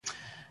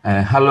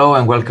Hello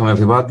and welcome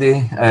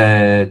everybody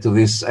to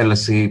this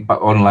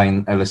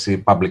online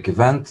LSE public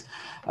event.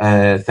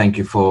 Thank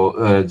you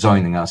for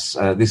joining us.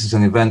 This is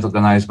an event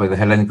organized by the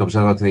Hellenic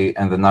Observatory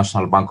and the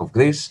National Bank of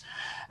Greece,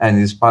 and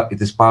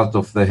it is part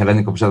of the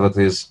Hellenic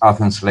Observatory's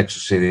Athens Lecture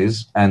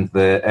Series and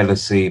the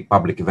LSE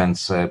Public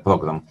Events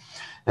program.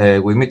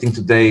 We're meeting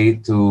today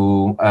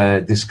to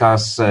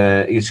discuss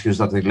issues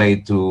that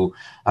relate to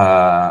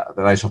the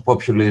rise of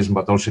populism,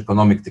 but also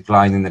economic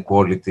decline,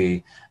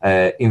 inequality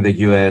in the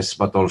US,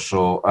 but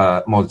also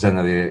more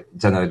generally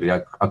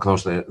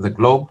across the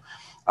globe.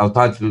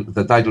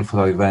 The title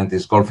for our event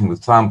is Golfing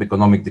with Trump,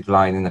 Economic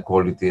Decline,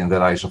 Inequality, and the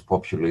Rise of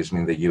Populism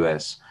in the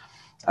US.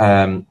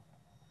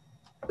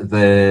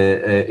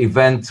 The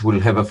event will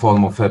have a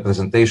form of a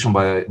presentation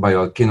by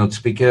our keynote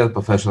speaker,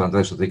 Professor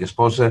Andres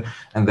Rodriguez-Posse,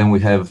 and then we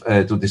have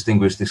two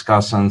distinguished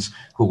discussants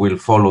who will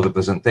follow the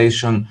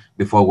presentation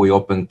before we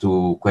open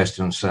to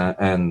questions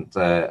and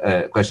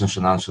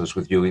answers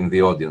with you in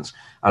the audience.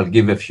 I'll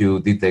give a few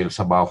details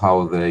about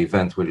how the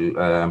event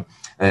will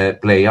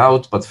play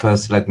out, but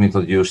first let me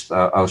introduce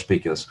our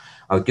speakers.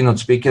 Our keynote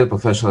speaker,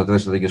 Professor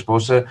Andres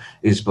Rodriguez-Posse,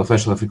 is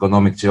Professor of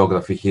Economic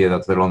Geography here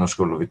at the London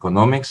School of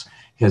Economics.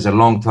 He has a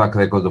long track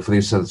record of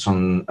research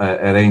on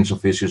a range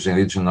of issues in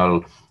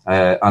regional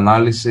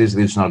analysis,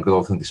 regional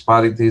growth and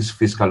disparities,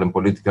 fiscal and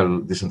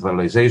political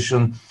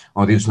decentralization,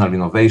 on regional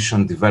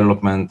innovation,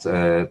 development,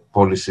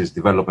 policies,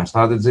 development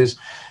strategies,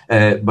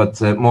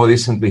 but more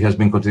recently has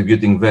been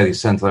contributing very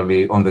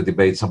centrally on the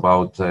debates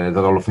about the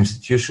role of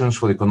institutions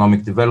for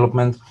economic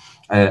development,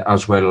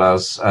 as well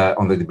as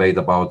on the debate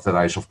about the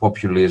rise of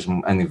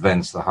populism and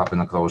events that happen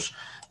across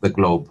the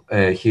globe.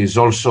 He is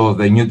also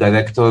the new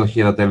director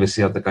here at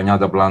LSE at the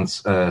Cañada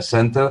Blanche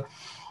Center,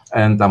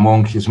 and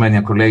among his many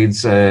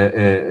accolades,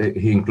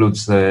 he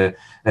includes the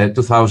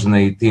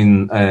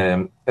 2018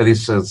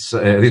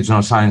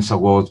 Regional Science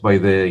Award by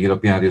the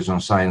European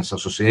Regional Science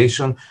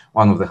Association,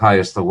 one of the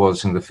highest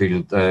awards in the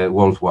field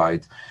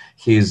worldwide.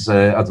 He is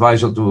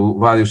advisor to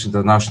various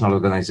international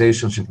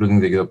organizations,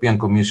 including the European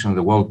Commission,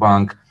 the World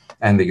Bank,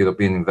 and the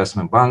European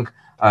Investment Bank,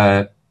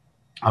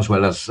 as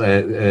well as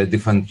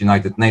different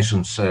United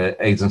Nations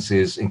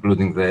agencies,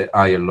 including the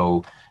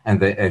ILO and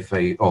the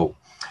FAO.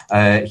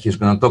 He's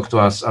going to talk to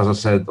us, as I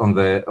said, on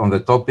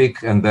the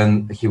topic, and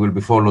then he will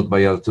be followed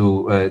by our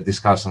two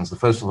discussants. The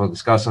first of our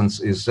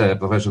discussants is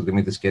Professor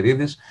Dimitris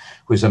Keridis,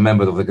 who is a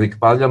member of the Greek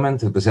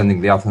Parliament, representing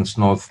the Athens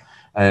North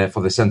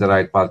for the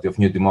Centre-Right Party of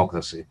New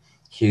Democracy.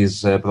 He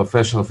is a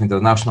professor of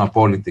international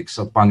politics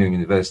at Panion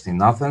University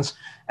in Athens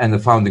and the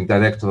founding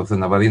director of the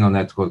Navarino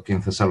Network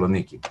in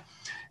Thessaloniki.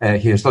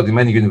 He has taught in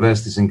many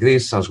universities in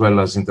Greece as well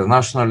as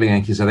internationally,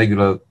 and he's a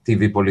regular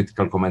TV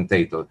political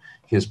commentator.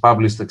 He has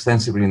published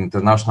extensively in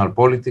international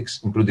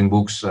politics, including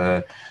books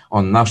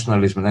on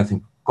nationalism and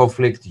ethnic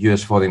conflict,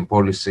 US foreign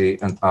policy,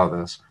 and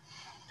others.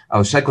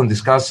 Our second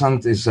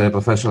discussant is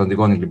Professor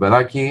Antigoni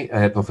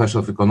Liberaki, professor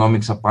of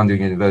economics at Panion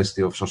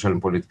University of Social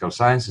and Political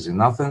Sciences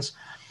in Athens.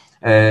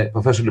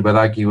 Professor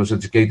Liberaki was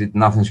educated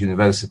in Athens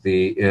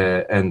University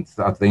and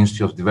at the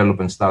Institute of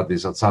Development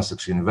Studies at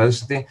Sussex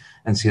University,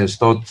 and she has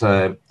taught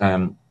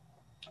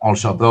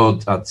also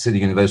abroad at City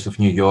University of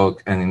New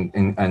York and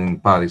in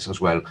Paris as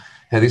well.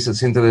 Her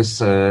research interests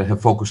have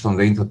focused on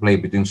the interplay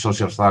between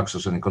social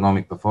structures and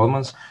economic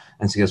performance,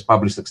 and she has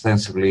published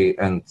extensively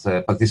and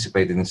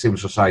participated in civil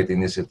society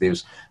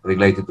initiatives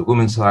related to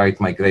women's rights,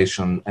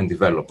 migration, and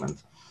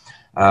development.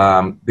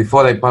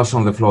 Before I pass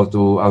on the floor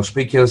to our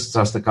speakers,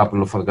 just a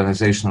couple of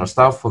organizational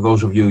stuff. For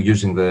those of you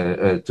using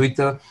the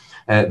Twitter,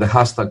 the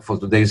hashtag for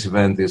today's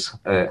event is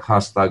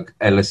hashtag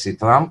LSE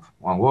Trump,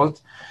 one word.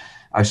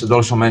 I should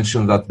also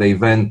mention that the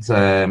event,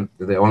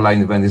 the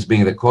online event, is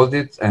being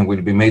recorded and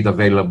will be made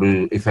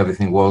available, if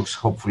everything works,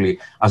 hopefully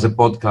as a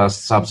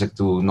podcast, subject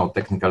to no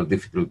technical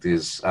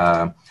difficulties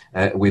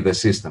with the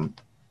system.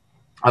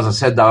 As I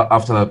said,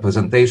 after the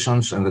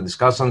presentations and the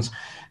discussions,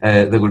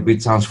 there will be a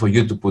chance for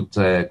you to put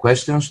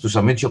questions. To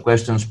submit your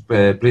questions,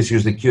 please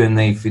use the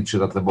Q&A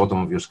feature at the bottom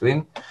of your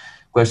screen.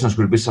 Questions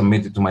will be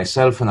submitted to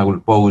myself, and I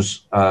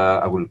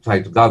will try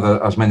to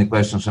gather as many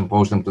questions and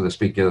pose them to the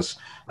speakers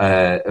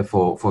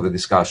for the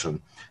discussion.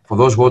 For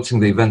those watching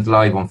the event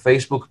live on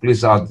Facebook,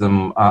 please add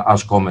them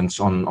as comments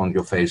on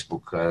your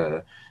Facebook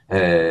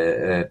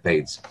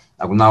page.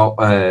 I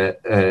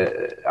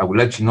will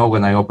let you know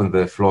when I open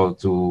the floor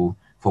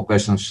for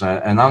questions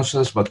and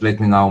answers, but let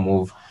me now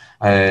move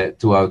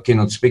to our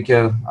keynote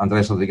speaker,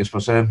 Andres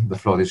Rodriguez-Posse. The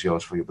floor is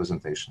yours for your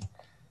presentation.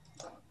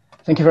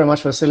 Thank you very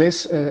much,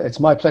 Vasilis. It's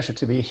my pleasure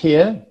to be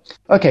here.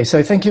 Okay,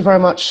 so thank you very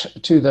much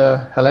to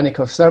the Hellenic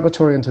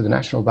Observatory and to the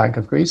National Bank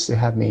of Greece to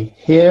have me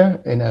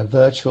here in a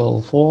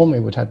virtual form.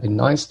 It would have been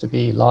nice to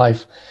be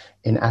live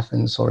in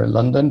Athens or in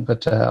London,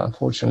 but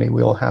unfortunately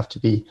we all have to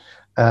be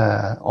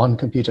on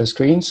computer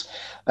screens.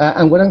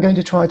 And what I'm going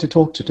to try to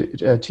talk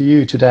to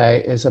you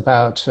today is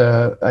about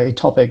a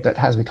topic that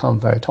has become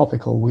very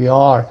topical. We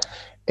are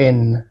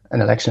in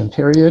an election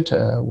period.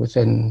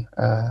 Within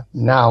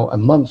now a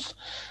month,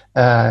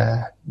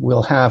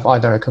 we'll have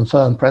either a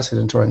confirmed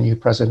president or a new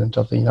president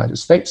of the United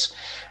States.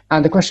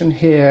 And the question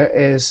here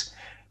is,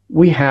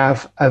 we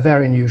have a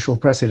very unusual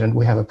president.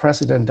 We have a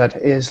president that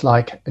is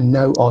like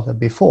no other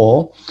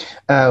before,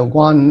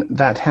 one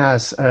that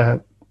has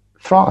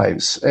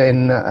thrives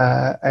in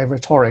a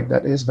rhetoric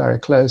that is very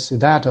close to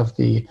that of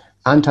the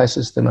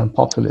anti-system and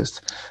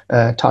populist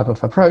type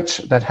of approach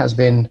that has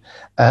been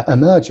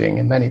emerging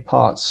in many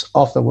parts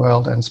of the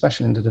world, and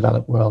especially in the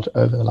developed world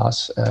over the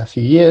last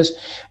few years.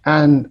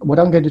 And what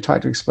I'm going to try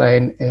to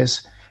explain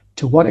is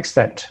to what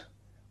extent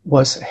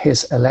was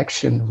his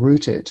election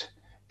rooted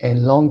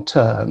in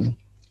long-term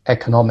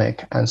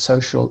economic and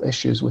social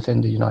issues within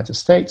the United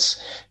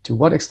States? To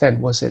what extent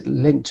was it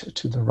linked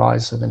to the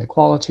rise of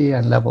inequality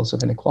and levels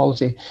of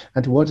inequality?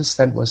 And to what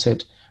extent was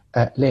it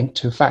linked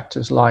to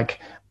factors like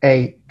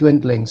a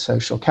dwindling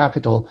social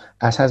capital,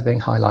 as has been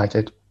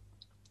highlighted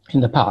in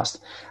the past?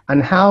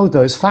 And how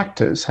those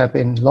factors have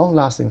been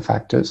long-lasting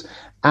factors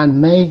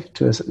and may,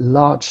 to a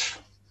large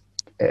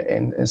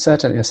in a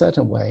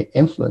certain way,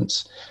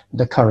 influence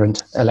the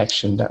current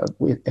election that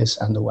is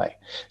underway.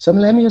 So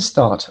let me just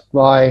start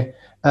by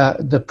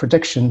the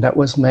prediction that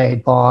was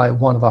made by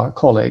one of our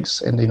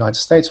colleagues in the United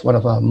States, one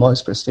of our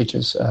most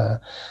prestigious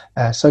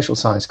social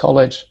science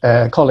colleagues,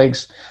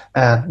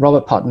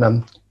 Robert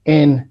Putnam,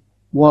 in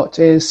what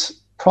is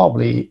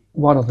probably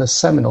one of the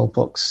seminal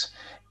books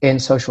in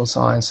social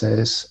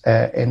sciences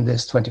in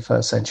this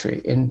 21st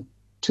century. In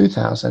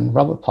 2000,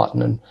 Robert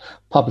Putnam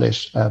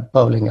published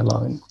Bowling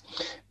Alone.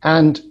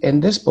 And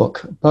in this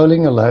book,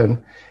 Bowling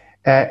Alone,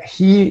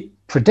 he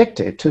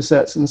predicted to a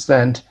certain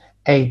extent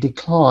a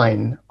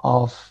decline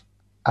of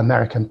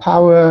American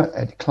power,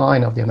 a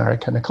decline of the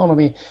American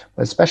economy,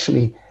 but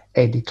especially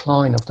a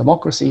decline of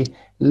democracy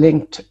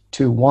linked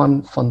to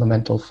one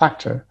fundamental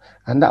factor.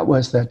 And that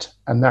was that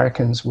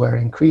Americans were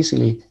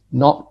increasingly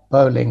not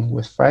bowling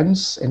with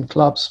friends in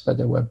clubs, but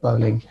they were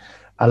bowling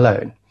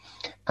alone.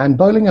 And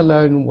bowling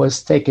alone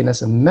was taken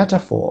as a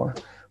metaphor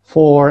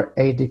for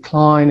a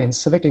decline in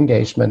civic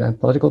engagement and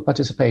political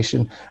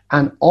participation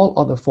and all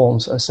other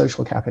forms of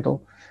social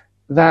capital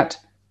that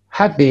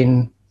had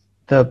been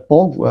the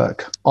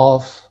bulwark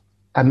of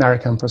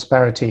American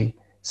prosperity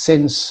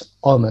since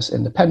almost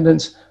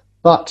independence,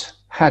 but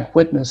had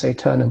witnessed a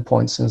turning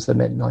point since the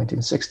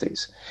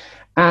mid-1960s.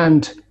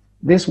 And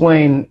this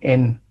wane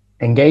in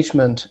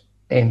engagement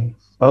in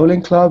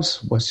bowling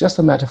clubs was just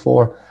a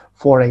metaphor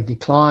for a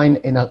decline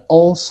in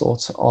all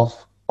sorts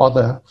of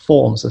other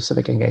forms of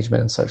civic engagement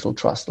and social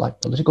trust,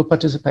 like political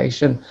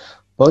participation,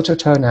 voter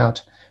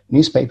turnout,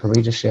 newspaper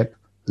readership,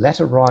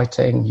 letter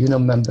writing,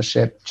 union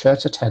membership,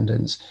 church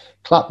attendance,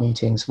 club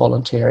meetings,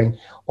 volunteering,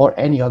 or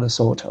any other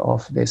sort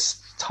of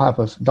this type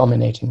of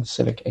dominating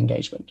civic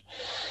engagement.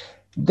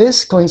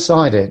 This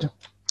coincided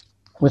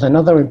with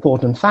another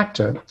important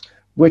factor,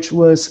 which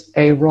was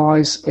a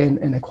rise in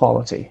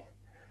inequality.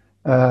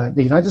 The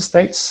United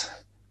States,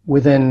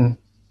 within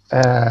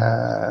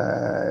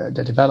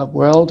the developed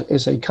world,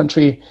 is a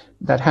country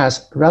that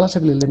has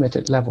relatively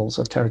limited levels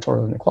of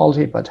territorial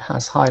inequality, but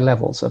has high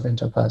levels of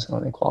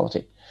interpersonal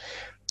inequality.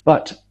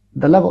 But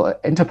the level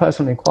of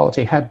interpersonal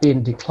inequality had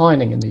been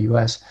declining in the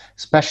US,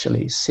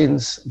 especially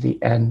since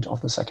the end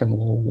of the Second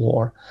World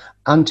War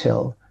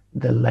until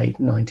the late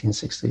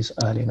 1960s,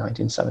 early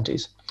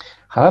 1970s.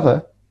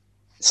 However,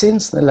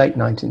 since the late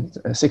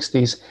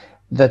 1960s,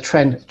 the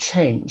trend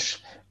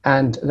changed,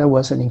 and there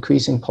was an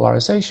increasing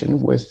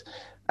polarization, with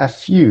a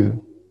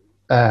few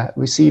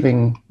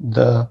receiving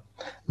the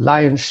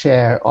lion's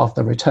share of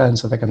the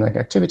returns of economic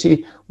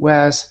activity,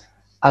 whereas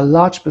a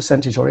large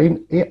percentage, or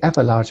an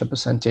ever larger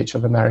percentage,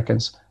 of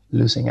Americans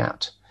losing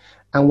out.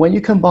 And when you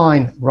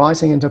combine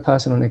rising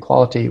interpersonal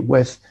inequality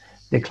with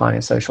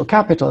declining social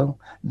capital,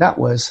 that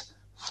was,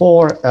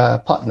 for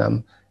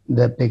Putnam,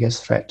 the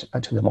biggest threat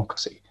to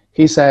democracy.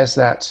 He says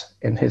that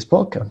in his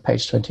book, on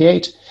page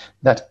 28,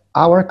 that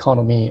our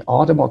economy,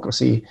 our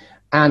democracy,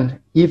 and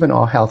even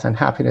our health and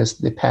happiness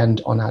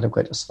depend on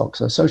adequate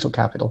stocks of social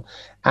capital,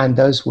 and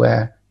those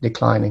were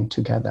declining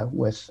together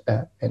with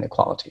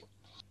inequality.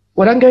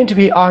 What I'm going to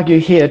be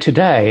arguing here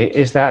today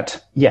is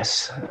that,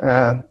 yes,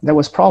 there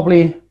was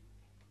probably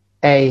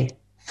a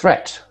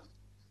threat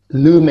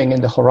looming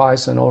in the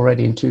horizon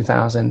already in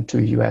 2000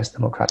 to US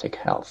democratic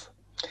health,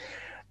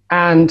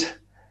 and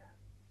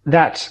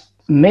that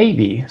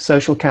maybe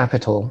social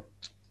capital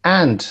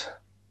and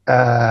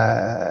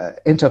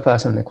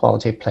interpersonal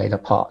inequality played a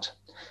part.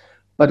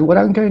 But what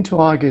I'm going to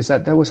argue is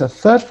that there was a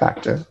third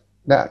factor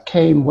that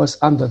was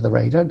under the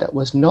radar, that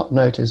was not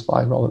noticed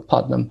by Robert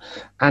Putnam,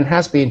 and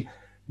has been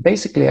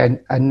basically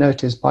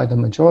unnoticed by the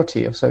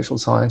majority of social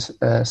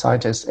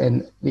scientists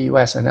in the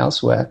US and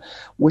elsewhere,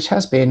 which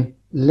has been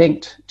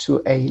linked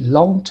to a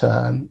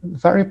long-term,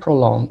 very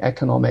prolonged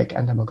economic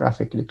and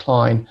demographic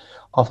decline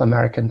of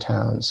American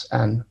towns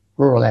and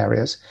rural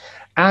areas,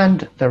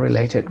 and the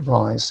related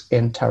rise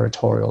in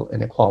territorial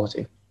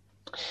inequality.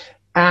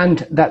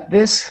 And that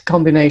this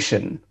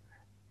combination,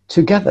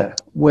 together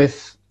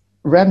with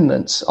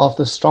remnants of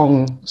the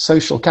strong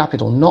social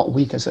capital, not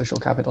weaker social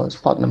capital as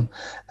Putnam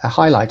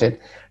highlighted,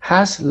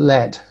 has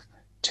led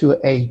to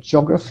a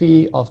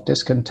geography of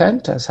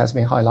discontent, as has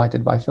been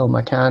highlighted by Phil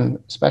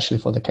McCann, especially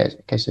for the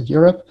case of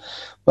Europe,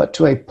 but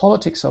to a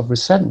politics of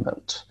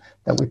resentment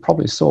that we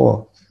probably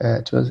saw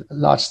to a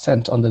large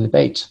extent on the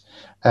debate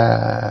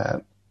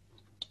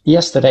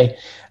yesterday,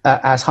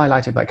 as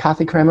highlighted by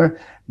Kathy Kremer,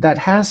 that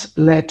has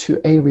led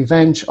to a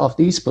revenge of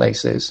these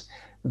places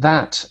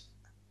that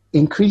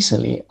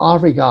increasingly are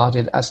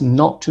regarded as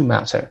not to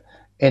matter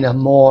in a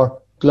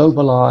more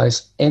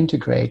globalized,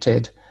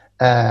 integrated,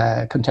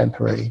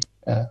 contemporary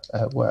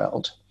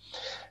world.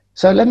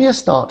 So let me just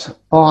start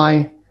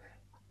by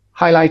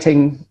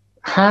highlighting,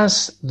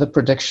 has the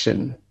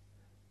prediction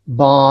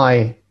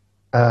by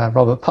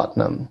Robert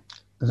Putnam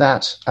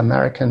that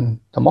American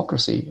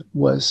democracy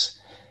was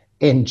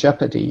in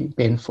jeopardy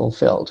been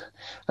fulfilled?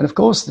 And of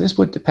course, this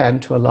would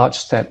depend to a large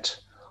extent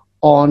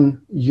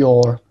on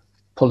your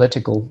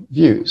political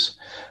views.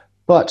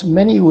 But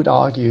many would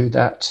argue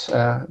that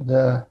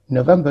the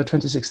November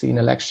 2016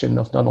 election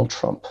of Donald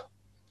Trump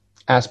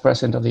as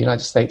President of the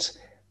United States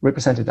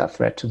represented that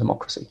threat to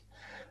democracy.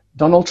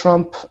 Donald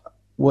Trump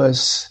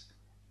was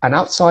an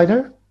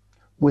outsider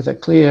with a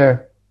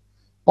clear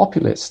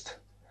populist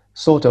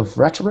sort of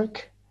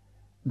rhetoric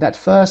that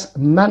first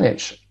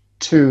managed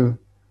to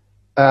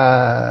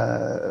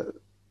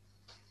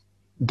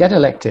get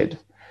elected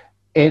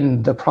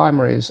in the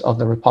primaries of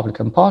the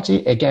Republican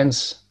Party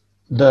against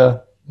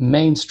the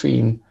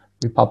mainstream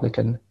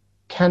Republican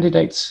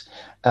candidates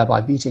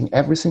by beating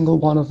every single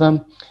one of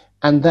them,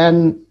 and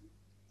then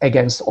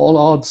against all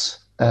odds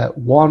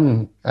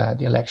won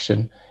the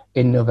election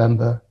in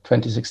November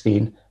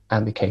 2016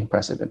 and became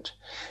president.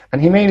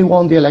 And he mainly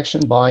won the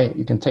election by,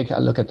 you can take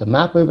a look at the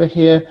map over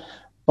here,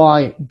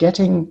 by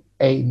getting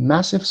a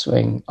massive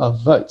swing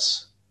of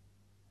votes.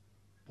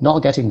 Not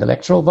getting the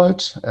electoral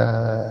vote,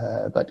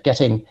 but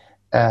getting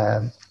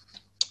the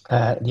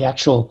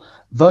actual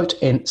vote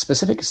in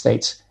specific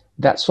states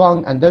that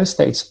swung. And those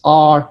states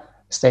are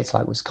states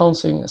like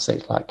Wisconsin,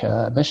 states like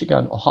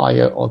Michigan,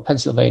 Ohio, or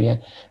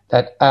Pennsylvania,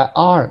 that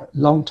are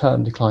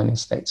long-term declining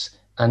states.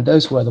 And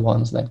those were the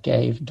ones that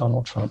gave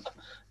Donald Trump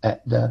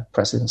the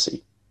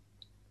presidency.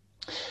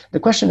 The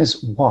question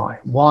is why?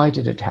 Why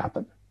did it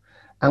happen?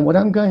 And what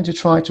I'm going to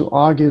try to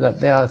argue that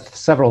there are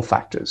several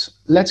factors.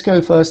 Let's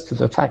go first to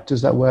the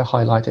factors that were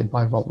highlighted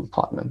by Robert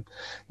Putnam.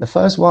 The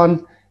first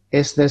one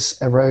is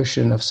this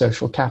erosion of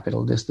social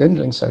capital, this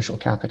dwindling social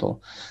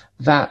capital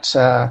that,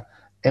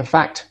 in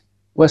fact,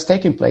 was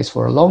taking place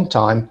for a long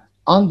time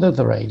under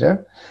the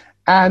radar,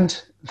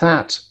 and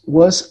that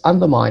was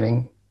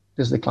undermining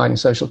this declining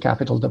social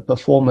capital, the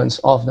performance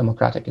of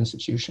democratic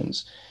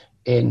institutions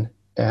in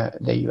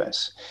the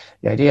US.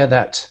 The idea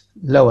that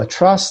lower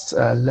trust,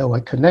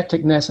 lower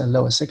connectedness, and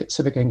lower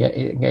civic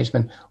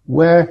engagement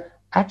were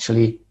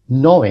actually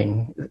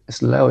gnawing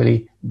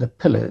slowly the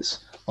pillars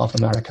of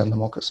American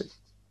democracy.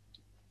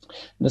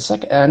 The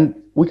second, and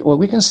what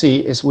we can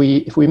see is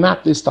if we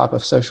map this type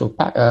of social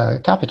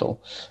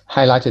capital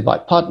highlighted by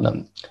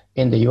Putnam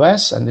in the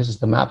US, and this is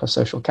the map of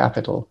social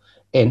capital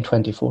in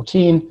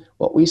 2014,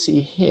 what we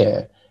see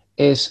here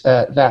is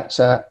that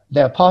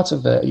there are parts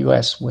of the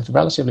US with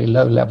relatively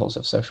low levels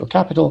of social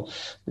capital.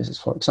 This is,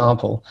 for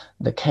example,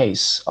 the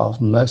case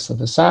of most of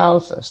the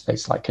South,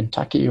 states like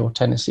Kentucky or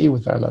Tennessee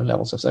with very low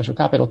levels of social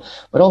capital,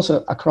 but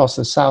also across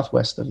the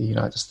Southwest of the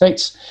United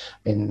States,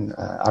 in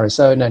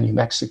Arizona, New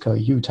Mexico,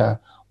 Utah,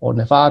 or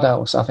Nevada,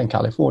 or Southern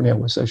California,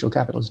 where social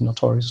capital is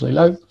notoriously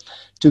low,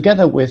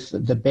 together with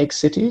the big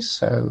cities.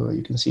 So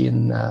you can see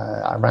in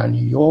around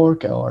New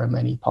York or in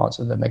many parts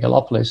of the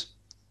megalopolis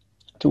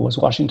towards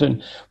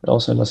Washington, but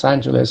also Los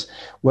Angeles,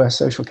 where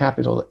social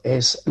capital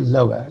is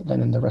lower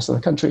than in the rest of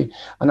the country,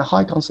 and a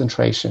high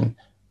concentration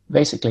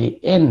basically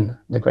in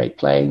the Great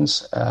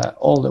Plains,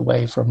 all the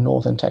way from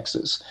northern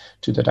Texas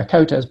to the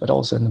Dakotas, but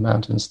also in the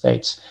mountain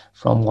states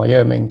from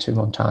Wyoming to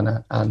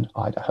Montana and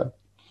Idaho.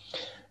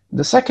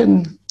 The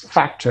second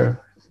factor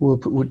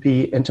would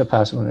be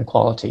interpersonal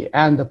inequality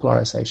and the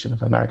polarization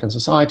of American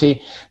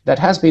society that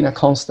has been a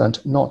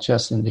constant, not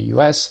just in the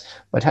US,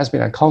 but has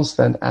been a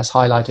constant as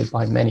highlighted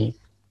by many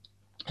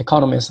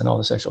economists and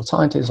other social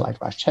scientists like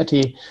Raj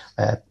Chetty,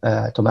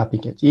 Thomas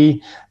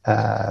Piketty,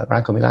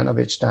 Branko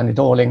Milanovic, Danny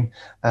Dorling,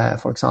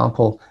 for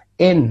example,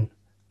 in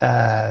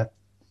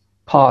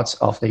parts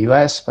of the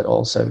US, but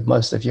also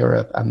most of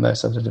Europe and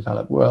most of the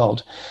developed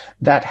world,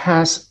 that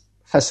has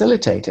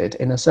facilitated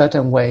in a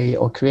certain way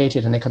or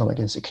created an economic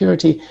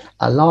insecurity,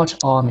 a large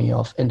army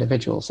of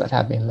individuals that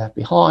have been left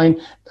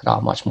behind, that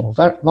are much more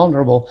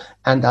vulnerable,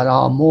 and that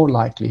are more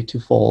likely to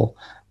fall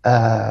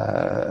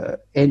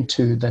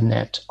into the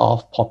net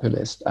of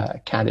populist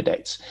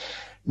candidates.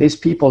 These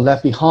people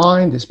left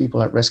behind, these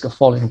people at risk of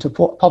falling into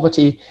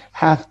poverty,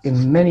 have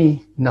in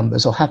many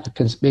numbers, or have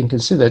been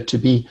considered to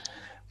be,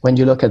 when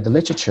you look at the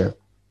literature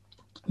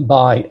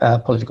by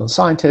political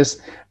scientists,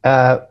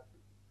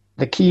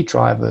 the key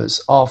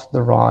drivers of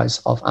the rise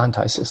of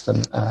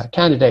anti-system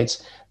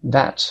candidates,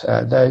 that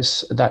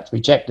those that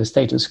reject the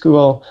status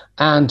quo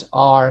and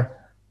are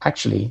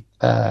actually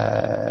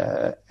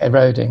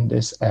eroding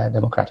these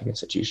democratic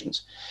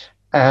institutions.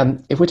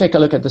 If we take a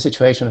look at the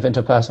situation of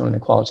interpersonal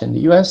inequality in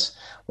the US,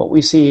 what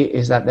we see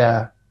is that there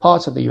are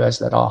parts of the US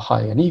that are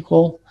highly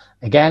unequal.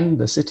 Again,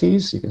 the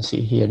cities, you can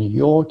see here New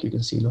York, you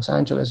can see Los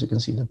Angeles, you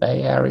can see the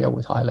Bay Area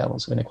with high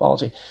levels of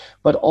inequality,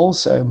 but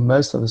also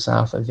most of the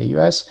south of the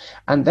US,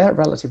 and they're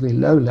relatively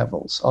low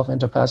levels of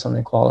interpersonal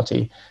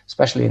inequality,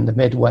 especially in the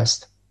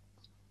Midwest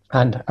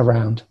and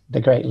around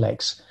the Great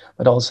Lakes,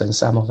 but also in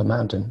some of the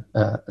mountain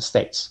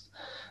states.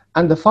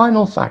 And the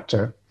final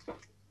factor,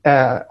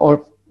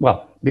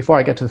 before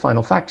I get to the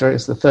final factor,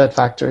 is the third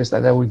factor is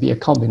that there will be a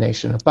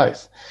combination of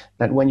both.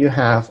 That when you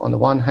have, on the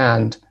one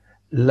hand,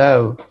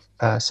 low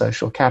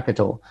social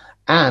capital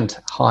and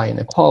high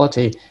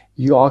inequality,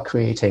 you are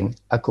creating,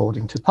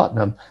 according to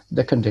Putnam,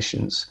 the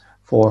conditions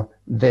for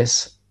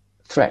this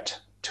threat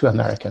to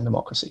American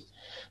democracy.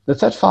 The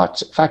third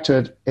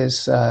factor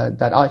is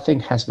that I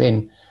think has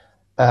been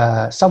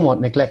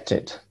somewhat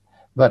neglected,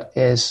 but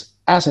is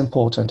as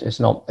important, if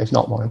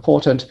not more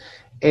important,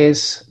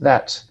 is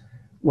that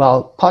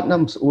while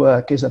Putnam's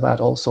work is about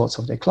all sorts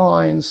of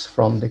declines,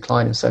 from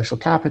decline in social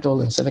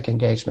capital and civic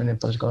engagement and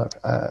political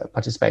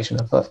participation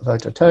and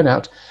voter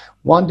turnout,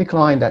 one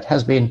decline that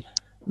has been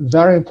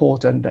very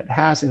important, that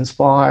has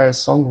inspired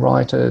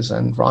songwriters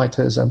and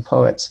writers and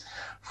poets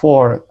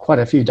for quite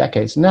a few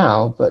decades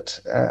now, but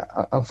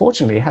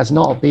unfortunately has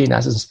not been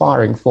as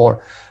inspiring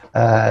for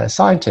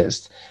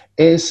scientists,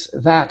 is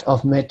that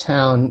of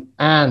Midtown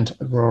and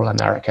rural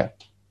America.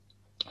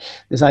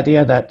 This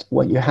idea that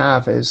what you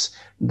have is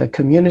the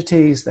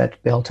communities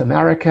that built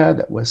America,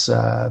 that was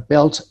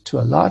built to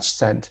a large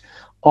extent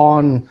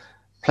on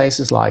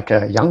places like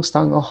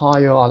Youngstown,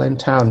 Ohio,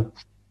 Allentown,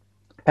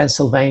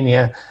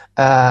 Pennsylvania,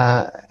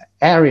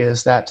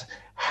 areas that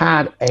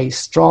had a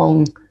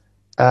strong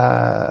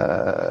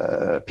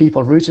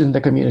people rooted in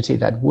the community,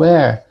 that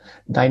were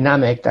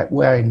dynamic, that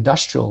were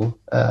industrial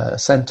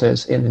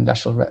centers in the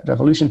Industrial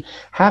Revolution,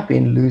 have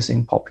been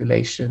losing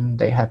population,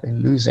 they have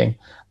been losing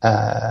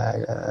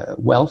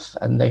wealth,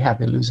 and they have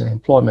been losing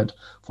employment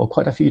for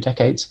quite a few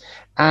decades.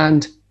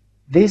 And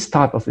this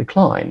type of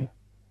decline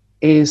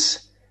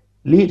is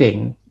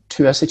leading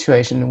to a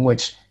situation in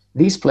which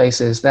these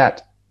places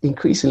that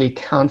increasingly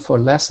count for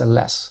less and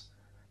less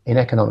in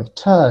economic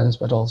terms,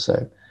 but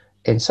also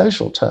in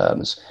social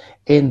terms,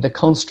 in the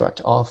construct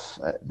of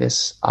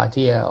this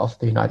idea of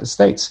the United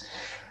States,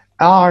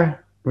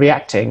 are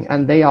reacting,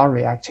 and they are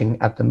reacting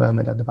at the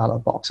moment at the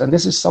ballot box. And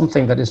this is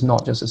something that is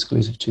not just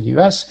exclusive to the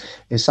US,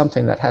 it's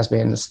something that has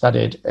been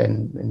studied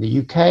in the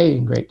UK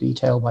in great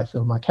detail by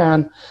Phil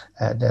McCann,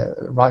 the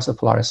rise of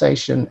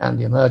polarization and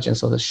the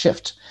emergence of the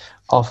shift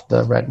of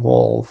the red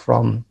wall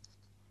from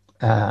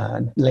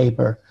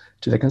Labour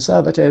to the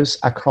Conservatives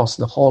across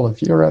the whole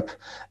of Europe,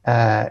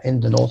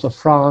 in the north of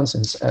France,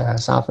 in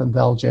southern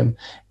Belgium,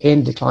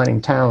 in declining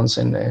towns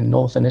in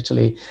northern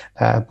Italy,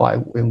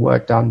 in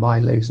work done by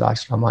Louise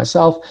Dijkstra and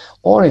myself,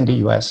 or in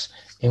the US,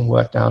 in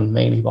work done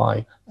mainly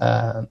by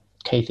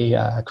Kathy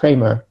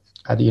Kramer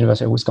at the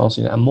University of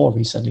Wisconsin, and more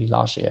recently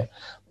last year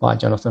by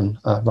Jonathan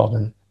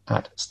Rodden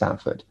at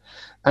Stanford.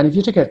 And if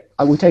you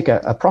we take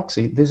a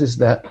proxy, this is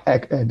the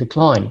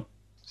decline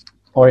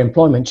or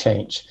employment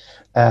change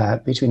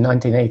between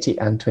 1980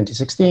 and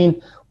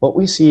 2016, what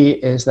we see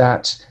is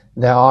that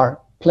there are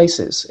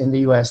places in the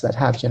US that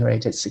have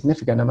generated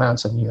significant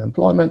amounts of new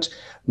employment,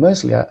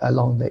 mostly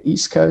along the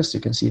East Coast. You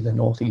can see the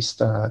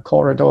Northeast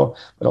corridor,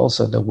 but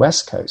also the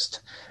West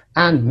Coast,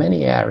 and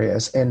many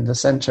areas in the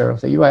center of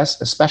the US,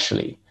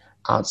 especially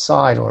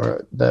outside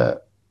or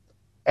the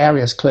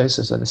areas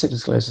closest, or the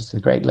cities closest to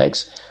the Great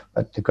Lakes,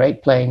 but the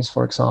Great Plains,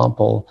 for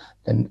example,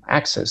 an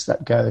access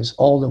that goes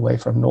all the way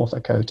from North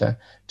Dakota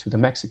to the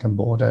Mexican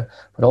border,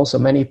 but also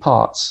many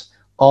parts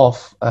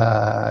of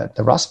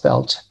the Rust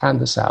Belt and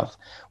the South,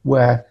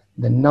 where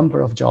the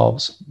number of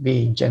jobs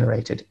being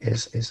generated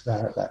is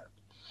very low.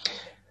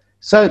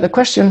 So the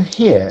question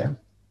here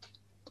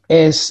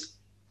is,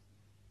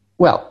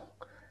 well,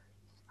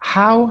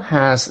 how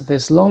has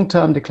this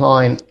long-term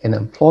decline in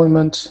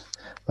employment,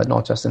 but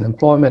not just in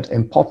employment,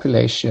 in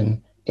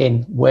population,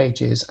 in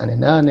wages and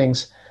in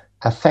earnings,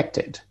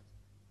 affected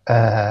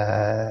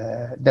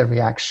the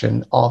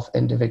reaction of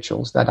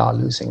individuals that are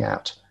losing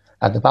out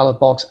at the ballot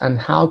box, and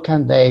how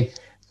can they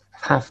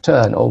have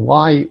turned, or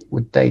why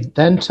would they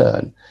then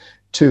turn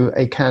to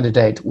a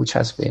candidate which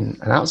has been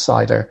an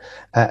outsider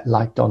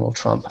like Donald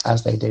Trump,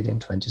 as they did in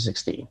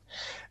 2016?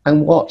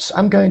 And what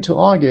I'm going to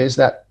argue is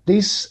that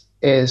this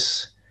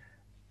is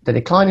the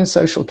decline in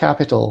social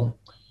capital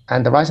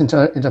and the rise in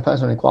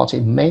interpersonal inequality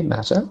may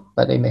matter,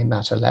 but they may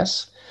matter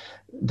less.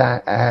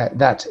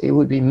 That it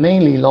would be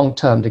mainly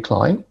long-term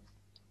decline,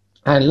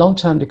 and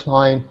long-term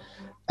decline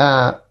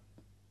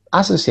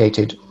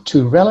associated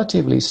to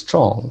relatively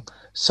strong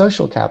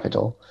social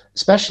capital,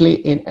 especially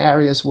in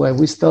areas where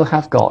we still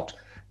have got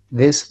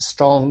this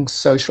strong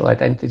social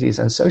identities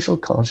and social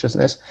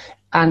consciousness,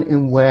 and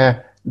in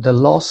where the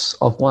loss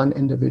of one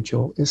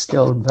individual is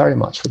still very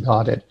much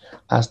regarded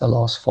as the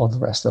loss for the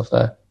rest of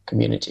the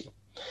community.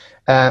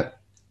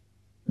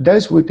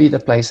 those would be the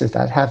places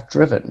that have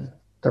driven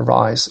the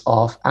rise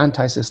of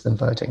anti-system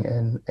voting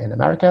in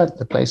America,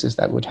 the places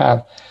that would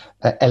have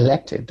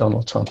elected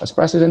Donald Trump as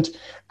president.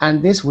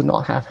 And this would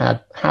not have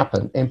had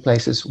happened in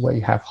places where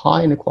you have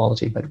high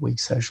inequality but weak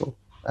social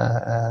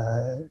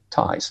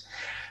ties.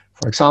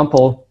 For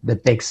example, the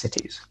big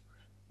cities.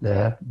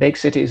 The big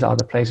cities are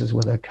the places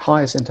with the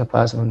highest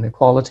interpersonal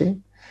inequality,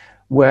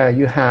 where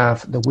you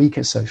have the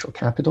weakest social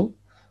capital.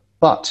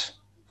 But,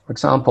 for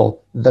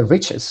example, the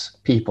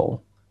richest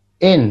people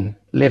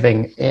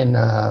living in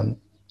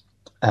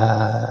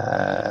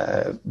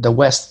the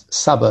west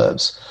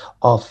suburbs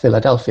of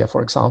Philadelphia,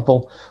 for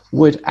example,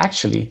 would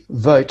actually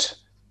would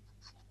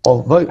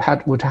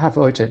have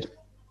voted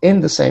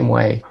in the same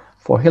way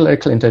for Hillary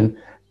Clinton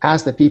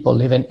as the people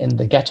living in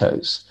the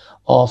ghettos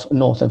of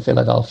northern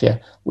Philadelphia,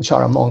 which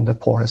are among the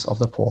poorest of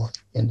the poor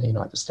in the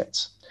United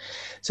States.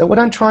 So what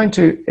I'm trying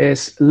to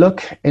is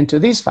look into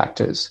these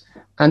factors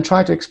and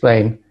try to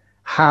explain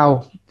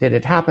how did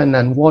it happen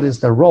and what is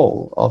the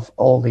role of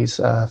all these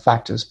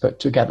factors put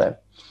together.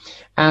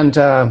 And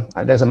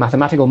there's a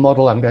mathematical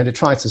model. I'm going to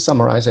try to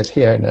summarize it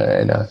here in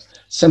a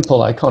simple,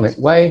 iconic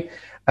way.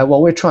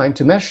 What we're trying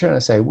to measure, and I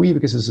say we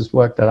because this is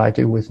work that I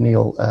do with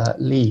Neil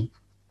Lee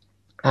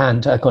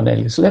and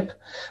Cornelius Lipp,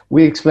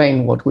 we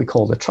explain what we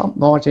call the Trump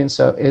margin.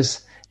 So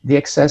is the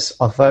excess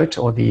of vote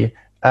or the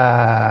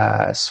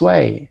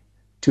sway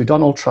to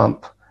Donald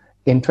Trump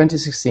in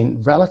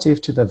 2016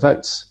 relative to the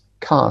votes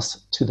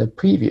cast to the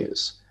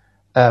previous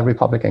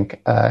Republican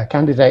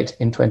candidate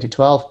in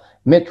 2012,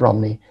 Mitt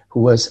Romney,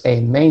 who was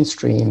a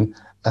mainstream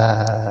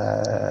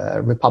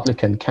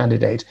Republican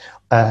candidate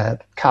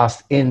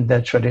cast in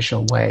the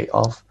traditional way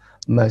of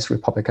most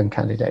Republican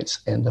candidates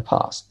in the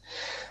past.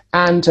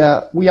 And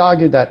we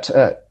argue that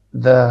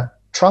the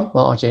Trump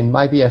margin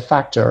might be a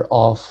factor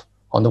of,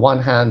 on the one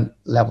hand,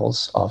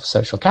 levels of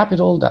social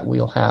capital that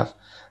we'll have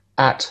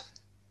at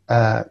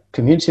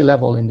community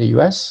level in the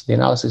US, the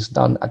analysis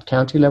done at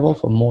county level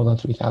for more than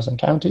 3,000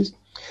 counties,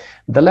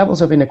 the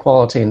levels of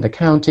inequality in the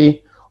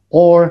county,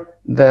 or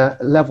the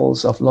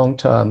levels of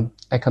long-term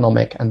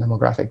economic and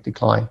demographic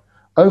decline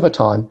over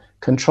time,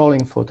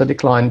 controlling for the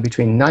decline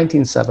between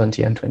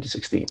 1970 and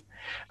 2016.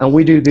 And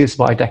we do this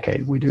by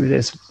decade. We do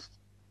this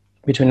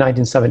between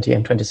 1970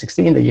 and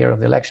 2016, the year of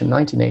the election,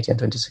 1980 and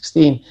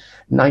 2016,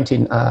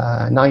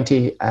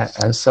 1990,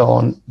 and so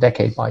on,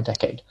 decade by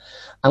decade.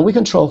 And we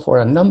control for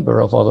a number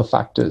of other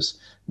factors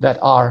that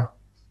are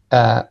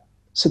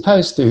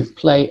supposed to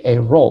play a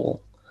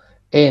role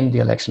in the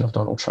election of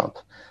Donald Trump.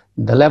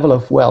 The level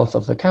of wealth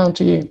of the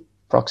county,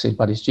 proxied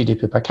by its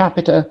GDP per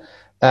capita,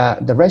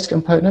 the race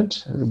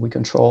component, we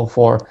control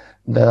for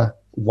the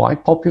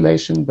white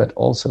population, but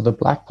also the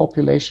black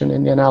population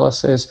in the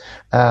analysis,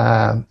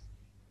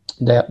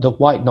 the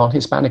white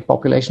non-Hispanic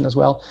population as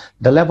well,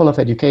 the level of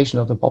education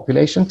of the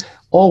population,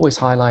 always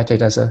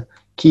highlighted as a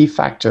key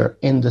factor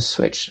in the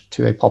switch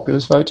to a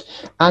populist vote,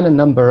 and a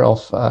number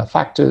of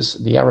factors,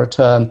 the error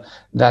term,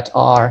 that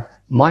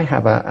might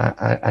have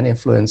an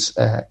influence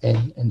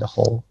in the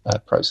whole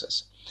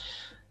process.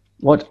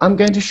 What I'm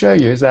going to show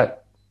you is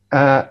that,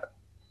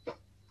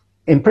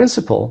 in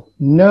principle,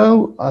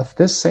 no of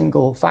these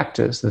single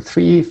factors, the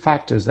three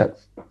factors that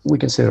we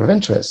consider of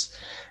interest,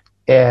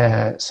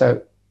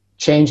 so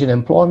change in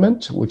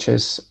employment, which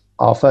is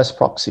our first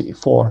proxy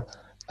for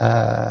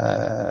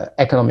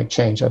economic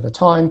change over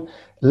time,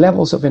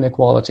 levels of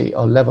inequality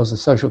or levels of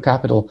social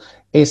capital,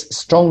 is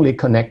strongly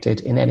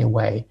connected in any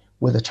way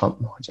with the Trump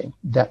margin.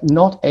 That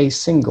not a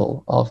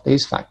single of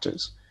these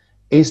factors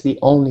is the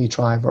only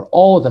driver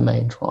or the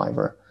main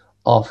driver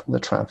of the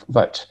Trump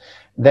vote.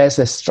 There's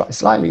a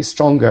slightly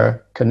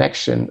stronger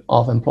connection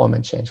of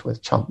employment change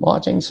with Trump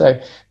margin.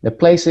 So the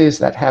places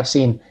that have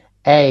seen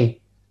a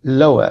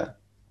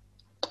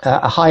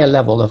higher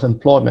level of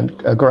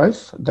employment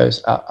growth,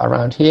 those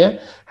around here,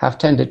 have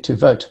tended to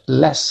vote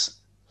less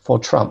for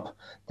Trump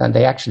than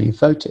they actually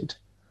voted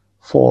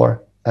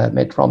for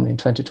Mitt Romney in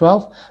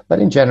 2012. But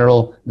in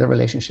general, the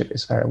relationship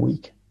is very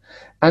weak.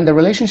 And the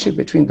relationship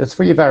between the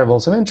three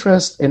variables of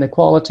interest,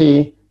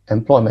 inequality,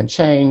 employment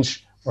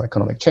change, or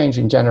economic change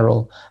in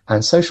general,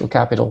 and social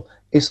capital,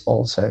 is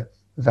also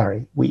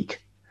very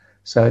weak.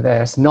 So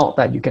there's not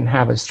that you can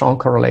have a strong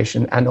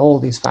correlation and all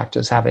these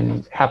factors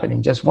happen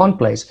in just one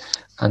place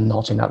and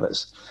not in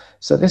others.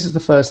 So this is the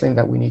first thing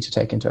that we need to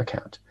take into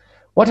account.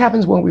 What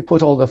happens when we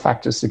put all the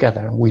factors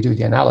together and we do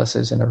the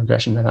analysis and the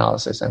regression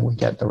analysis and we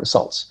get the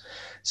results?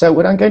 So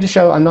what I'm going to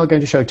show, I'm not going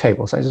to show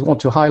tables. I just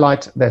want to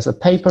highlight there's a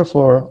paper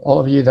for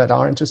all of you that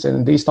are interested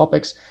in these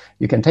topics.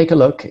 You can take a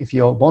look. If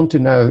you want to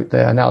know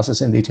the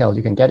analysis in detail,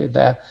 you can get it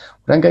there.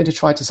 What I'm going to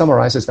try to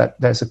summarize is that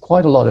there's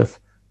quite a lot of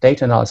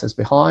data analysis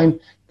behind.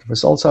 The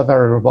results are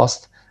very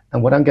robust.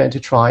 And what I'm going to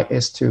try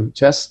is to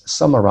just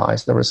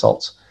summarize the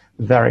results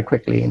very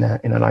quickly in an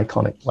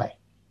iconic way.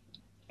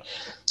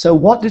 So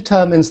what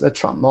determines the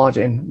Trump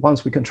margin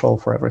once we control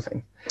for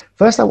everything?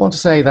 First, I want to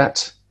say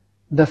that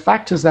the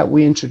factors that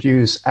we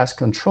introduce as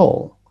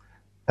control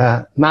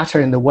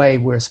matter in the way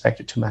we're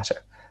expected to matter.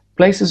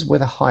 Places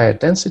with a higher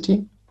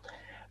density,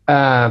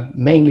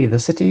 mainly the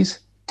cities,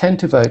 tend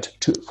to vote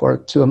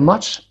to a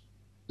much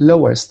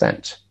lower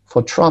extent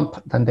for Trump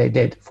than they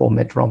did for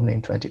Mitt Romney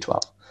in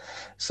 2012.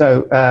 So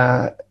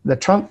the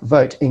Trump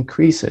vote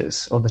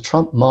increases, or the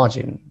Trump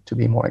margin, to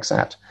be more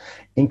exact,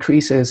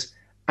 increases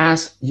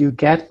as you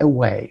get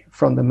away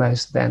from the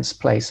most dense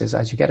places,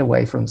 as you get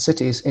away from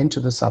cities into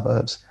the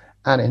suburbs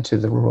and into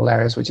the rural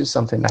areas, which is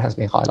something that has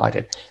been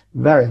highlighted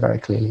very, very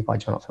clearly by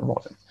Jonathan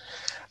Walden.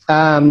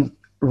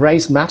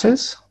 Race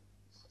matters,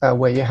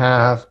 where you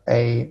have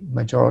a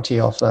majority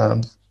of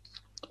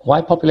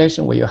white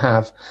population, where you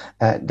have,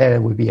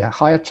 there will be a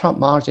higher Trump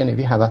margin if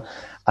you have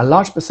a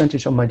large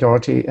percentage of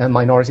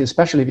minority,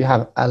 especially if you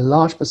have a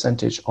large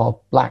percentage of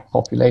black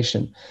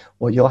population.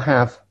 What you'll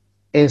have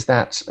is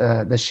that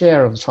the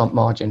share of the Trump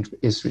margin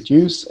is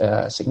reduced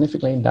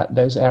significantly in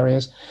those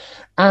areas.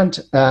 And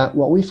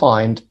what we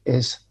find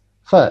is,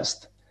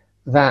 first,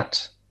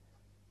 that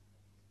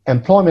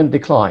employment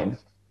decline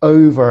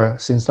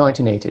since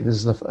 1980, this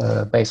is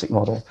the basic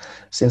model,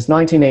 since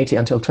 1980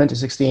 until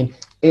 2016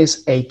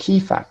 is a key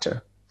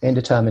factor in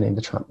determining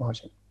the Trump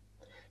margin.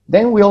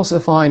 Then we also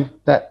find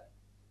that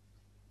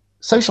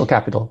social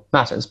capital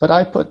matters, but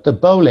I put the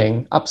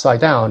bowling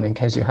upside down in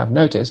case you have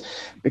noticed,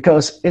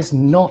 because it's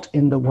not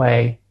in the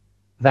way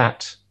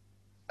that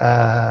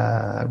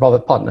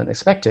Robert Putnam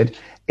expected.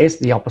 It's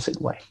the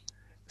opposite way.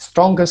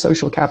 Stronger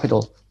social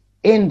capital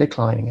in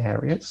declining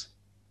areas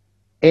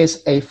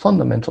is a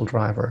fundamental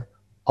driver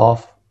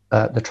of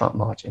the Trump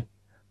margin.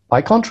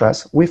 By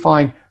contrast, we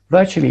find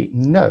virtually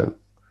no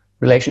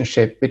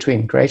relationship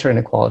between greater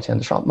inequality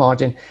and the Trump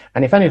margin,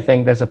 and if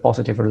anything, there's a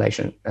positive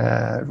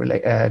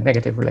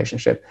negative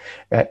relationship.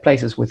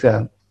 Places with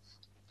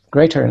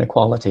greater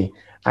inequality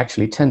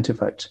actually tend to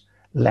vote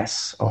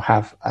less or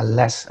have a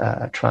less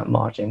Trump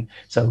margin,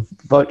 so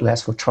vote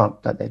less for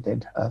Trump than they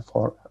did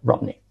for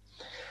Romney.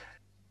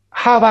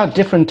 How about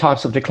different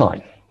types of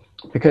decline?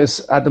 Because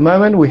at the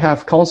moment we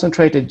have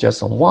concentrated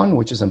just on one,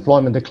 which is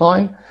employment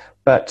decline,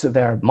 but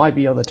there might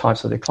be other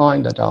types of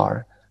decline that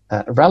are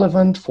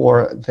relevant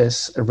for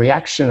this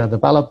reaction at the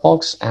ballot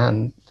box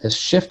and this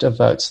shift of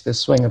votes, this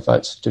swing of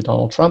votes to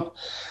Donald Trump.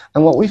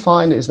 And what we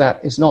find is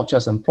that it's not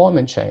just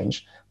employment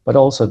change, but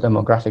also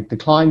demographic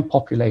decline,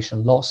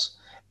 population loss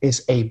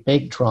is a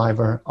big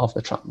driver of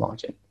the Trump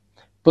margin.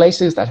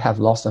 Places that have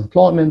lost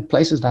employment,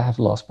 places that have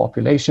lost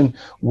population,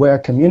 where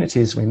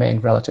communities remain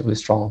relatively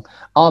strong,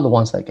 are the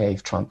ones that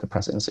gave Trump the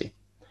presidency.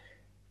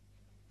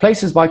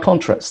 Places, by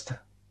contrast,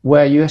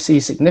 where you see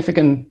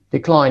significant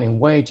decline in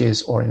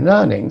wages or in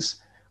earnings,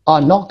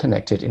 are not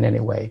connected in any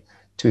way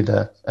to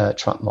the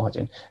Trump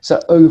margin.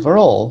 So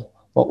overall,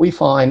 what we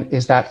find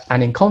is that,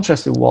 and in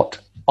contrast to what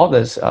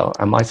others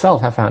and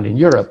myself have found in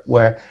Europe,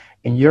 where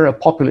in Europe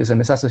populism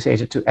is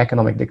associated to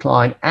economic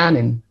decline and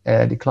in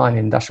decline in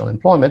industrial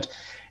employment,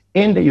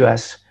 in the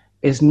US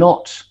is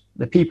not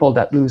the people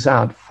that lose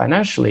out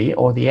financially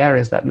or the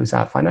areas that lose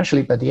out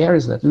financially, but the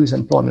areas that lose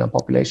employment and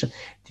population,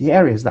 the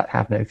areas that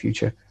have no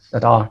future,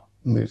 that are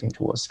moving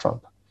towards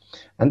Trump.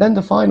 And then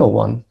the final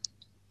one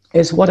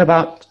is, what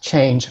about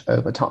change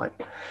over time?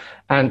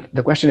 And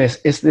the question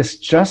is this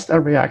just a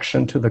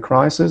reaction to the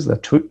crisis,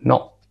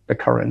 not the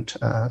current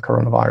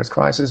coronavirus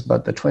crisis,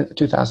 but the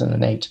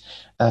 2008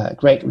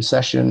 Great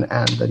Recession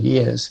and the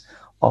years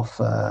of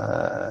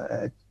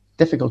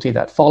difficulty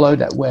that followed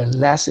that were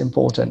less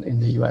important in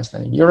the US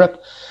than in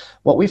Europe?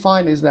 What we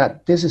find is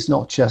that this is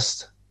not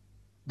just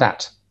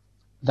that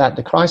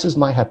the crisis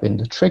might have been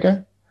the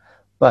trigger,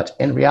 but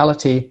in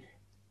reality,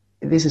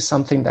 this is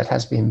something that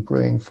has been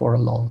brewing for a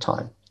long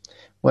time.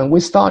 When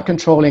we start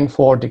controlling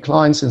for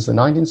decline since the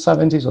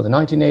 1970s or the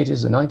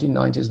 1980s, the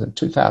 1990s, the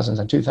 2000s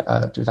and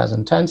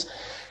 2010s,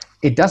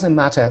 it doesn't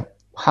matter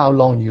how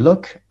long you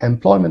look,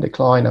 employment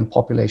decline and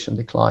population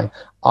decline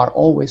are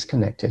always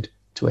connected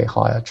to a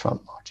higher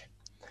Trump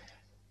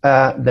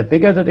margin. The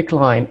bigger the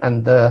decline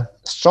and the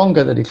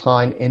stronger the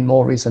decline in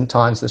more recent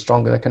times, the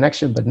stronger the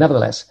connection, but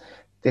nevertheless,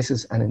 this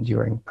is an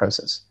enduring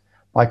process.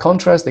 By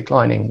contrast,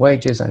 declining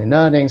wages and in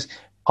earnings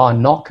are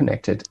not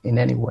connected in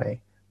any way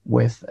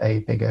with a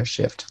bigger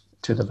shift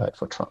to the vote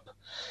for Trump.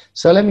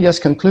 So let me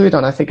just conclude,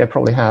 and I think I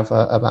probably have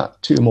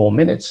about 2 more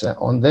minutes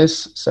on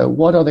this. So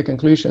what are the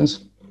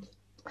conclusions?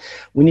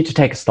 We need to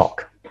take a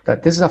stock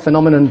that this is a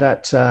phenomenon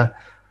that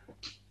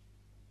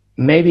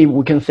maybe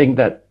we can think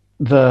that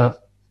the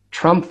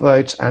Trump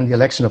vote and the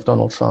election of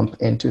Donald Trump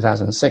in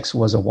 2006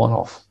 was a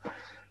one-off.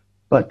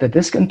 But the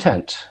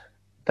discontent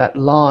that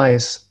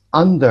lies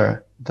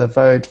under the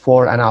vote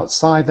for an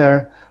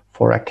outsider,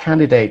 for a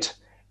candidate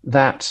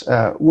that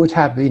would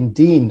have been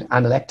deemed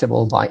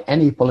unelectable by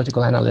any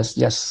political analyst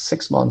just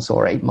 6 months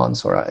or 8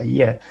 months or a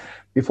year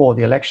before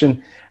the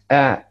election,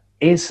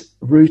 is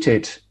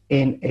rooted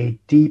in a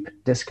deep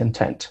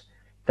discontent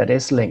that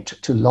is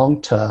linked to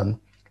long-term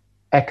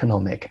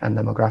economic and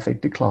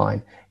demographic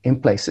decline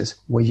in places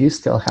where you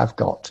still have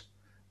got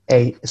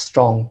a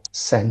strong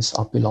sense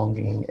of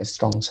belonging, a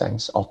strong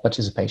sense of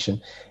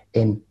participation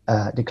in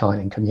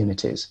declining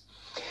communities.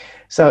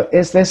 So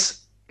is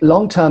this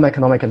long-term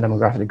economic and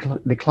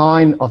demographic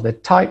decline of the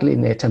tightly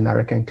knit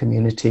American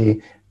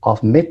community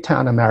of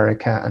Midtown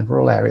America and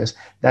rural areas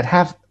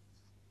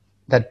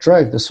that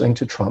drove the swing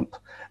to Trump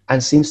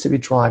and seems to be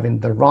driving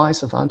the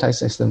rise of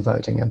anti-system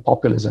voting and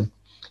populism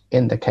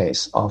in the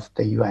case of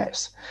the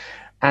US.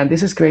 And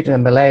this is creating a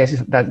malaise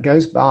that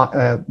goes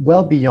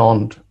well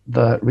beyond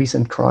the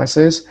recent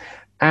crisis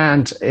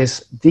and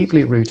is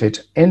deeply rooted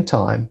in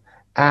time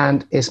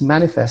and is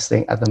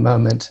manifesting at the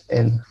moment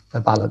in the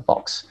ballot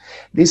box.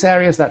 These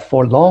areas that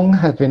for long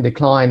have been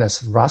declined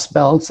as rust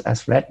belts,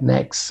 as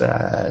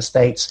rednecks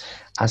states,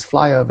 as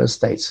flyover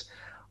states,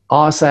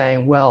 are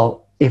saying,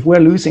 well, if we're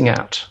losing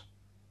out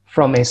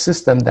from a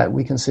system that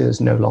we consider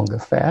is no longer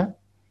fair,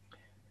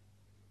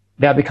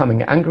 they are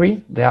becoming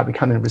angry, they are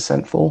becoming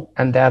resentful,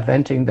 and they are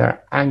venting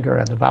their anger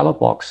at the ballot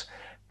box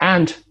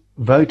and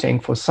voting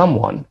for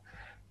someone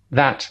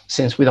that,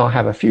 since we don't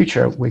have a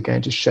future, we're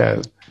going to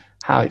show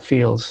how it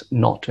feels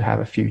not to have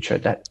a future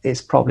that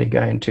is probably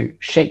going to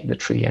shake the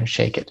tree and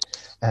shake it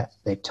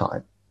big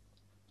time.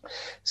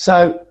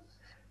 So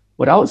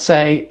what I would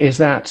say is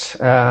that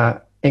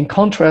in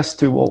contrast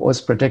to what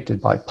was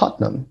predicted by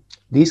Putnam,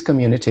 these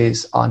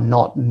communities are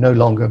no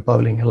longer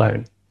bowling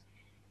alone.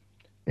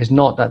 It's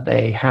not that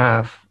they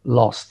have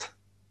lost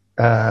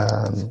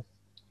their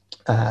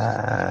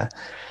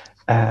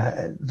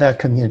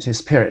community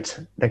spirit.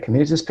 Their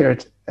community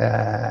spirit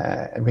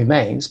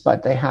remains,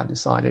 but they have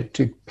decided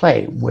to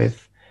play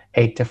with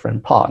a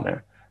different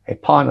partner, a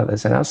partner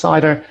that's an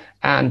outsider,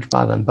 and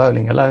rather than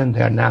bowling alone,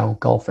 they are now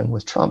golfing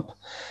with Trump.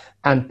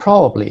 And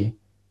probably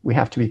we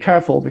have to be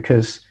careful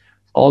because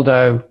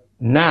although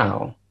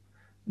now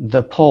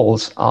the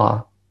polls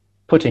are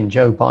putting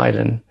Joe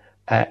Biden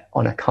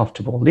on a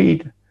comfortable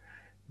lead,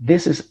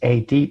 this is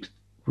a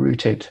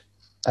deep-rooted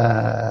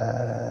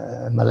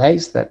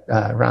malaise that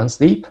runs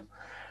deep,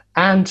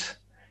 and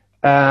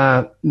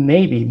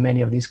maybe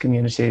many of these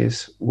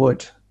communities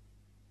would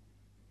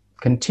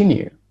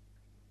continue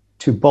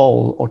to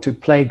bowl or to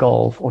play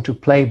golf or to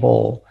play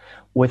ball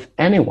with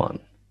anyone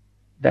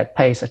that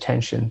pays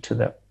attention to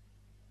their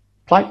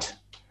plight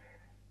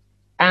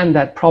and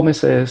that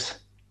promises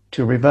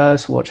to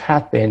reverse what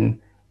have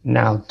been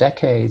now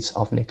decades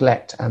of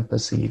neglect and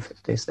perceived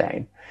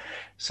disdain.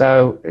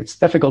 So it's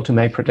difficult to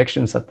make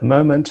predictions at the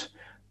moment,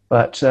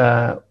 but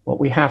what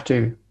we have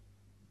to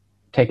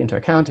take into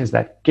account is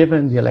that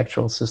given the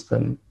electoral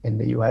system in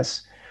the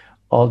US,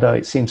 although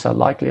it seems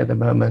unlikely at the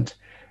moment,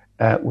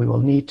 we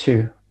will need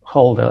to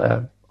hold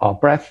our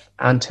breath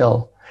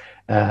until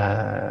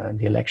the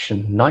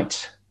election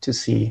night to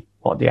see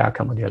what the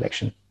outcome of the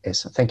election is.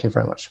 So thank you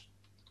very much.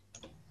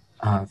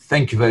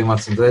 Thank you very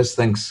much, Andres.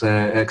 Thanks,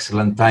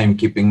 excellent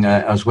timekeeping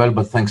as well,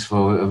 but thanks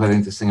for a very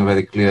interesting and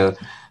very clear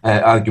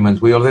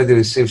argument. We already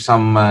received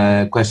some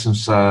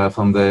questions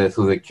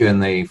through the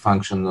Q&A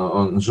function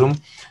on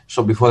Zoom.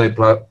 So before I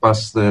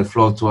pass the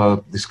floor to our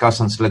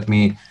discussants, let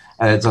me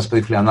just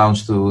briefly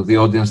announce to the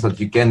audience that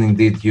you can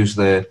indeed use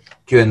the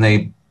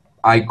Q&A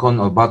icon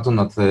or button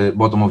at the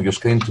bottom of your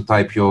screen to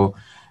type your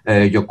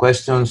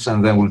questions,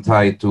 and then we'll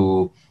try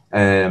to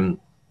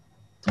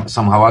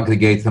somehow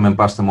aggregate them and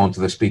pass them on to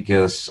the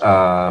speakers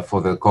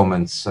for their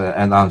comments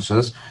and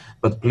answers.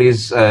 But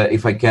please,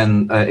 if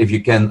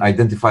you can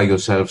identify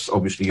yourselves,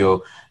 obviously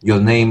your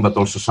name, but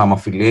also some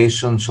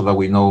affiliation, so that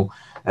we know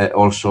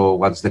also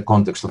what's the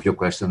context of your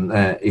question.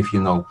 If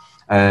you know,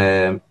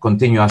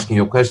 continue asking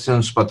your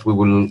questions, but we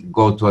will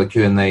go to a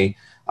Q&A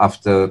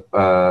after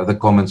the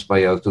comments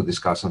by our two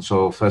discussants.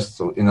 So first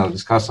in our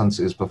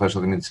discussants is Professor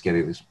Dimitris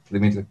Keridis.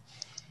 Dimitri.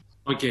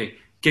 Okay.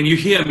 Can you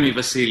hear me,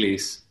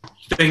 Vasilis?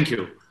 Thank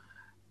you.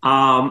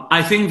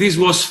 I think this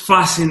was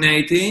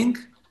fascinating,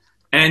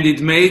 and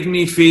it made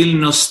me feel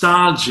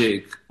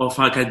nostalgic of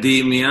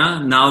academia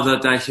now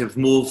that I have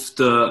moved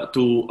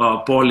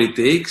to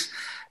politics.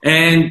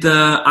 And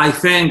I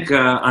thank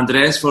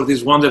Andres for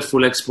this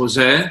wonderful expose,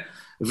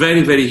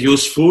 very, very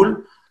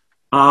useful.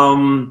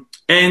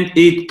 And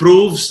it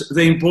proves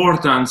the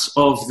importance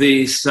of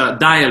this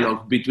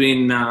dialogue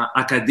between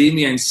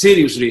academia and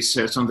serious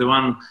research on the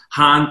one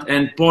hand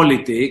and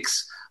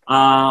politics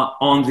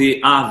on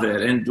the other,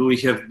 and we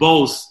can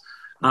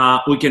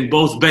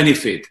both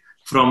benefit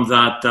from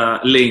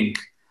that link.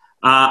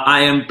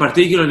 I am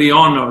particularly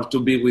honored to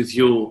be with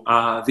you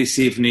this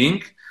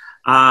evening.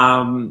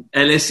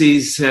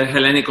 LSE's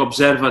Hellenic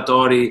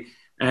Observatory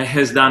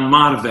has done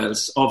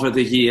marvels over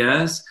the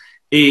years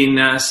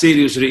in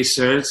serious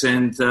research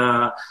and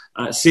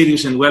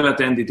serious and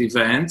well-attended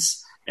events.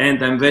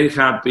 And I'm very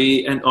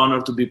happy and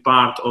honored to be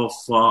part of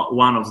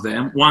one of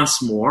them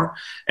once more.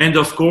 And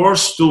of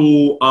course,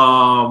 to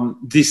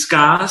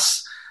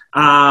discuss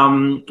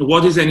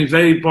what is a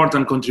very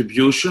important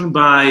contribution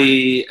by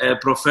a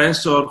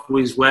professor who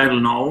is well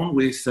known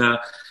with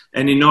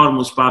an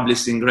enormous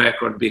publishing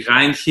record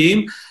behind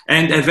him,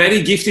 and a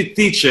very gifted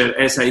teacher,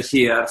 as I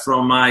hear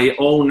from my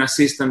own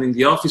assistant in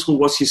the office, who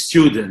was his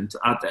student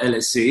at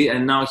LSE,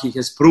 and now he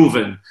has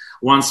proven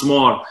once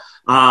more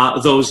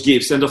those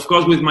gifts. And of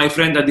course, with my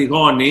friend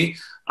Adigoni,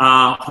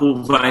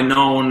 who I've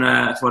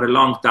known for a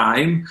long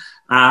time,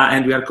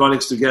 and we are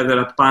colleagues together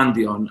at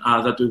Pandion,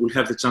 that we will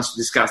have the chance to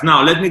discuss.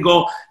 Now, let me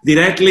go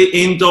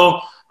directly into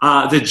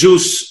the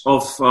juice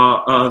of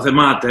the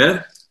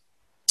matter.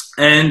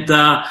 And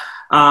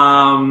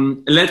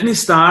let me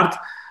start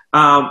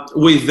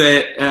with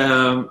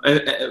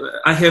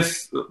I have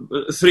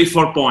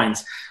 3-4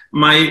 points.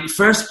 My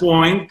first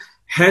point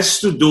has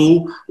to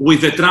do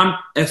with the Trump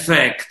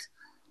effect.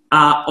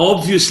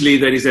 Obviously,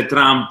 there is a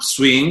Trump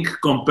swing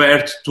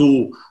compared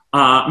to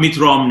Mitt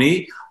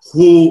Romney,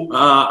 who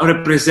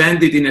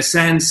represented, in a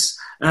sense,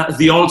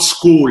 the old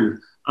school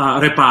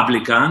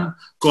Republican,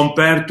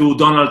 compared to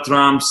Donald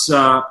Trump's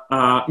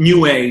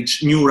new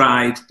age, new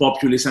right,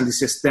 populist,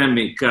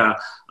 anti-systemic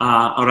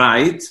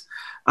right.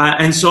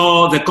 And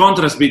so the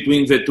contrast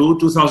between the two,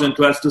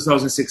 2012,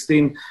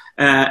 2016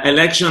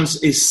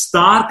 elections is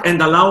stark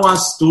and allow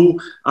us to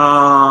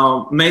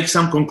make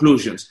some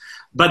conclusions.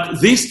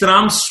 But this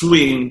Trump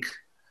swing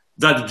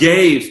that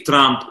gave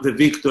Trump the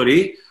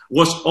victory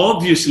was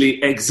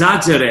obviously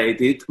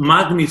exaggerated,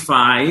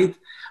 magnified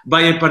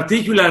by a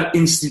particular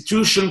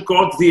institution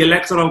called the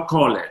Electoral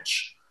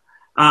College,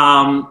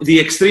 the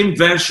extreme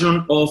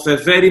version of a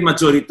very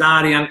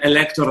majoritarian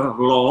electoral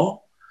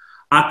law,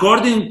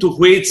 according to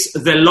which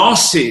the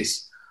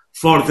losses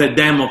for the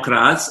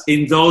Democrats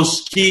in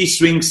those key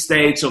swing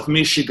states of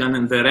Michigan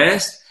and the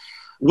rest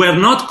were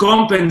not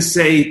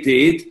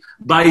compensated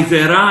by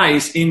the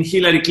rise in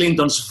Hillary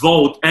Clinton's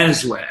vote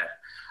elsewhere.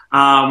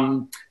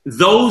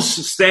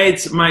 Those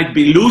states might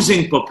be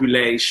losing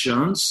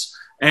populations,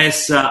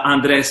 as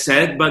André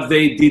said, but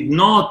they did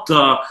not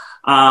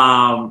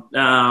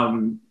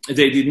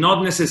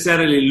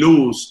necessarily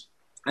lose.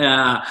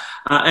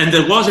 And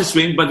there was a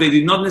swing, but they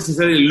did not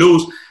necessarily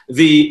lose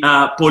the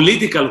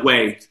political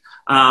weight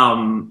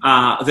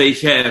they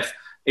have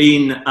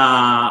in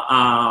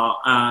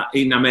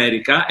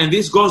America. And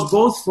this goes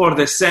both for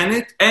the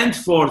Senate and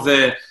for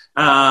the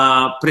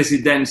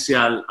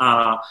presidential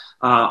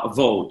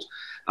vote.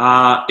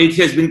 It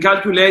has been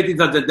calculated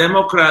that the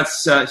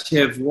Democrats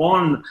have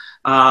won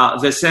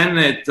the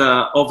Senate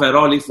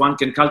overall, if one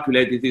can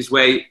calculate it this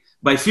way,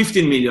 by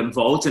 15 million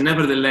votes, and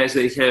nevertheless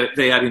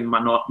they are in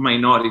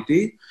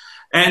minority.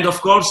 And of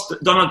course,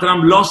 Donald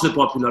Trump lost the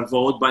popular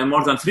vote by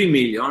more than 3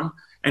 million,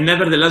 and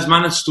nevertheless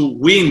managed to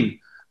win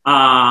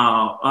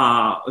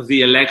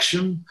the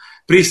election,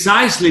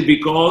 precisely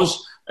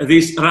because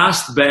this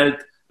Rust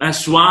Belt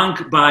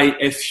swung by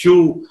a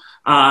few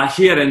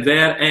here and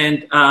there,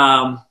 and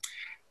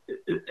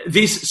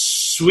this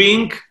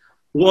swing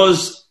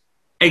was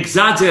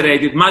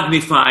exaggerated,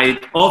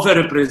 magnified,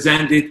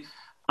 overrepresented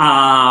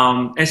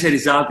as a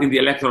result in the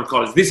Electoral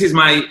College. This is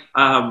my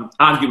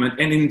argument.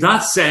 And in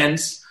that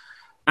sense,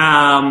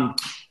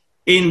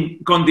 in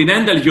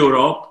continental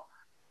Europe,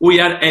 we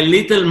are a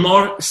little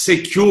more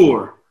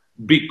secure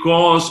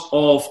because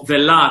of the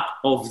lack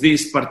of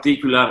this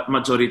particular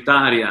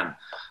majoritarian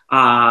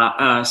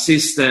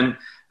system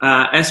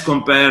as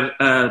compared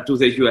to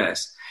the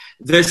US.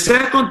 The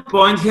second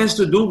point has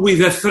to do with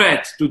the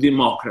threat to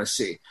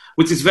democracy,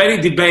 which is very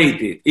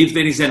debated, if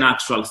there is an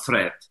actual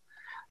threat.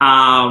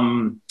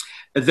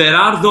 There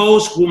are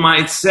those who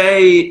might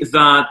say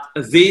that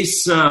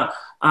this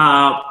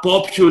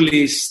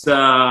populist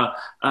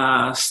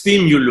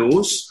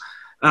stimulus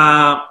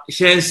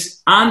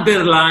has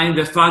underlined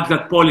the fact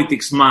that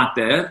politics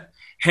matter,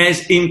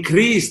 has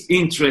increased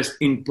interest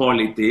in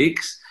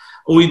politics.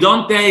 We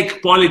don't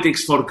take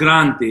politics for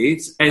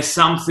granted as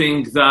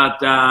something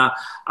that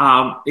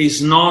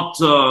is not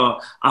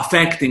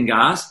affecting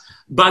us,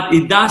 but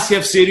it does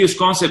have serious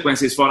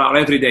consequences for our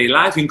everyday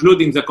life,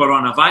 including the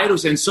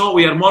coronavirus. And so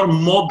we are more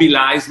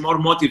mobilized, more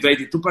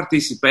motivated to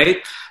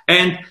participate.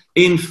 And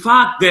in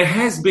fact, there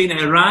has been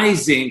a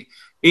rise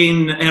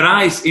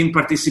in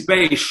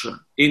participation,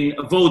 in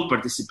vote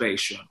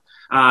participation.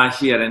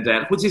 Here and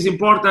there, which is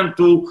important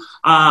to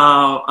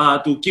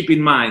keep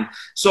in mind.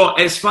 So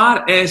as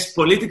far as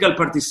political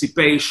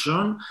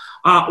participation,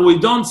 we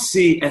don't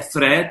see a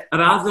threat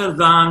rather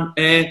than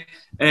a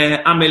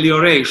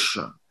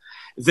amelioration.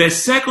 The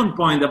second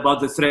point about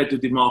the threat to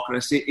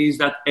democracy is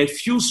that a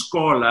few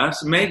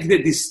scholars make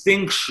the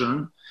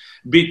distinction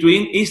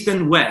between East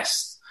and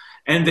West.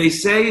 And they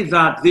say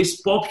that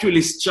this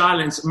populist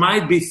challenge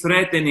might be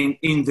threatening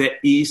in the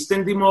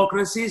Eastern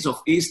democracies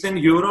of Eastern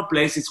Europe,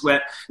 places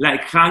where,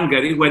 like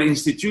Hungary, where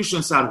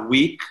institutions are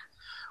weak,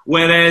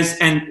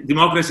 and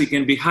democracy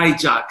can be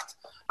hijacked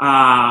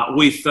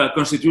with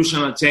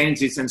constitutional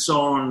changes and so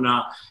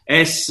on,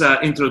 as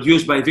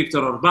introduced by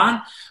Viktor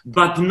Orban,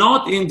 but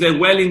not in the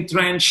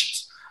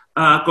well-entrenched,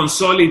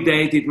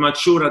 consolidated,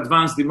 mature,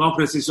 advanced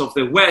democracies of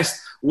the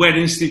West, where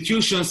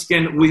institutions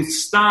can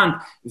withstand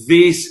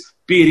these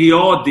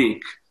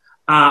periodic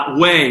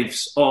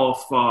waves of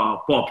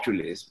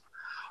populism.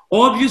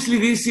 Obviously,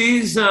 this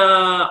is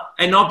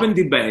an open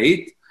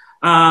debate,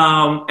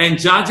 and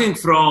judging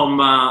from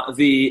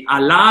the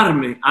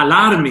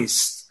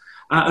alarmist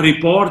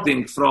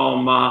reporting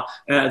from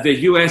the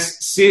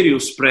US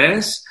serious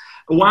press,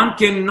 one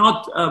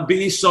cannot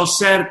be so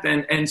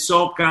certain and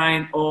so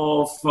kind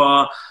of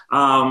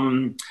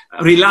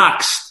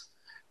relaxed.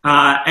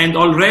 And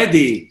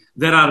already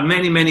there are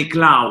many, many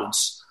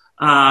clouds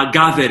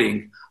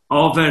gathering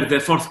over the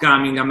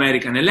forthcoming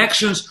American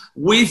elections,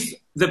 with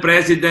the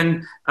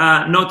president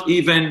not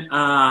even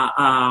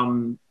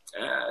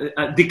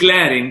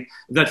declaring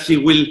that he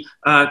will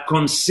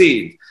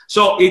concede.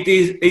 So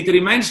it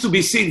remains to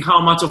be seen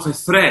how much of a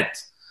threat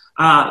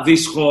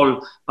this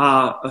whole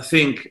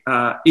thing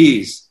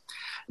is.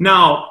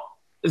 Now,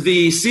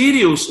 the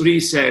serious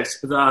research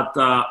that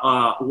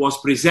was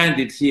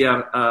presented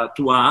here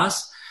to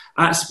us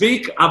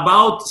speaks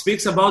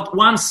about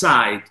one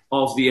side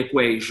of the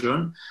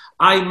equation.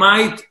 I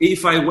might,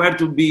 if I were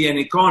to be an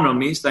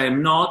economist, I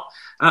am not,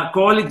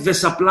 call it the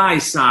supply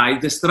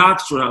side, the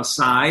structural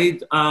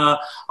side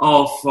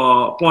of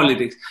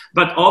politics.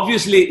 But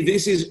obviously,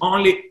 this is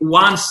only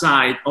one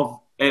side of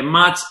a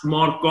much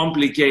more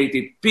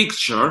complicated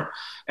picture,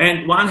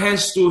 and one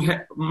has to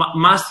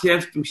must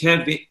have to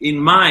have in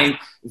mind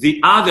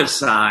the other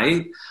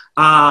side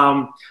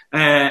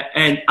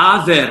and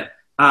other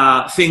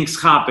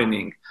things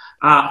happening,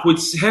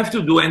 which have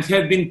to do and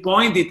have been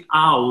pointed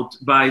out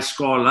by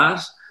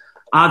scholars,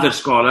 other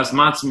scholars,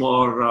 much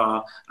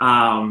more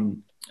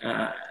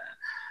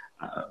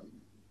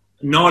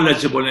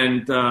knowledgeable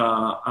and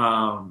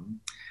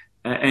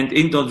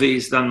into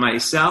this than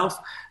myself,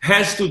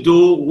 has to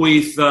do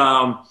with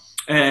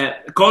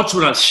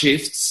cultural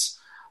shifts,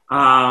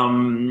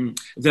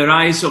 the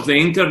rise of the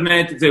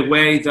internet, the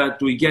way that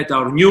we get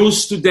our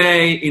news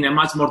today in a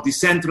much more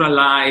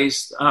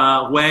decentralized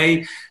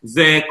way,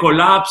 the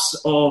collapse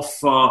of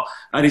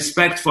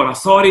respect for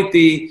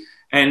authority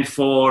and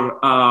for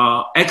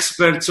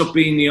experts'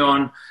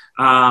 opinion,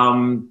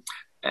 and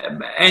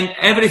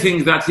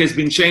everything that has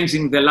been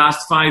changing the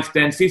last 5,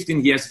 10,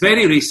 15 years.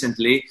 Very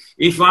recently,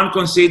 if one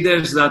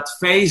considers that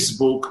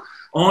Facebook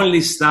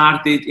only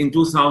started in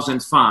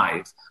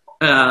 2005,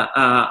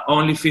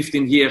 only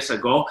 15 years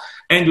ago,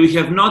 and we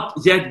have not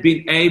yet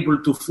been able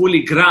to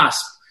fully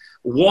grasp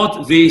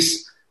what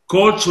these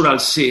cultural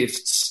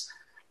shifts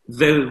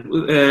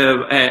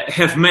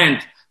have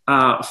meant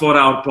for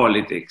our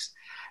politics.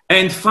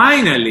 And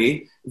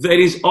finally, there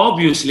is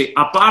obviously,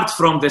 apart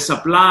from the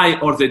supply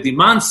or the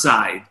demand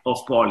side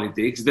of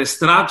politics, the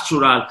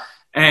structural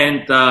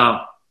and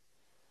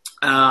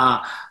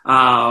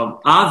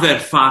other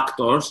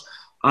factors.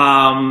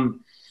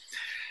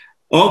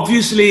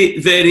 Obviously,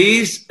 there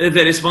is the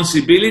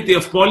responsibility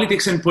of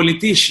politics and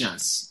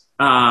politicians,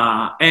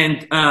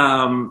 and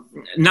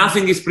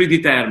nothing is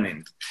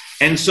predetermined.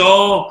 And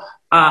so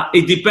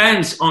it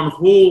depends on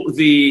who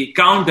the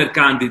counter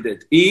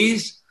candidate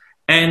is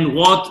and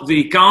what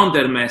the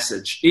counter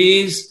message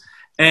is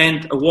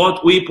and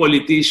what we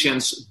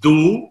politicians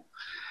do.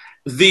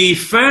 The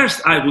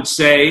first, I would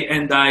say,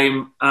 and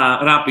I'm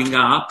wrapping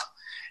up,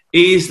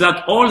 is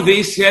that all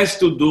this has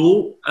to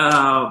do,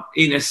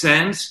 in a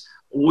sense,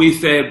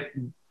 with a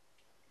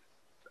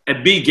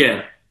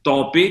bigger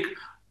topic,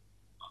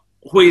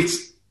 which,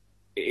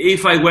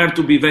 if I were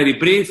to be very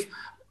brief,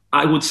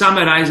 I would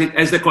summarize it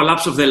as the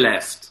collapse of the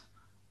left.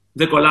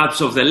 The collapse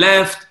of the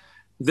left,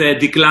 the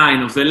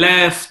decline of the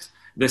left,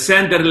 the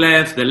center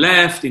left, the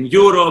left in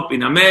Europe,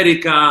 in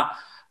America,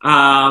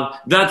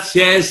 that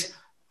has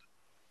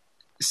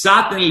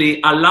suddenly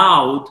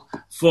allowed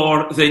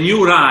for the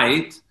new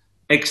right,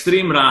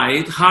 extreme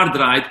right, hard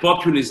right,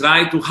 populist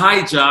right, to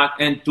hijack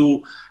and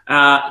to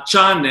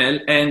channel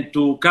and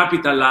to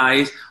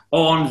capitalize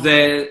on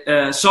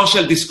the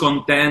social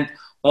discontent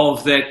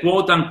of the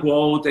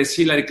quote-unquote, as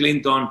Hillary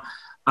Clinton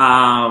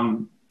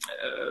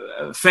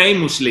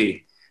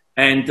famously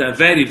and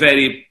very,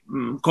 very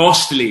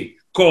costly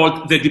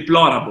called the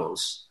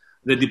deplorables.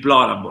 The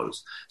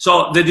deplorables.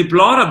 So the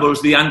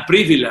deplorables, the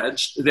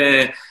unprivileged,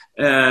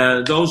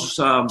 those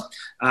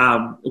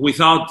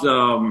without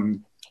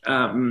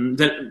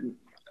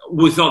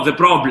the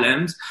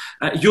problems,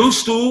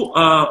 used to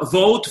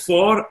vote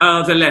for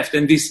the left.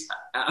 And this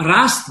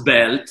Rust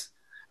Belt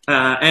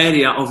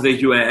area of the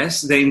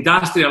US, the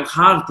industrial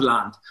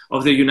heartland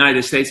of the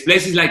United States,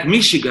 places like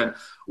Michigan,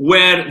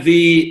 where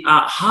the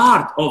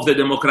heart of the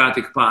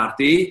Democratic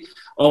Party,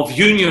 of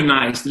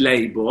unionized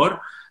labor,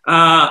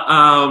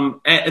 and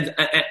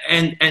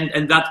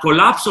that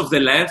collapse of the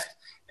left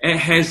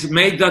has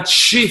made that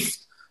shift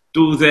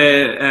to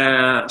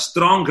the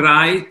strong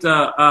right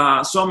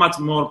so much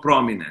more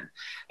prominent.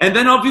 And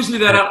then obviously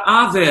there are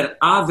other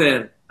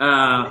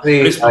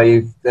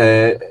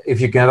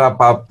if you can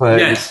wrap up.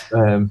 Yes.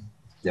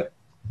 Yeah.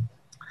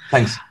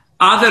 Thanks.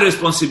 Other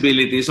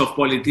responsibilities of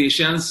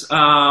politicians,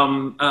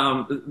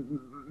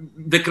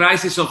 the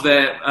crisis of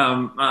the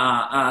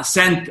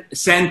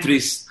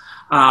centrist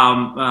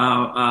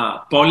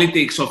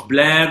politics of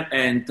Blair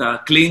and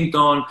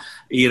Clinton,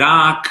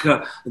 Iraq,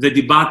 the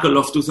debacle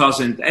of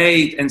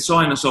 2008, and so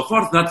on and so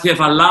forth, that have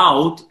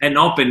allowed an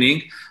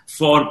opening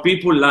for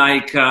people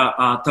like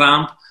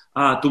Trump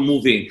to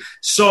move in.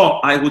 So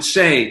I would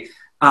say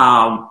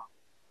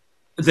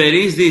there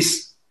is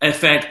this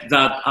effect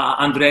that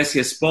Andres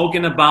has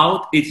spoken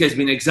about. It has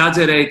been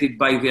exaggerated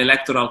by the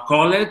Electoral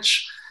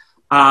College.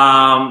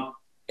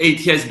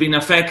 It has been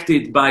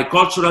affected by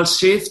cultural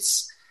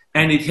shifts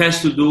and it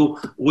has to do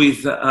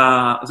with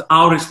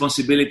our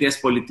responsibility as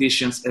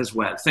politicians as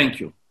well. Thank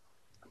you.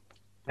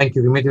 Thank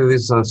you, Dimitri.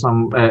 These are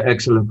some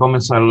excellent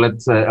comments. I'll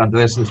let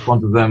Andreas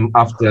respond to them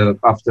after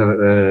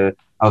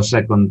our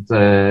second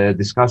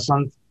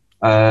discussion,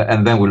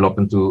 and then we'll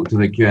open to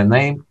the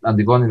Q&A.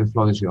 Antigone, the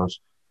floor is yours.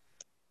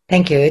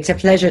 Thank you. It's a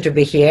pleasure to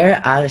be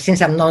here.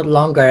 Since I'm no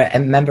longer a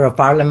member of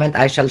parliament,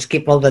 I shall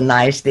skip all the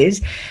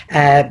niceties.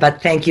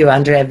 But thank you,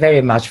 Andrea,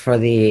 very much for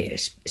the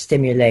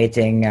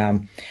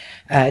stimulating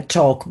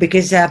talk,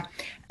 because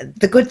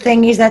the good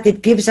thing is that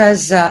it gives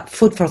us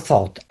food for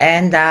thought.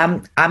 And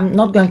I'm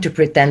not going to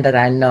pretend that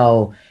I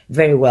know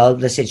very well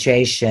the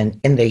situation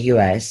in the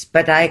US,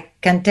 but I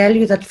can tell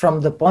you that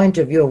from the point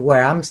of view of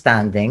where I'm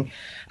standing,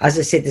 as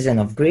a citizen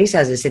of Greece,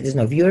 as a citizen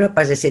of Europe,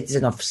 as a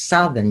citizen of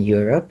Southern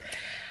Europe,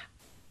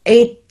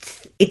 it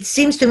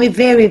seems to me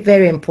very,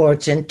 very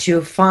important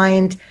to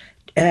find,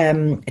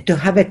 to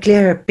have a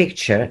clearer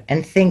picture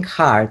and think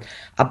hard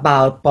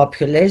about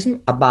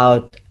populism,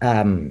 about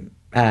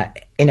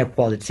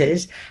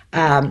inequalities,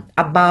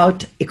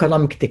 about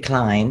economic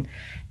decline,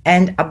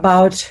 and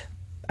about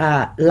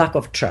lack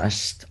of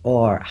trust,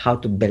 or how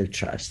to build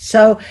trust.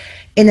 So,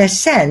 in a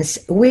sense,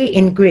 we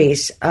in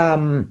Greece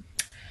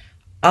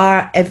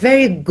are a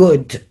very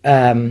good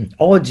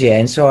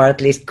audience, or at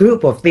least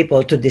group of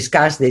people, to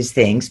discuss these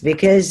things,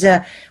 because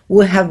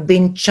we have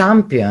been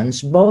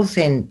champions both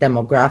in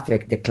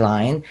demographic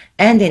decline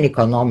and in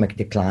economic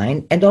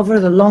decline, and over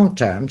the long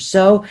term.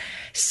 So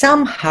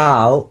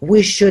somehow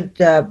we should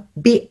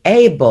be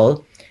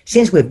able,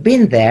 since we've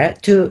been there,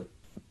 to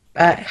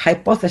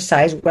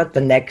hypothesize what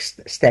the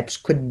next steps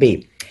could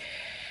be.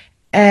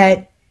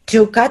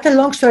 To cut a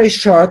long story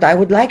short, I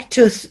would like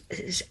to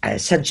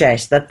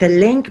suggest that the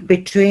link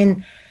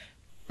between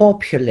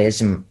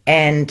populism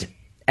and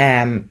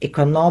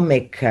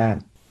economic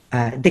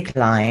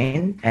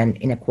decline and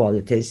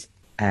inequalities,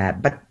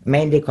 but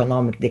mainly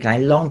economic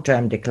decline,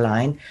 long-term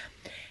decline,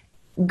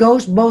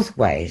 goes both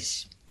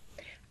ways.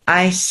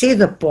 I see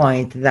the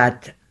point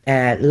that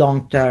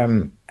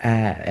long-term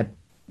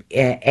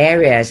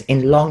areas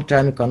in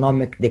long-term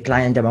economic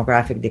decline and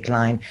demographic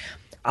decline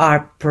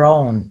are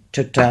prone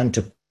to turn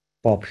to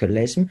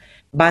populism,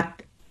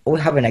 but we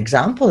have an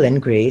example in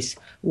Greece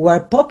where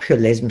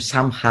populism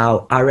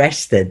somehow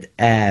arrested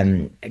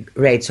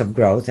rates of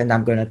growth, and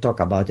I'm going to talk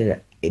about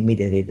it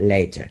immediately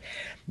later.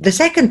 The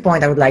second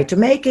point I would like to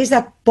make is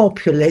that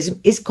populism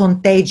is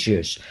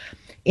contagious,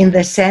 in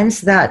the sense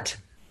that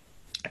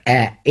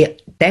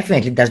it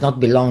definitely does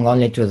not belong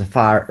only to the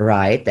far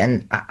right,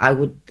 and I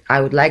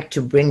would like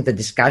to bring the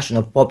discussion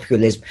of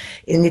populism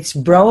in its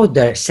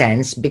broader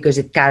sense, because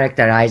it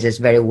characterizes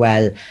very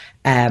well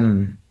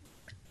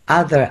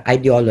other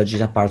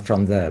ideologies apart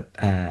from the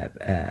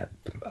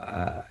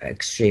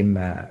extreme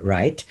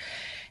right.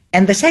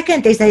 And the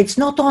second is that it's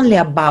not only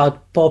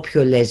about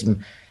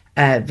populism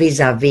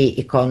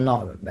vis-a-vis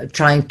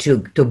trying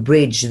to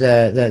bridge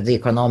the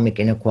economic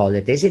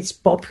inequalities. It's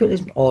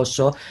populism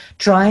also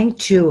trying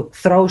to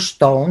throw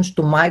stones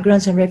to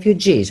migrants and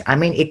refugees. I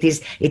mean, it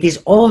is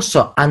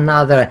also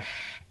another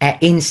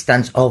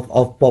instance of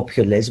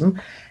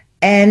populism.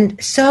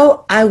 And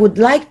so I would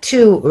like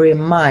to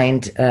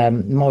remind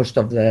most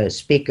of the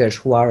speakers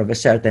who are of a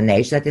certain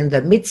age that in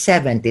the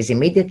mid-70s,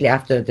 immediately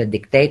after the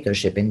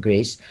dictatorship in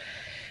Greece,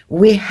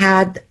 we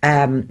saw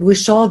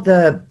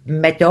the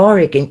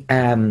meteoric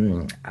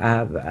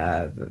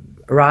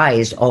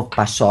rise of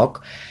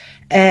PASOK,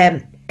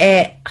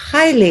 a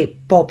highly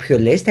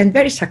populist and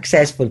very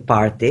successful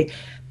party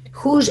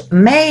whose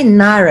main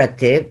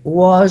narrative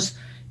was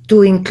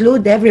to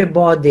include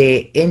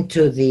everybody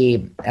into the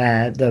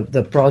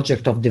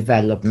project of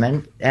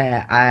development.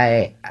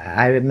 I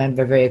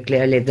remember very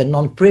clearly the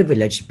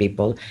non-privileged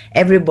people.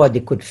 Everybody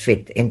could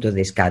fit into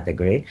this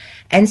category.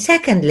 And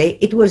secondly,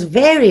 it was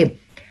very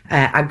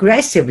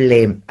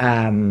aggressively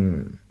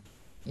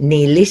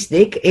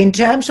nihilistic in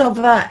terms of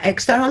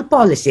external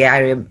policy.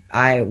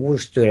 I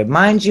wish to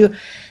remind you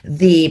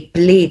the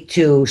plea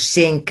to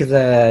sink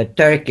the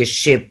Turkish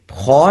ship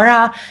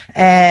Hora,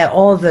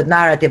 all the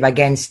narrative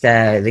against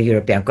the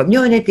European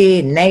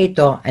community,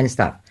 NATO and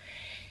stuff.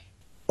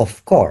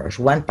 Of course,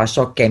 when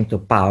PASOK came to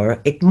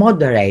power, it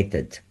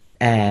moderated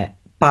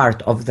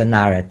part of the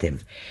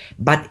narrative.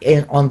 But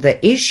on the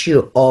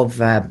issue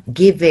of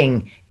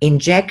giving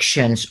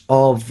injections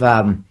of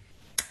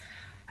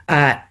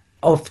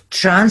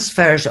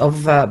transfers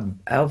of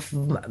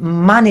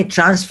money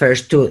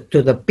transfers to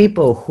the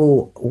people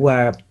who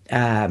were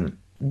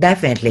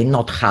definitely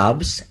not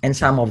hubs, and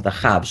some of the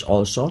hubs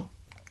also,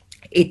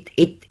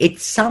 it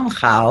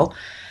somehow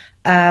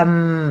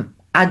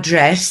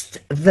addressed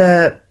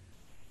the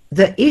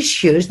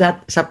issues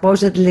that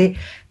supposedly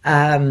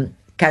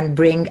can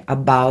bring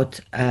about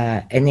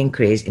an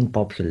increase in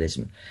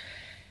populism.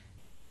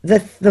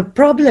 The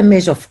problem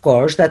is, of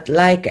course, that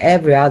like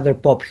every other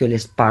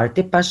populist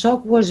party,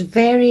 PASOK was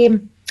very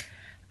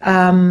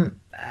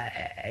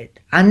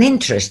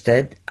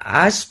uninterested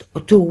as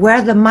to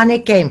where the money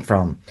came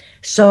from.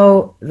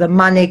 So the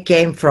money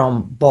came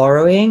from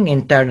borrowing,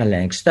 internal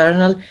and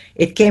external.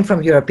 It came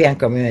from European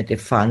Community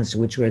funds,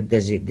 which were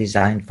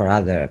designed for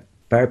other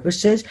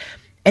purposes.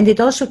 And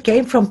it also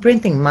came from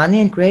printing money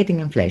and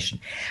creating inflation.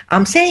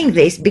 I'm saying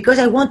this because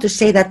I want to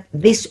say that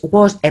this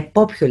was a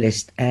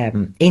populist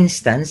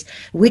instance,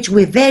 which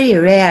we very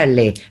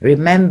rarely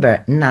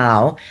remember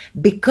now,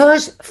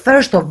 because,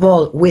 first of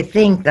all, we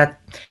think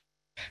that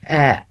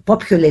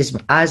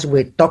populism, as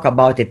we talk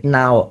about it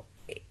now,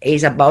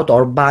 is about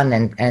Orban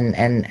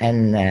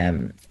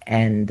and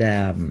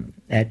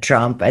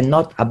Trump, and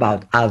not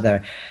about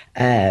other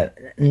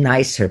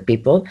nicer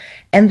people.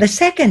 And the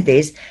second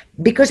is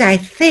because I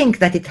think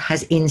that it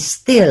has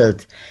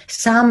instilled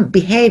some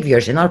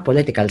behaviors in our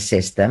political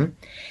system,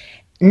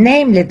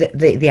 namely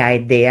the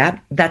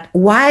idea that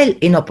while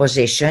in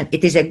opposition,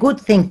 it is a good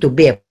thing to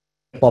be a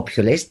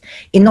populist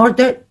in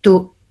order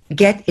to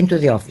get into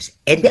the office.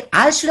 And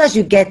as soon as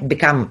you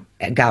become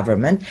a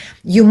government,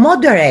 you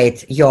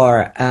moderate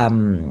your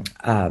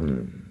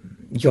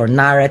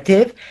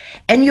narrative,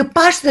 and you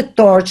pass the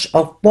torch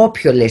of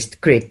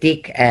populist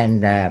critique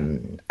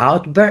and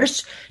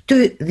outbursts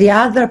to the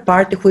other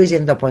party who is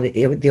in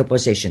the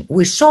opposition.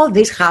 We saw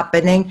this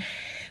happening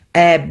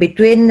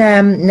between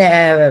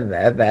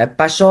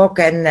PASOK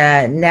and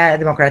Nea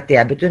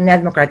Demokratia, between Nea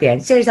Demokratia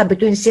and Syriza,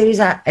 between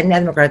Syriza and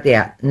Nea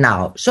Demokratia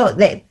now. So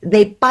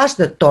they pass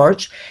the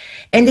torch,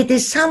 and it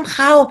is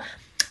somehow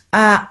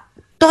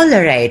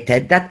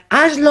tolerated that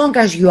as long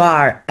as you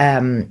are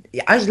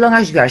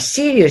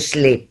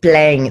seriously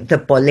playing the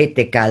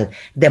political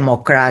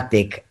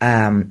democratic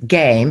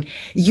game,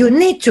 you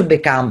need to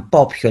become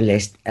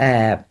populist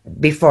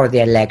before the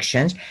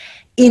elections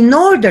in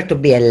order to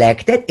be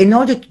elected, in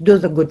order to do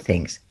the good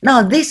things.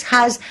 Now, this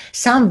has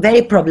some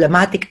very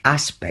problematic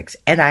aspects,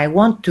 and I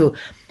want to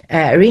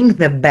ring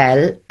the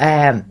bell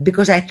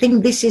because I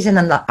think this is a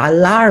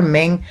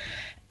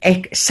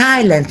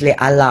silently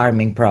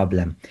alarming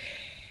problem.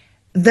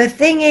 The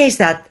thing is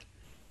that,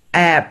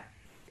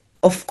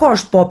 of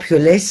course,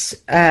 populists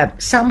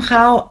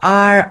somehow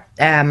are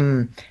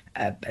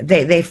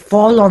they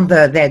fall on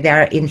they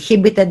are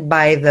inhibited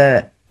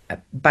by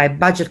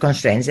budget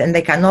constraints, and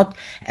they cannot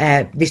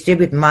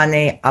distribute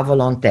money à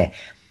volonté.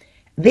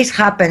 This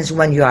happens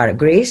when you are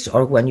Greece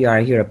or when you are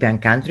a European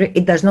country.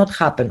 It does not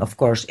happen, of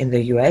course, in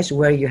the US,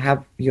 where you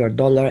have your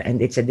dollar and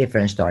it's a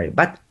different story.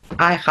 But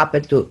I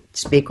happen to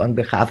speak on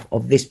behalf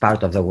of this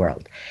part of the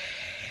world.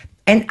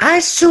 And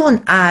as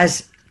soon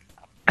as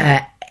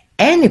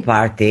any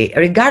party,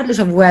 regardless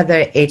of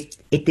whether it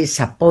is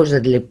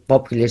supposedly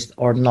populist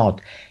or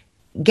not,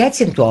 gets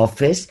into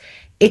office,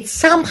 it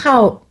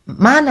somehow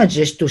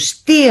manages to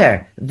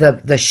steer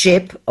the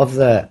ship of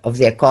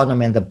the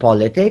economy and the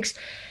politics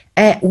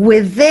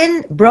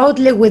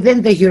broadly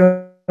within the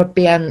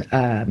European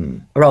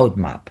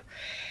roadmap.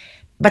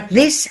 But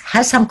this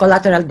has some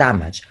collateral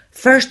damage.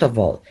 First of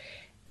all,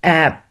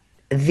 the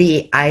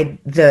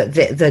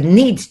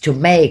need to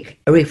make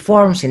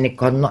reforms in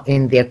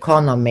the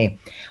economy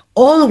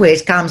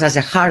always comes as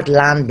a hard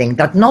landing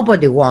that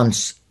nobody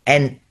wants,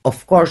 and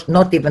of course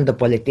not even the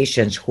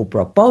politicians who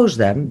propose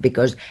them,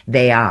 because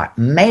they are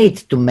made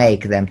to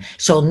make them.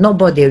 So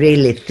nobody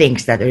really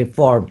thinks that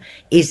reform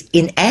is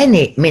in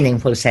any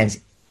meaningful sense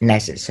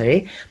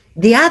necessary.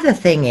 The other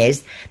thing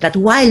is that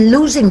while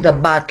losing the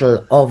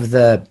battle of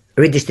the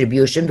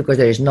redistribution, because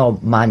there is no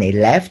money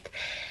left,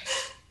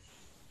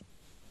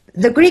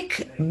 the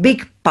Greek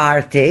big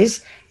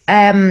parties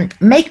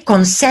make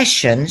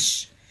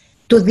concessions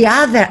to the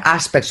other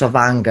aspects of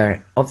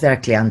anger of their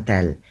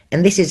clientele.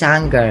 And this is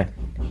anger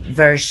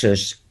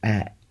versus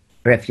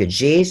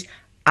refugees,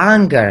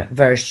 anger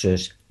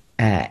versus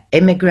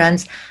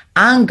immigrants,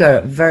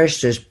 anger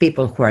versus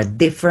people who are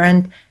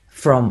different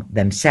from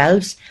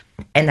themselves.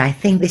 And I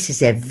think this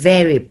is a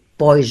very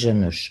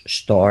poisonous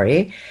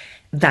story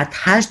that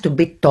has to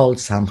be told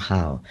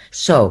somehow.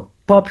 So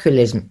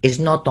populism is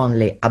not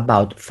only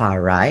about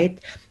far right,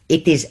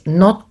 it is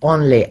not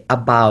only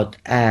about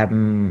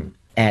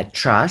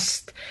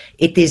trust,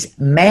 it is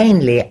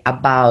mainly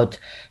about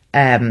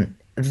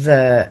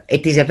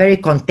it is a very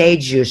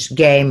contagious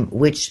game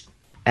which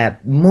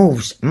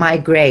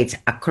migrates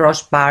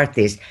across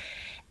parties,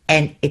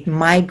 and it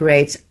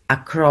migrates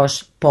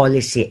across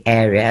policy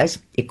areas,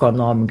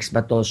 economics,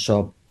 but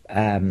also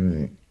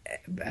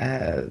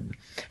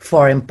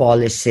foreign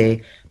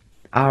policy.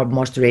 Our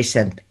most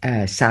recent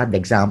sad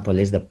example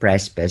is the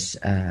Prespes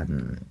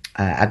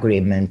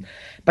agreement,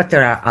 but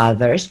there are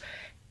others.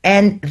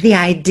 And the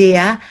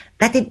idea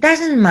that it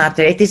doesn't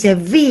matter, it is a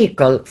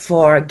vehicle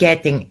for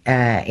getting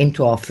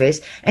into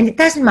office, and it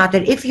doesn't matter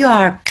if you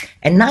are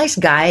a nice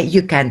guy,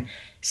 you can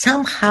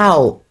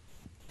somehow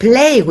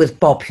play with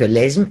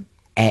populism,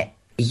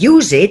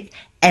 use it,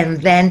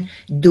 and then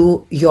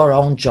do your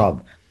own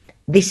job.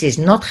 This is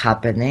not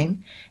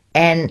happening,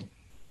 and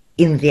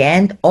in the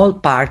end, all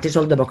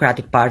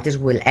democratic parties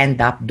will end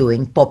up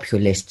doing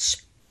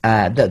populists,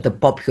 the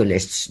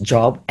populists'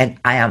 job, and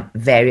I am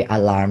very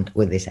alarmed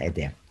with this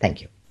idea.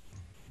 Thank you.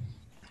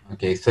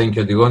 Okay, thank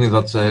you, Digoni.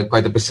 That's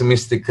quite a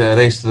pessimistic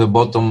race to the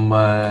bottom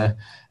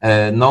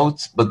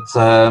note.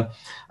 But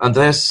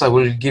Andres, I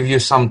will give you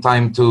some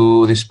time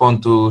to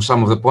respond to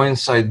some of the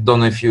points. I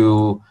don't know if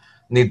you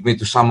need me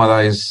to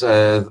summarize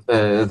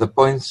the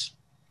points.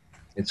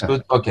 It's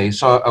good. Okay,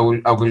 so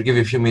I will give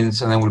you a few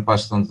minutes and then we'll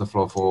pass it on to the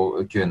floor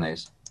for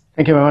Q&As.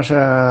 Thank you very much,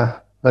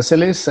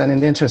 Vasilis. And in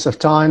the interest of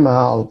time,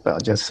 I'll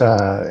just,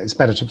 it's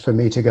better for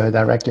me to go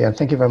directly. And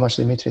thank you very much,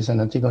 Dimitris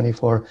and Antigone,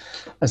 for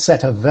a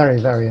set of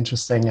very, very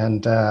interesting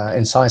and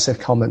incisive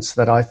comments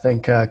that I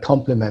think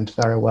complement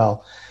very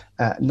well,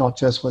 not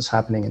just what's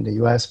happening in the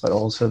US, but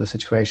also the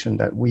situation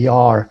that we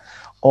are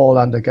all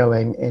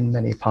undergoing in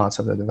many parts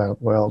of the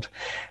developed world.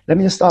 Let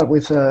me just start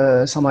with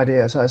some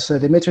ideas. So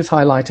Dimitris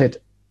highlighted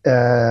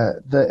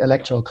the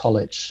Electoral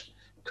College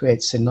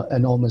creates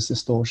enormous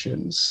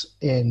distortions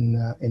in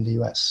the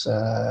US.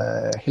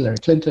 Hillary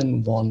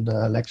Clinton won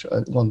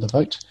the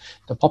vote,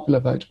 the popular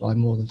vote, by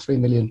more than 3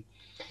 million.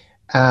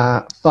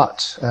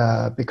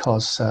 But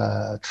because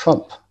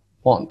Trump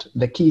won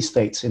the key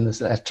states in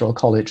this Electoral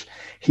College,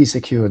 he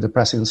secured the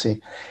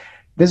presidency.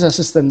 This is a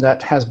system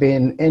that has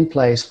been in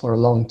place for a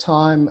long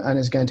time and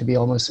is going to be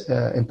almost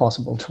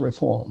impossible to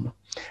reform.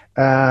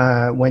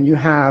 When you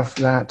have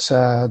that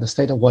the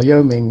state of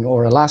Wyoming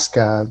or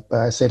Alaska,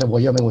 state of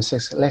Wyoming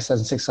with less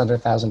than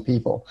 600,000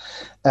 people,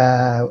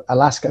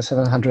 Alaska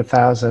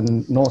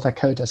 700,000, North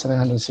Dakota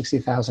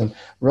 760,000,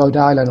 Rhode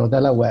Island or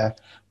Delaware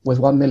with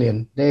 1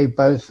 million, they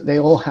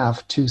all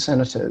have 2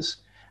 senators,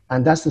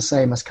 and that's the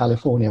same as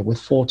California with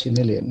 40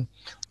 million,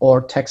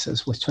 or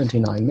Texas with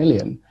 29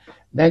 million.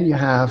 Then you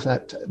have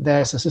that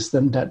there's a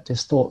system that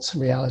distorts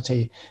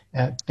reality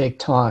big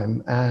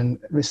time, and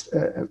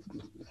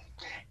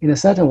in a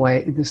certain way,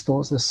 it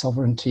distorts the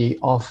sovereignty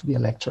of the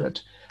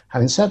electorate.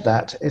 Having said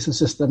that, it's a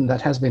system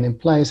that has been in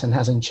place and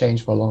hasn't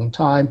changed for a long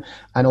time,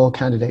 and all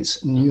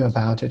candidates knew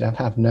about it and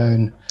have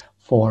known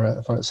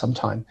for some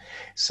time.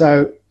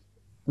 So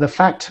the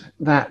fact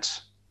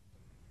that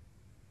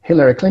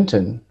Hillary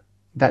Clinton,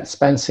 that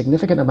spent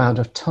significant amount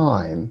of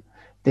time,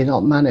 did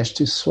not manage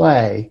to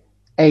sway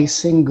a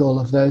single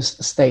of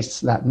those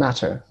states that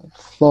matter,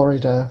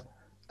 Florida,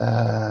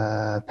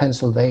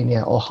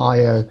 Pennsylvania,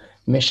 Ohio,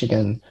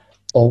 Michigan,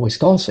 or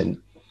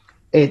Wisconsin,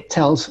 it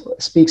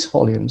speaks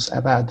volumes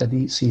about the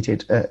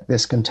deep-seated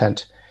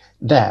discontent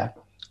there,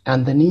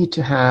 and the need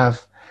to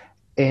have,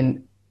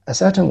 in a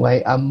certain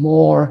way, a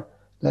more,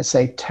 let's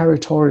say,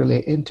 territorially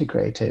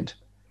integrated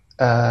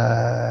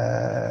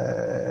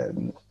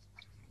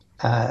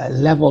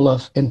level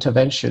of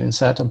intervention in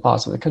certain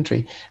parts of the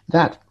country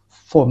that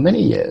for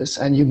many years,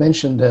 and you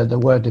mentioned the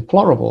word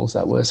deplorables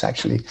that was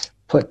actually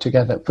put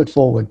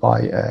forward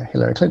by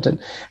Hillary Clinton,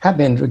 have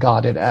been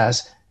regarded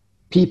as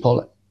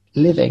people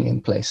living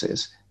in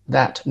places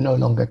that no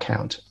longer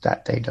count,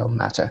 that they don't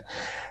matter.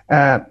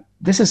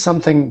 This is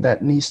something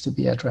that needs to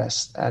be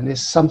addressed, and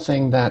is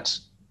something that,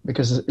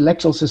 because the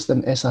electoral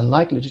system is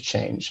unlikely to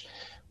change,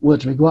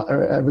 would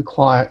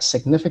require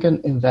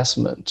significant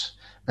investment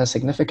and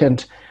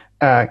significant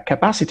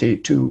capacity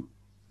to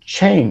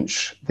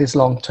change this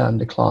long-term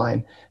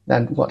decline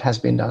than what has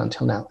been done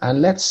until now. And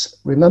let's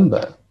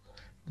remember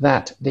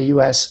that the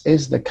US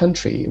is the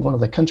country, one of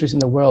the countries in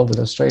the world with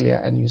Australia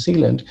and New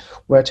Zealand,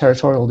 where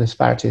territorial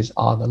disparities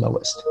are the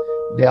lowest.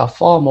 They are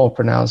far more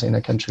pronounced in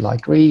a country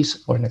like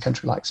Greece or in a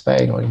country like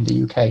Spain or in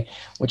the UK,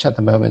 which at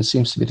the moment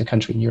seems to be the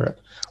country in Europe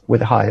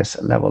with the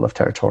highest level of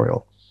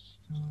territorial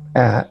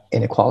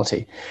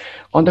inequality.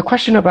 On the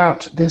question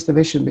about this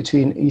division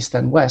between East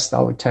and West,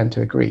 I would tend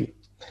to agree.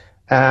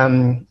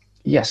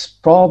 Yes,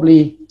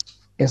 probably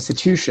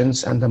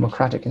institutions and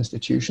democratic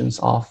institutions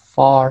are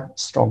far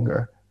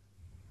stronger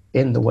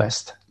in the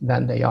West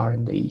than they are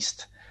in the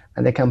East.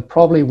 And they can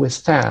probably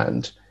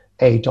withstand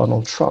a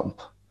Donald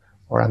Trump,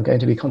 or I'm going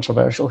to be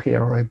controversial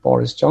here, or a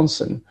Boris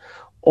Johnson,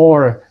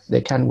 or they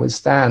can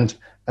withstand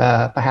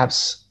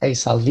perhaps a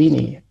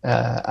Salvini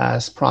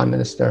as Prime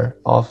Minister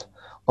of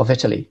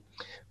Italy.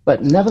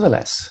 But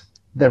nevertheless,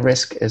 the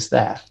risk is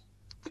there.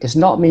 It's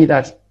not me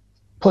that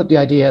put the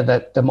idea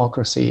that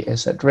democracy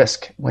is at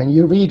risk. When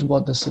you read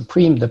what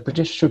the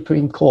British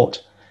Supreme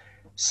Court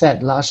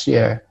said last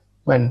year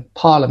when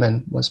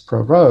Parliament was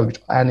prorogued,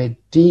 and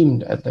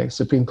the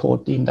Supreme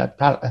Court deemed that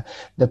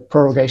the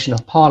prorogation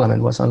of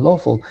Parliament was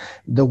unlawful,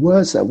 the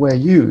words that were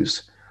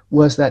used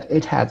was that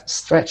it had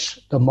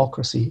stretched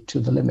democracy to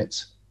the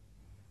limits.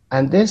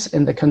 And this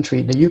in the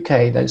country, the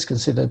UK, that is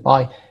considered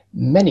by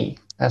many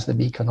as the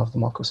beacon of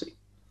democracy.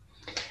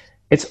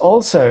 It's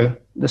also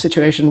the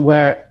situation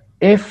where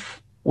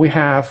if we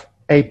have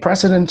a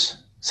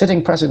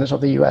sitting president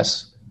of the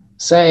US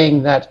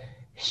saying that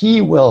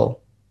he will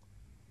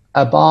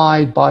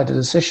abide by the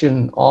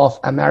decision of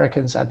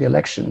Americans at the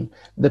election,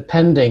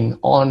 depending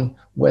on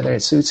whether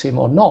it suits him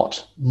or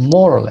not,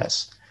 more or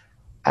less,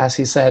 as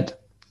he said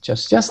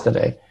just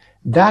yesterday,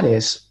 that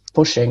is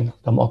pushing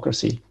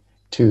democracy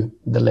to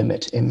the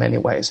limit in many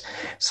ways.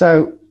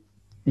 So,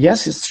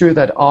 yes, it's true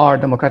that our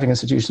democratic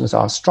institutions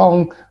are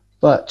strong,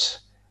 but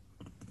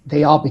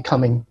they are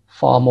becoming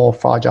far more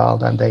fragile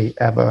than they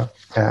ever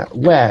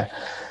were.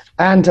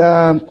 And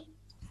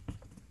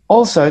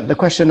also the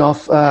question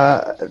of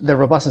the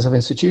robustness of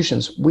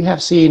institutions. We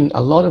have seen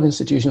a lot of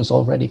institutions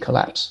already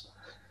collapse.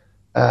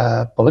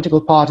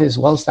 Political parties,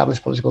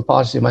 well-established political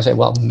parties, you might say,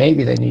 well,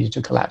 maybe they needed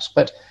to collapse.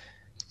 But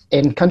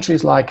in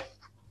countries like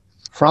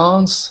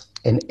France,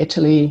 in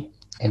Italy,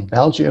 in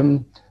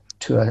Belgium,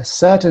 to a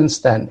certain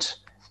extent,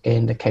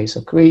 in the case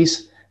of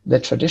Greece, the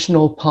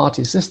traditional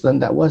party system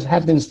that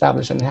had been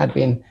established and had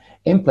been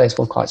in place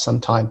for quite some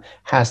time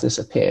has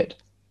disappeared.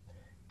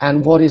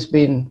 And what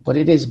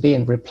it is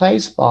being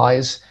replaced by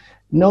is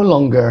no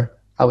longer,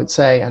 I would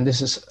say, and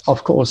this is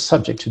of course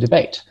subject to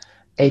debate,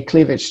 a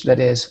cleavage that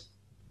is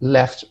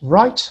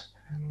left-right,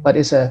 but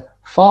is a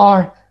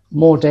far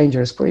more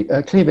dangerous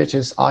cleavage.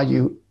 Is, are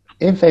you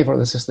in favor of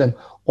the system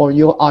or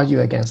are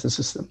you against the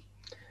system?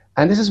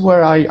 And this is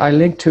where I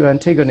link to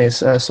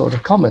Antigone's sort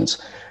of comments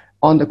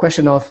on the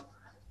question of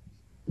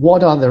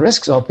what are the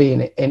risks of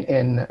being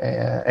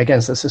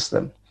against the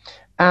system.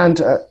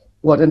 And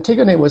what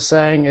Antigone was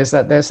saying is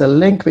that there's a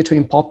link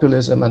between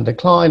populism and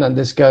decline, and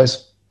this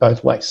goes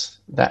both ways,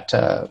 that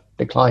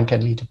decline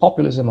can lead to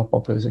populism or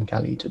populism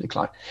can lead to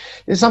decline.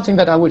 It's something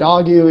that I would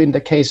argue in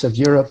the case of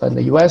Europe and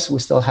the US we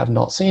still have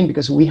not seen,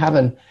 because we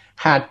haven't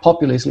had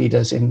populist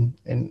leaders in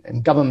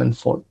government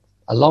for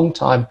a long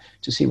time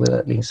to see whether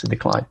it leads to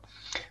decline.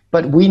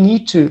 But we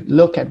need to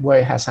look at where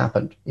it has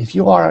happened. If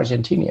you are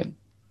Argentinian,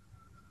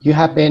 you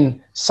have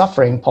been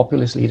suffering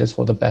populist leaders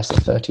for the best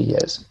of 30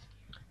 years.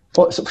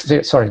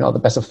 Sorry, not the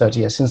best of 30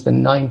 years, since the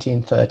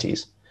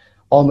 1930s,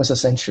 almost a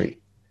century.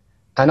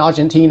 And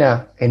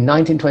Argentina in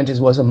 1920s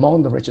was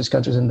among the richest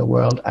countries in the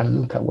world,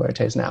 and look at where it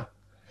is now.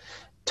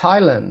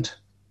 Thailand,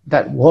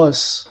 that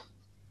was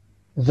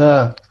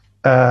the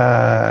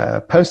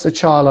poster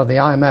child of the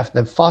IMF,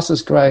 the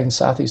fastest growing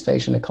Southeast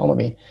Asian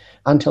economy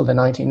until the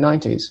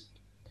 1990s,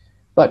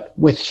 but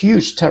with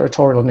huge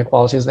territorial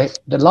inequalities,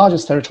 the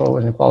largest territorial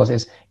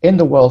inequalities in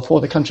the world for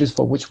the countries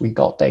for which we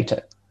got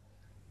data,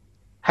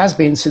 has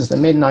been since the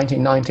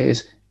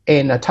mid-1990s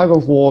in a tug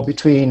of war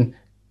between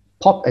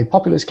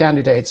populist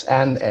candidates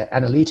and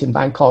an elite in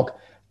Bangkok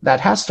that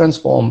has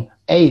transformed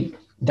a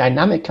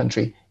dynamic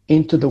country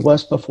into the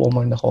worst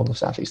performer in the whole of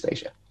Southeast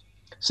Asia.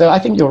 So I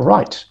think you're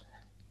right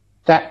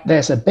that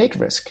there's a big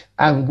risk,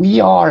 and we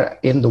are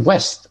in the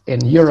West,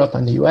 in Europe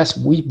and the US,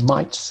 we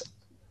might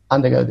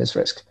undergo this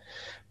risk.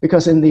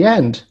 Because in the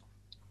end,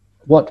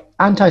 what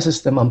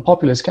anti-system and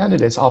populist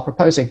candidates are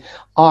proposing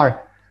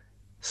are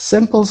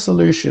simple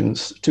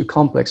solutions to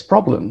complex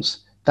problems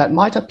that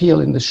might appeal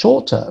in the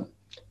short term,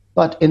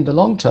 but in the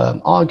long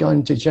term are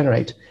going to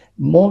generate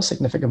more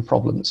significant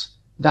problems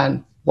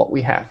than what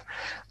we have.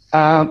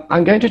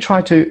 I'm going to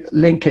try to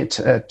link it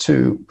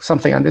to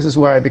something, and this is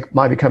where I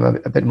might become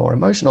a bit more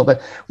emotional,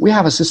 but we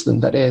have a system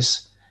that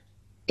is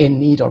in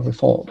need of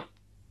reform,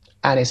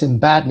 and is in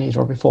bad need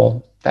of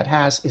reform, that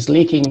is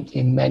leaking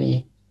in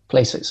many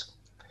places.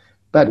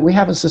 But we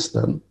have a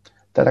system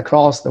that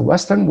across the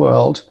Western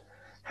world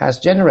has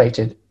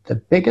generated the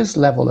biggest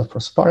level of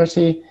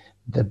prosperity,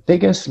 the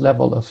biggest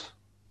level of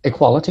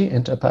equality,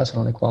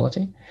 interpersonal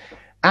equality,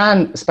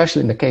 and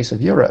especially in the case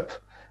of Europe,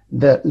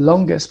 the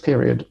longest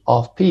period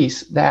of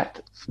peace that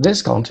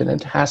this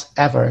continent has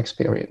ever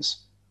experienced.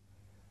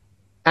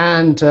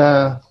 And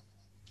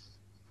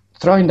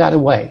throwing that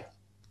away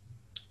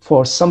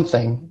for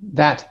something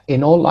that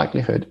in all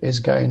likelihood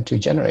is going to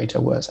generate a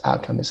worse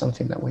outcome is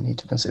something that we need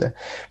to consider.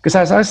 Because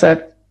as I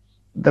said,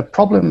 the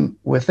problem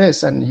with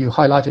this, and you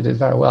highlighted it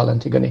very well,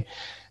 Antigone,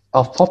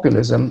 of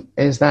populism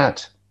is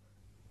that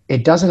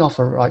it doesn't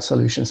offer right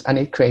solutions and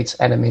it creates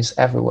enemies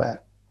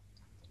everywhere.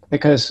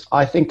 Because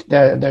I think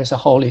there's a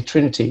holy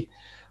trinity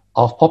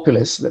of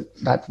populists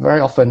that very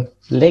often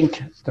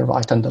link the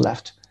right and the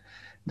left.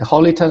 The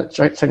holy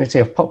trinity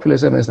of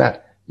populism is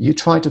that you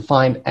try to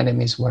find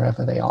enemies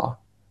wherever they are.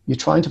 You're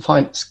trying to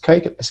find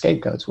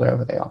scapegoats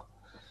wherever they are.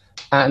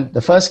 And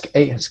the first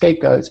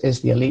scapegoat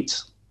is the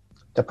elites.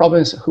 The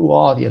problem is, who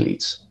are the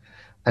elites?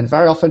 And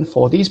very often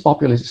for these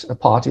populist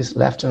parties,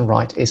 left and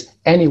right, is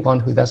anyone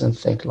who doesn't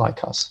think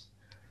like us.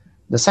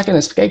 The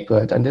second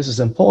scapegoat, and this is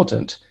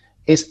important,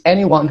 is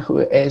anyone who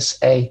is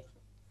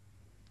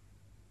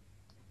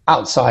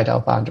outside our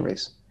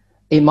boundaries.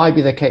 It might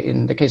be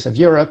in the case of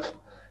Europe,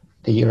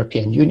 the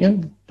European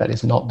Union that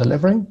is not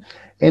delivering.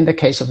 In the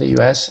case of the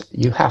US,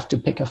 you have to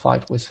pick a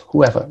fight with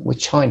whoever, with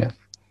China,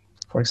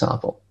 for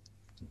example.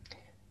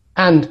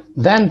 And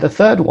then the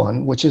third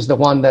one, which is the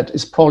one that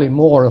is probably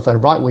more of a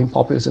right-wing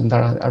populism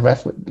than a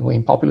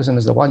left-wing populism,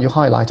 is the one you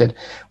highlighted,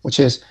 which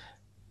is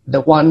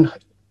the one,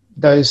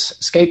 those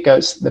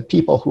scapegoats, the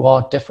people who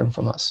are different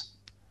from us.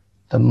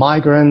 The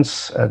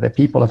migrants, the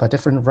people of a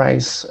different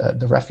race,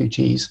 the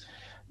refugees,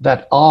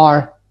 that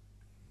are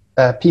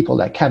people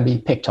that can be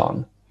picked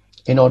on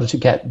in order to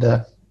get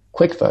the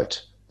quick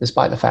vote,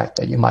 despite the fact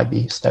that you might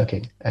be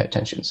stoking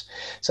tensions.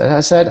 So as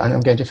I said, and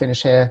I'm going to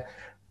finish here,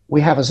 we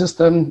have a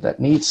system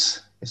that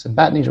is in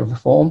bad need of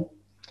reform,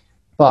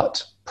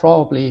 but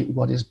probably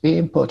what is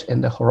being put in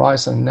the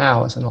horizon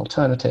now as an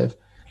alternative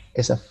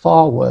is a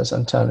far worse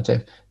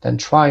alternative than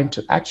trying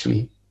to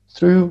actually,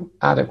 through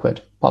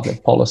adequate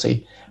public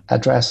policy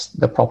address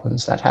the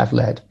problems that have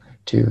led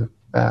to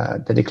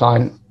the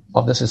decline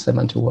of the system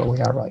and to where we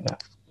are right now.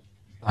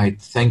 Right.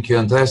 Thank you,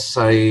 Andres.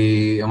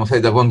 I'm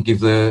afraid I won't give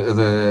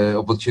the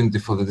opportunity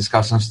for the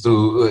discussants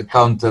to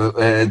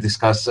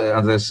discuss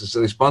Andres'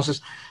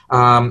 responses.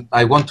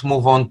 I want to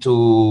move on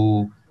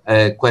to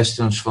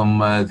questions from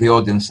the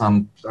audience.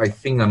 I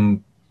think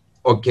I'm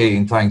okay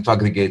in trying to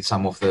aggregate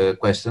some of the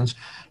questions.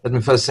 Let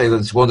me first say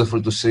that it's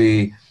wonderful to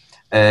see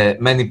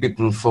many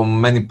people from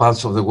many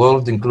parts of the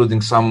world,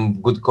 including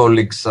some good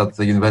colleagues at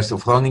the University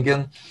of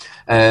Groningen,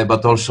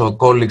 but also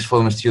colleagues,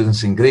 former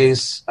students in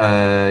Greece,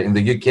 in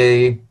the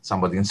UK,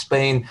 somebody in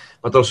Spain,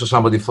 but also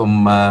somebody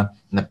from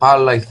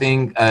Nepal, I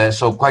think.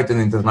 So quite an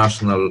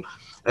international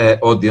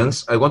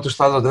audience. I want to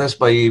start, Andres,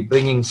 by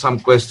bringing some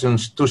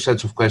questions, two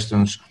sets of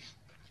questions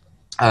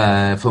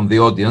from the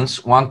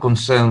audience. One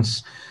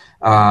concerns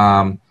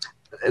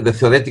the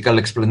theoretical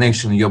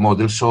explanation in your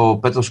model. So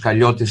Petros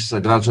Kalliotis, a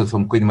graduate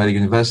from Queen Mary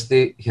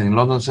University here in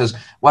London, says,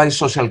 why is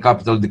social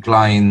capital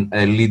decline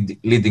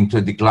leading to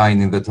a decline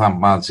in the Trump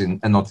margin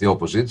and not the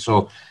opposite?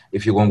 So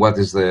if you want, what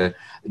is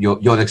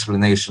your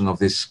explanation of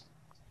this,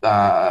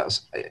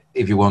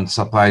 if you want,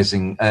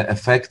 surprising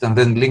effect? And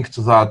then linked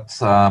to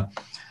that,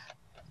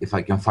 if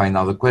I can find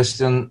another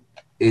question,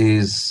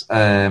 is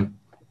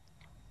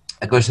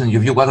a question in your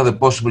view, what are the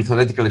possible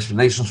theoretical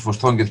explanations for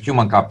stronger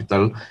human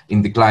capital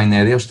in decline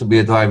areas to be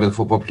a driver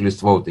for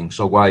populist voting?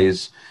 So why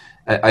is,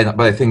 but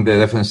I think the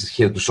reference is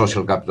here to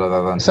social capital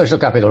rather than... Social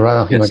capital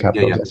rather than human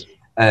capital, yes.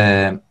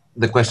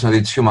 The question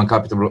is human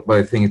capital, but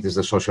I think it is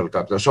the social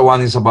capital. So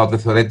one is about the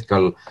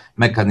theoretical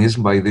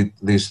mechanism by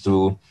these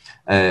two,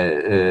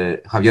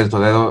 Javier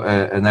Torero,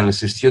 an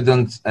LSE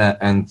student,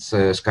 and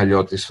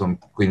Skalliotis from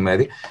Queen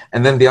Mary.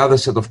 And then the other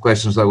set of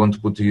questions I want to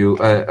put to you,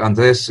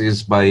 Andres,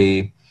 is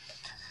by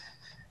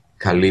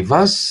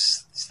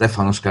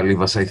Stefanos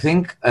Kalivas, I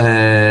think,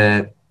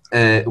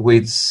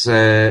 which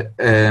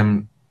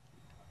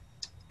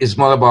is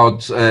more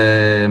about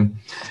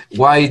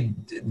why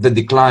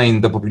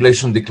the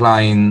population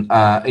decline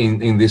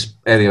in these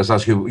areas,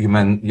 as you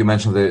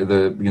mentioned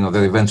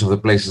the events of the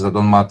places that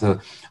don't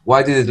matter.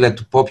 Why did it lead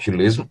to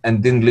populism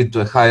and didn't lead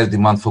to a higher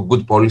demand for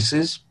good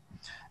policies?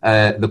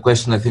 The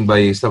question, I think, by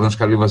Stefanos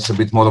Kalivas is a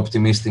bit more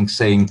optimistic,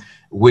 saying,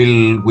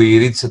 will we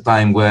reach a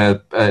time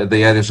where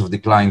the areas of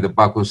decline, the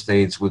backward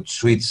states, would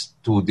switch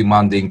to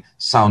demanding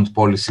sound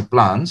policy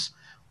plans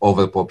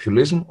over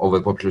populism, over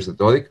populist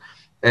rhetoric?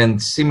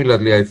 And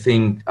similarly, I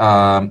think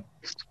Babu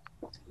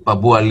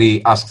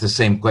Ali asked the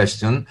same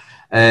question,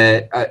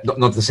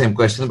 not the same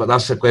question, but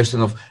asked a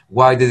question of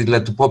why did it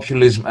lead to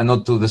populism and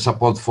not to the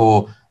support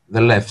for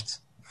the left,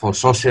 for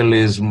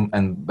socialism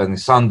and Bernie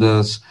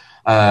Sanders?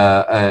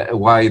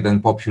 Why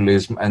then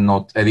populism and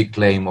not a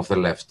reclaim of the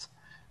left?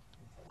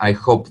 I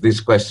hope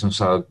these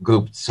questions are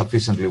grouped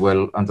sufficiently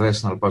well.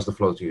 Andres, and I'll pass the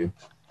floor to you.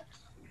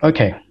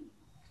 Okay.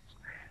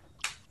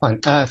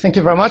 Fine. Thank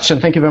you very much, and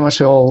thank you very much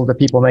to all the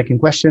people making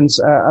questions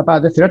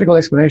about the theoretical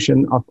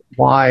explanation of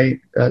why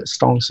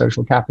strong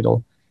social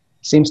capital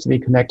seems to be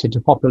connected to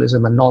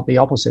populism and not the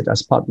opposite,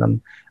 as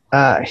Putnam.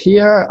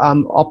 Here,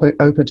 I'm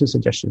open to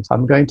suggestions.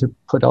 I'm going to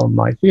put on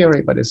my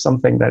theory, but it's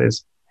something that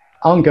is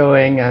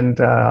ongoing, and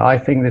I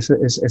think this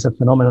is a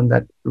phenomenon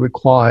that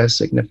requires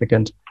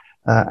significant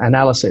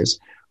analysis.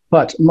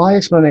 But my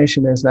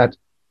explanation is that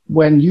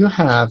when you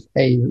have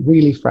a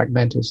really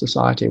fragmented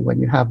society,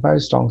 when you have very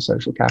strong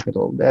social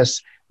capital,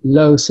 there's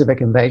low civic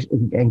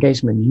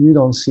engagement, you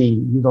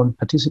don't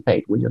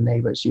participate with your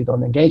neighbors, you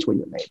don't engage with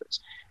your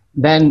neighbors,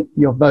 then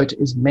your vote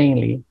is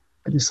mainly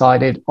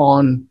decided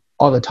on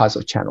other types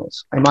of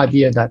channels. It might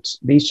be that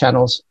these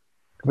channels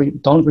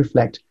don't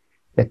reflect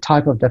the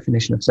type of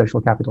definition of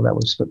social capital that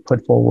was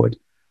put forward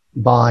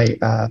by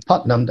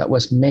Putnam, that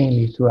was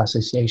mainly through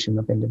association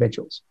of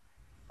individuals.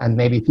 And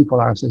maybe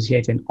people are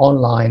associating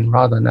online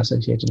rather than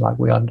associating like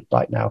we are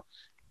right now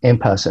in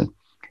person.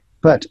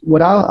 But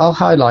what I'll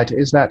highlight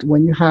is that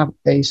when you have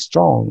a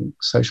strong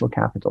social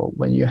capital,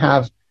 when you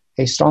have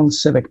a strong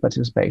civic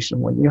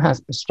participation, when you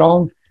have a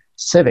strong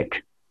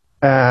civic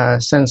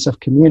sense of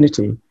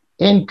community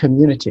in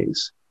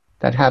communities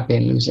that have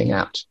been losing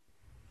out,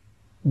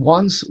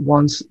 once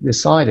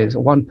decided,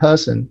 one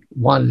person,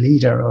 one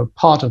leader or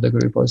part of the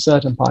group or a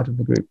certain part of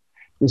the group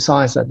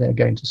decides that they're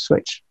going to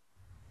switch,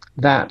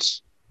 that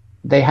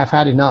they have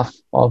had enough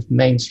of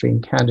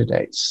mainstream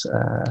candidates,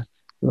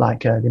 like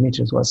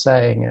Dimitris was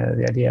saying,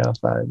 the idea of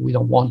we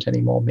don't want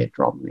any more Mitt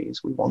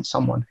Romneys, we want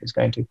someone who's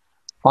going to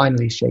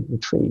finally shake the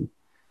tree.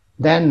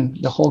 Then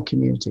the whole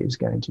community is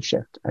going to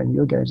shift, and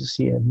you're going to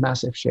see a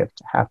massive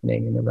shift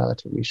happening in a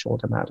relatively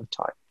short amount of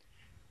time.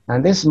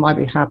 And this might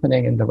be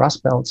happening in the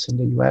Rust Belts in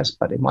the US,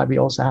 but it might be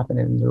also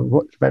happening in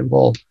the Red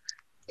Wall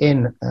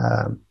in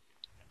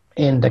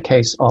the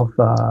case of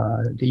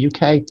the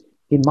UK.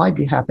 It might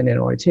be happening,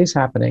 or it is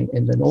happening,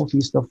 in the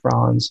northeast of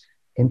France,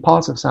 in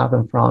parts of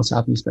southern France,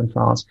 southeastern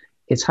France.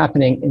 It's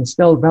happening in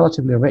still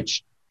relatively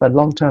rich but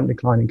long-term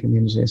declining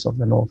communities of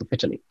the north of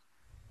Italy.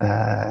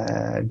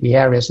 The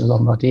areas in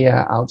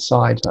Lombardia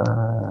outside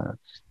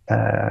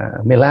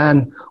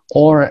Milan,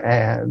 or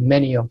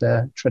many of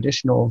the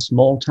traditional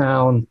small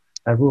town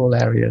rural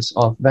areas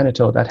of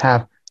Veneto that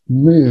have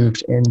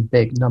moved in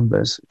big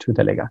numbers to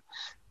the Lega.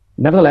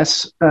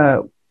 Nevertheless,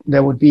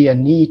 there would be a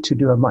need to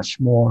do a much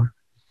more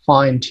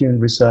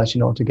fine-tuned research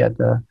in order to get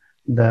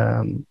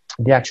the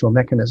actual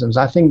mechanisms.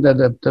 I think that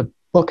the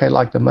book I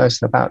like the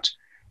most about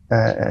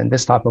and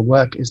this type of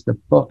work is the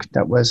book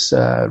that was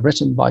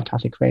written by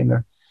Kathy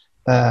Kramer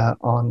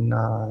on,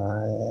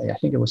 I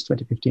think it was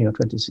 2015 or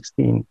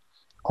 2016,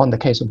 on the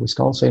case of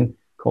Wisconsin,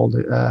 called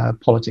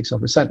Politics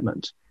of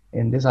Resentment.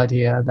 And this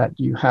idea that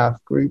you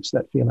have groups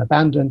that feel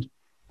abandoned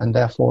and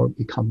therefore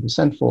become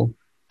resentful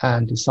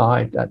and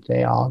decide that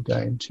they are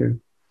going to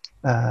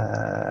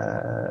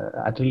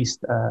at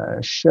least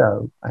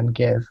show and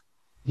give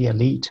the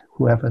elite,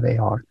 whoever they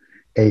are,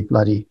 a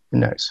bloody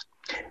nose.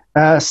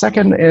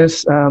 Second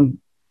is,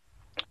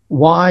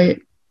 why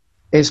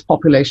is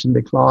population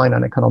decline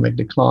and economic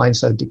decline,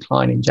 so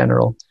decline in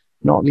general,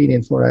 not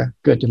leading for a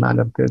good demand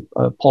of good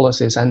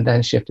policies and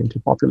then shifting to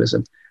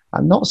populism?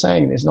 I'm not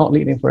saying it's not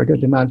leading for a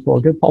good demand for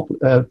a good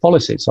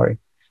policy, sorry.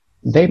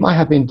 They might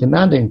have been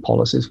demanding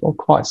policies for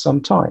quite some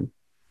time,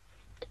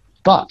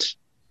 but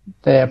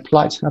their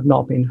plights have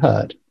not been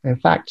heard. In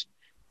fact,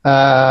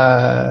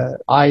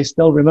 I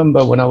still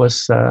remember when I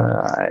was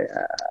a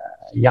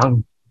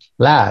young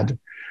lad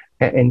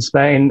in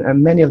Spain,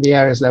 and many of the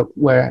areas that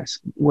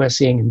were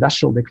seeing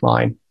industrial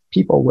decline,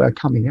 people were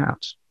coming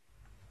out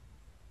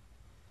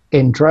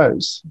in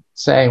droves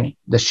saying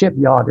the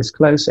shipyard is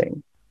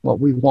closing. What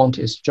we want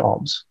is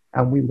jobs,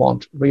 and we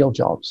want real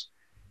jobs.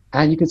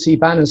 And you could see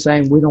banners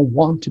saying, we don't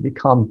want to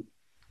become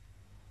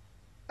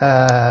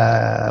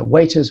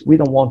waiters. We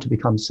don't want to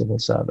become civil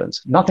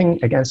servants. Nothing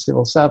against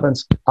civil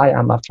servants. I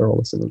am, after all,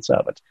 a civil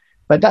servant.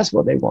 But that's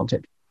what they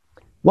wanted.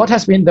 What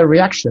has been the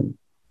reaction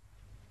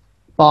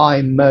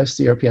by most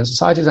European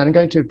societies, and I'm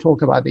going to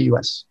talk about the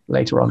US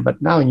later on, but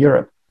now in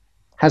Europe,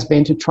 has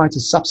been to try to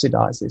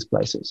subsidize these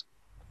places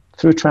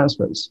through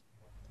transfers,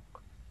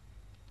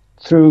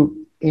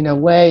 through, in a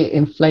way,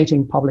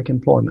 inflating public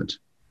employment,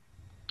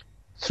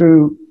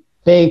 through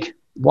big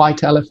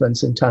white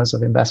elephants in terms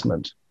of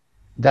investment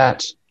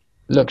that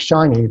look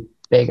shiny,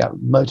 bigger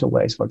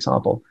motorways, for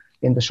example,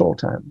 in the short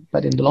term,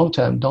 but in the long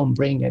term don't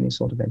bring any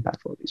sort of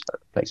impact for these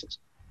places.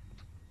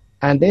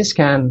 And this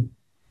can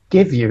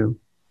give you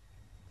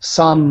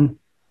some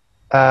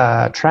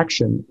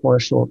traction for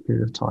a short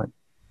period of time.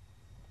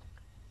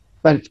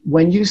 But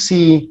when you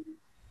see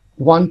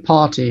one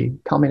party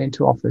coming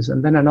into office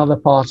and then another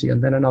party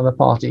and then another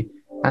party,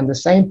 and the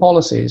same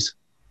policies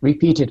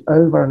repeated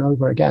over and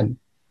over again,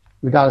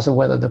 regardless of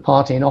whether the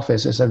party in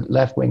office is a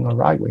left-wing or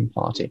right-wing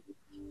party,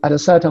 at a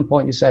certain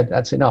point you said,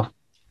 that's enough.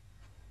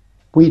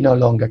 We no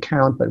longer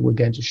count, but we're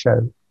going to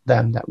show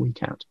them that we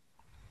count.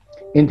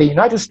 In the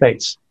United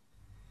States,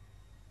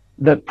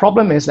 the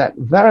problem is that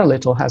very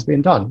little has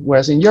been done.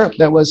 Whereas in Europe,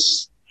 there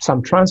was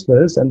some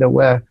transfers and there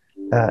were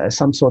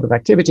some sort of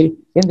activity.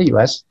 In the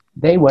US,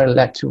 they were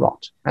let to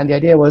rot. And the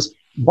idea was,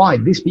 why?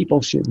 These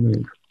people should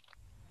move.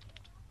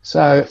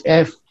 So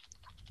if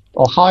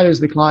Ohio is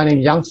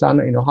declining, Youngstown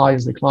in Ohio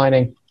is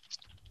declining,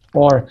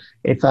 or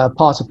if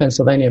parts of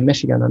Pennsylvania and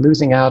Michigan are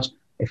losing out,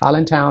 if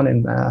Allentown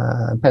in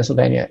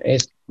Pennsylvania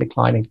is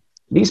declining,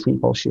 these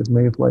people should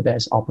move where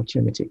there's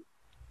opportunity.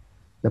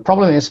 The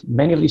problem is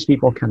many of these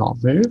people cannot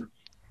move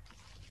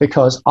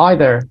because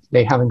either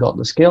they haven't got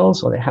the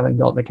skills or they haven't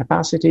got the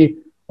capacity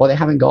or they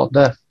haven't got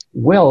the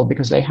will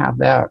because they have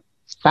their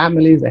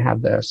families, they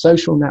have their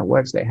social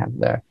networks, they have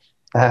their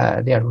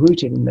they are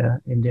rooted in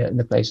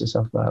the places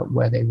of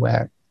where they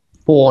were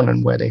born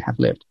and where they have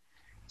lived.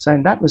 So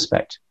in that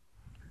respect,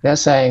 they're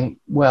saying,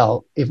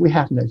 well, if we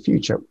have no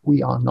future,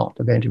 we are not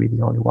going to be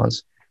the only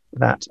ones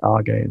that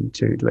are going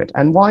to do it.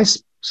 And why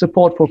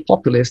support for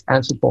populists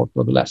and support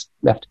for the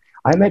left?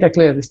 I made a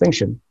clear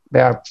distinction.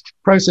 There are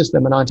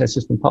pro-system and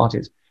anti-system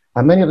parties.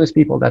 And many of those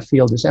people that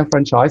feel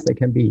disenfranchised, they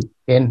can be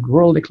in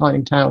rural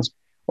declining towns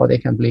or they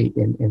can be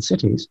in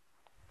cities.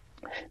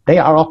 They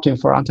are opting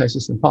for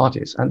anti-system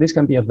parties. And this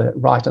can be of the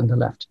right and the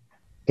left.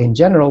 In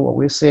general, what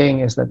we're seeing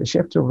is that the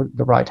shift to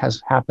the right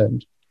has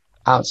happened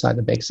outside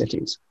the big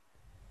cities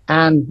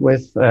and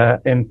with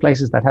in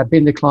places that have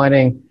been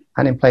declining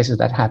and in places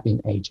that have been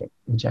aging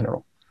in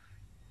general.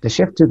 The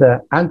shift to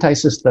the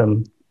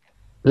anti-system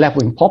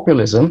left-wing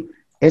populism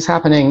is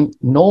happening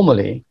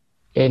normally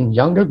in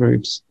younger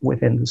groups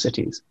within the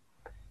cities.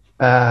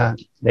 The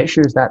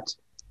issue is that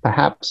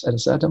perhaps at a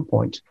certain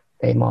point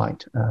they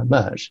might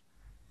merge.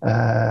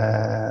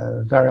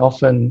 Very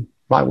often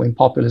right-wing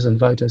populism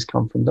voters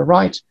come from the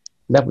right,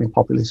 left-wing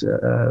populist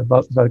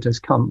voters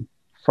come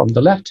from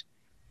the left.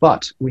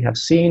 But we have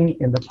seen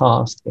in the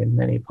past in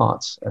many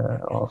parts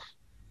of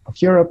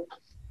Europe,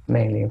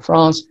 mainly in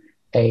France,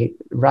 a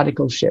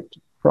radical shift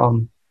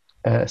from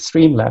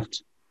extreme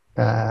left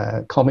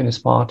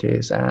communist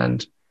parties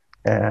and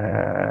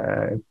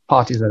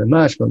parties that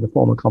emerged from the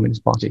former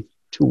Communist Party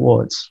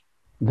towards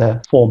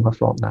the former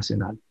Front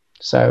National.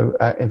 So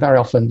very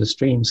often the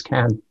streams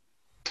can,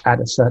 at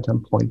a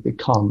certain point,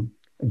 become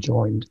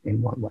joined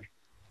in one way.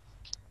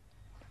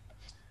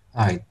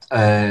 Right.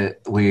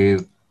 We're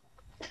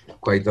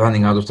quite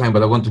running out of time,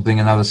 but I want to bring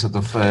another set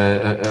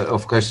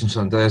of questions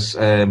on this.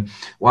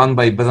 One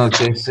by Bernard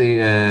Casey,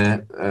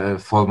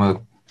 former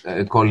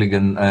colleague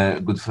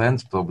and good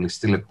friend, probably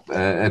still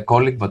a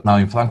colleague, but now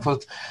in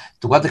Frankfurt.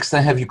 To what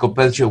extent have you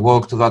compared your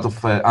work to that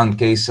of Anne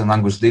Case and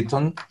Angus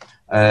Deaton,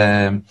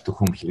 to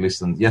whom he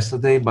listened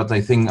yesterday? But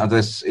I think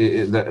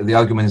the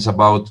argument is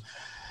about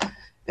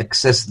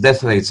excess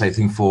death rates, I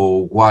think,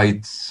 for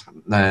white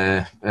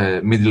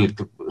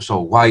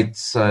white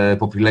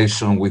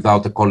population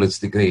without a college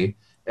degree.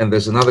 And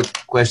there's another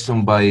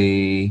question by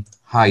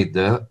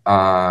Haider.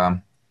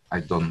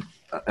 I don't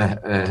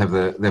have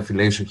the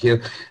affiliation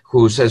here,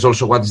 who says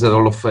also, what is the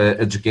role of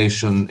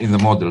education in the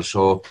model?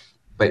 So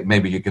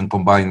maybe you can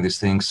combine these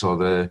things. So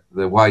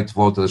the white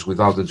voters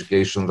without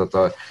education that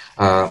are,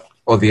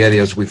 or the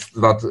areas with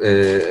that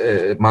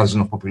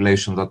margin of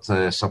population that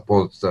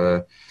support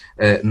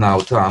now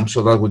Trump.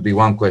 So that would be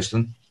one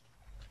question.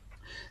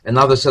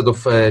 Another set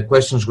of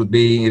questions would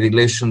be in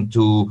relation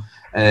to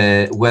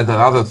whether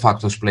other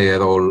factors play a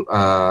role.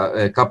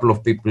 A couple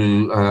of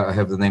people, I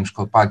have the names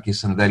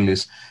Korpakis and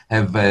Delis,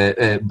 have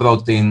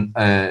brought in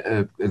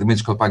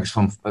Dimitris Korpakis,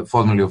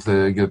 formerly of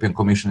the European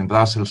Commission in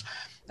Brussels.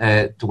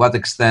 To what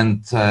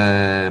extent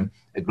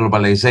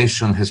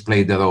globalization has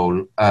played a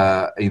role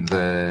in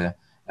the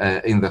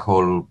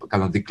whole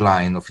kind of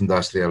decline of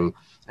industrial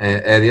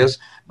areas?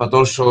 But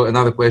also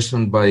another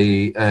question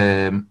by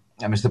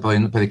Mr.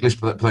 Periklis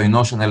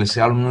Proinos and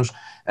LSE alumnus,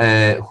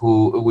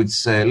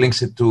 which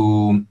links it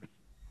to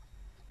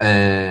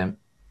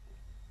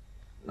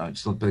no,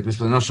 it's not Periklis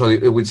Proinos, sorry,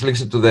 which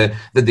links it to the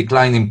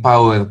declining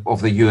power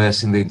of the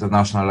US in the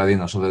international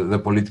arena, so the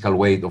political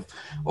weight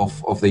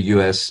of the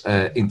US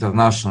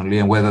internationally,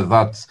 and whether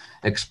that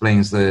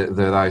explains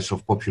the rise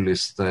of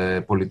populist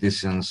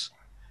politicians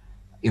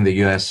in the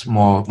US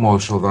more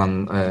so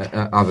than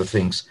other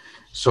things.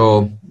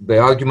 So the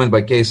argument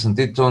by Case and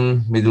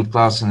Deaton, middle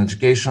class and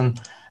education,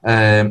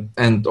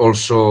 and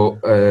also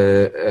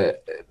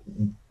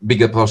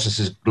bigger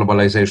processes,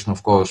 globalization,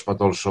 of course,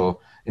 but also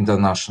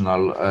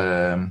international,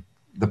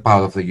 the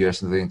power of the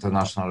US in the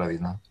international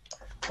arena.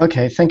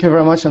 Okay, thank you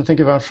very much, and thank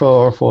you very much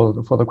for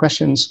the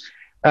questions.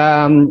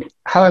 How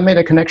I made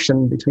a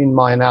connection between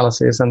my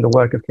analysis and the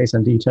work of Case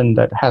and Deaton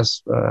that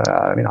has,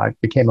 I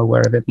became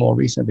aware of it more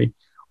recently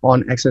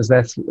on excess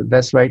death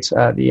rates.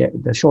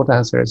 The short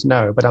answer is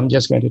no, but I'm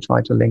just going to try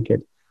to link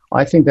it.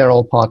 I think they're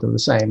all part of the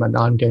same, and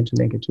I'm going to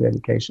link it to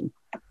education.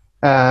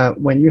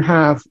 When you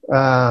have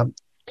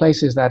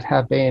places that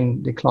have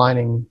been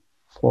declining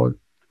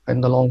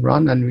in the long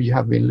run, and you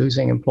have been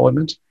losing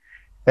employment,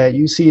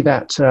 you see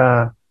that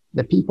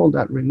the people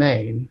that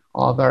remain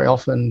are very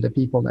often the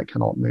people that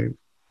cannot move.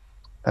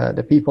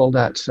 The people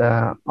that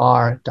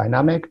are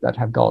dynamic, that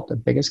have got the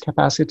biggest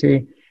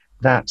capacity,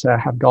 that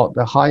have got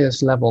the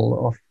highest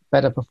level of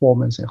better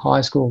performance in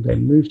high school, they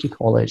move to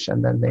college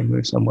and then they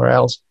move somewhere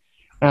else.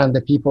 And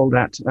the people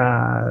that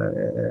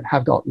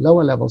have got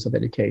lower levels of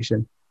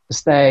education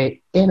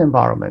stay in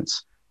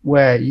environments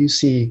where you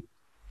see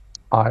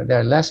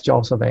there are less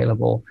jobs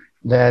available,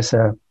 there's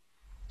a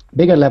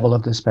bigger level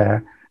of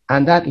despair,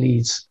 and that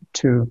leads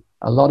to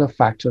a lot of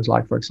factors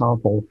like, for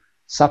example,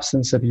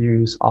 substance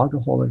abuse,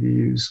 alcohol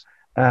abuse,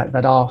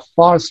 that are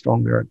far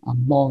stronger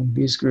among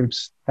these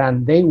groups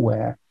than they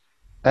were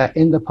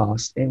in the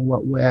past in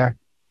what were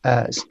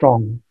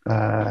strong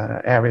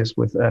areas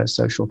with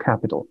social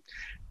capital.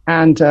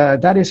 And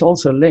that is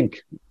also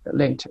linked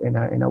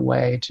in a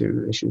way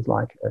to issues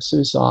like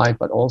suicide,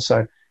 but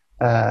also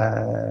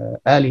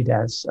early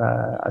deaths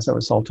as a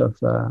result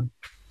of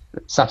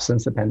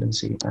substance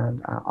dependency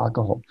and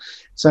alcohol.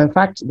 So in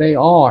fact, they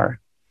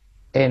are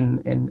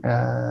in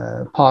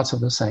parts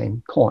of the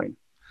same coin.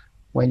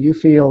 When you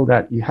feel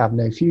that you have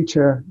no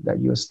future,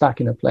 that you're stuck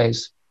in a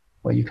place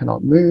where you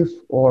cannot move,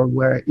 or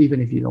where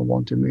even if you don't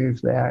want to move,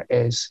 there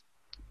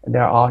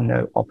are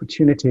no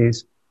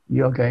opportunities,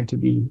 you're going to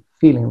be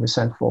feeling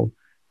resentful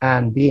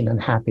and being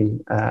unhappy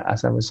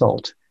as a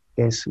result,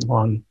 is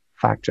one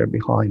factor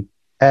behind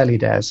early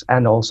deaths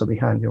and also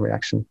behind the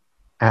reaction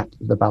at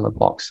the ballot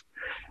box.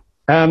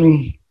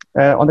 On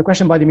the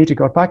question by Dimitris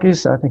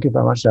Korpakis, thank you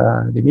very much,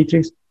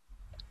 Dimitris,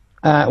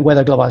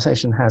 whether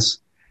globalization has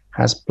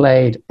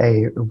played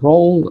a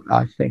role.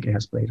 I think it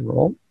has played a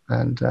role,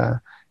 and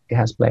it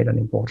has played an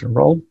important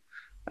role.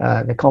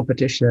 The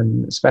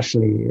competition,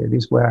 especially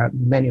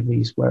many of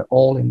these were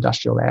all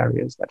industrial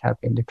areas that have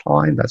been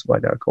declined. That's why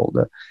they're called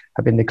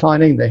have been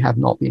declining. They have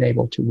not been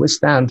able to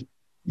withstand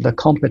the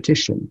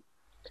competition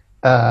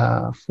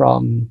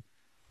from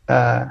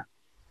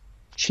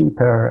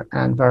cheaper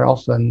and very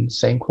often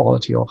same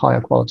quality or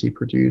higher quality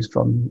produced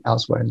from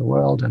elsewhere in the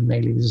world. And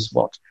mainly this is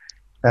what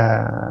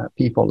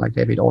people like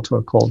David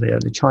Otto call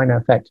the China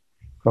effect,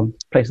 from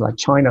places like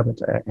China, but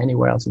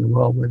anywhere else in the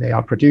world where they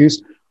are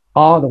produced,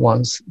 are the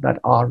ones that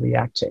are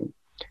reacting.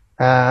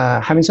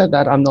 Having said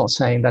that, I'm not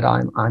saying that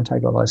I'm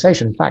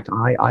anti-globalization. In fact,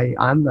 I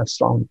am a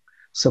strong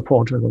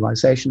supporter of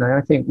globalization, and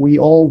I think we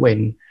all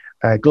win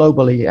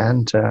globally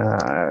and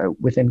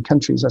within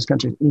countries, as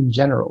countries in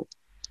general,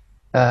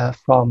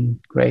 from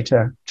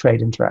greater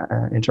trade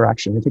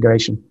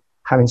integration.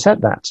 Having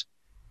said that,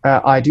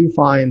 I do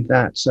find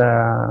that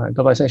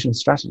globalization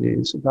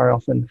strategies very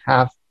often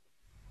have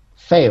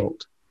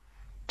failed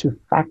to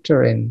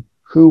factor in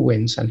who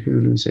wins and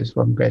who loses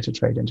from greater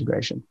trade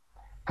integration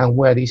and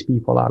where these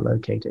people are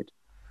located.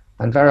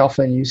 And very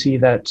often you see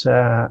that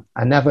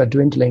a never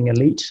dwindling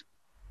elite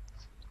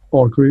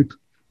or group,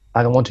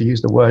 I don't want to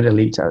use the word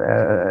elite,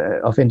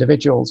 of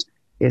individuals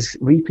is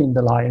reaping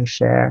the lion's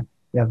share.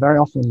 They are very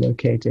often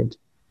located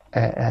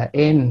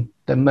in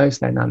the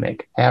most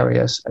dynamic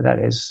areas, that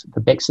is the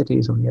big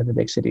cities or near the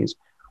big cities,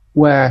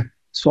 where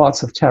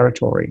swaths of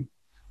territory,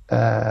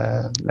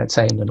 let's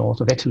say in the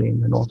north of Italy,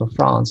 in the north of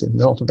France, in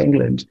the north of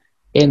England,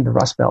 in the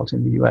Rust Belt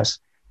in the US,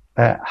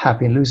 have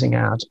been losing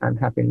out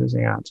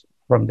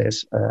from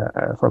this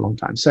for a long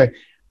time. So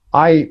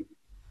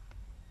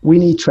we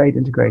need trade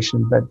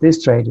integration, but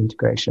this trade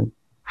integration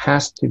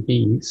has to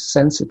be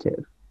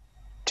sensitive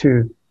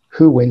to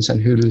who wins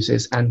and who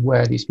loses and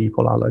where these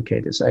people are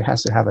located. So it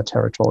has to have a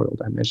territorial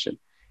dimension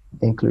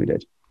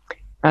included.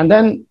 And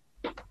then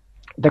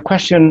the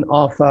question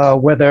of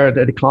whether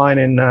the decline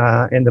in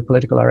the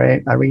political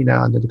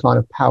arena and the decline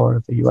of power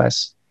of the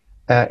US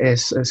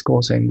is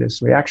causing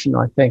this reaction,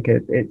 I think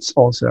it's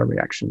also a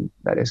reaction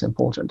that is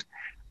important.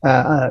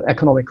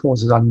 Economic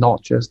causes are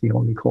not just the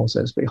only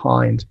causes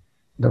behind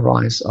the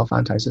rise of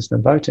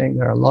anti-system voting.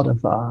 There's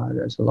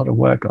a lot of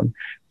work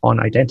on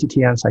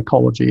identity and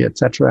psychology,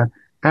 etc.,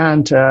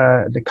 and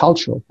the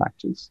cultural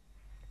factors.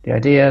 The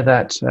idea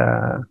that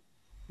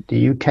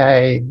the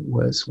UK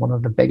was one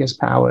of the biggest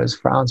powers,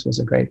 France was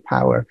a great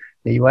power,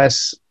 the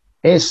US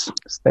is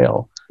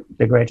still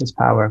the greatest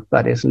power,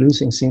 but is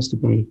losing, seems to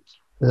be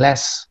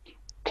less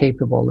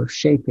capable of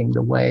shaping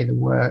the way the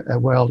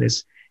world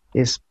is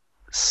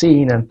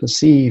seen and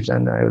perceived,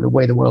 and the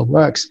way the world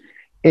works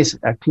is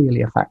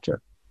clearly a factor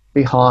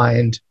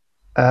behind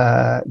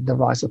the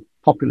rise of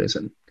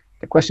populism.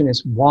 The question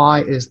is,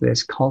 why is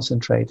this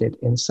concentrated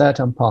in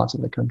certain parts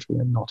of the country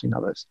and not in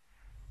others?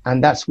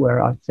 And that's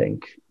where I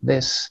think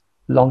this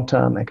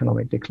long-term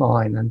economic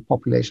decline and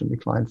population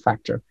decline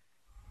factor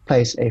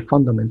plays a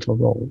fundamental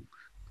role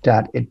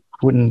that it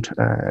wouldn't,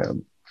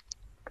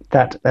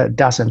 that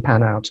doesn't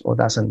pan out or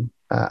doesn't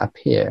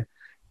appear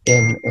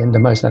in the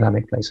most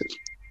dynamic places.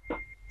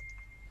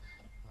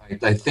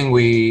 I think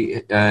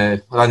we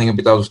running a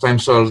bit out of time,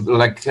 so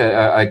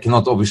I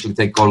cannot obviously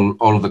take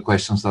all the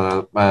questions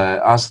that are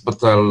asked,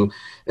 but I'll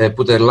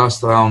put a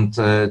last round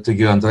to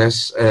you,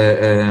 Andres.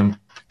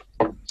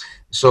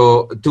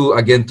 So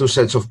two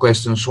sets of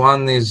questions.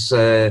 One is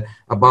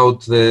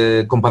about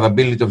the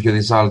comparability of your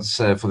results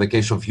for the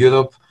case of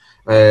Europe.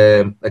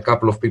 A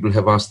couple of people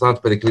have asked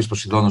that. Pericles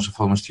Posidonos, a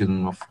former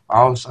student of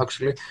ours,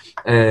 actually,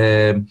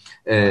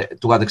 to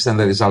what extent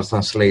the results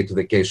translate to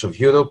the case of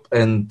Europe.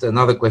 And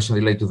another question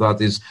related to that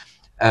is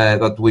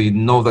that we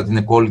know that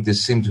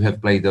inequalities seem to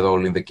have played a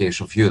role in the case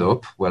of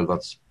Europe. Well,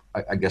 that's,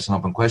 I guess, an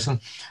open question.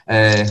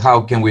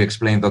 How can we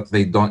explain that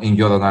they don't, in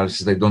your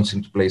analysis, they don't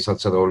seem to play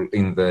such a role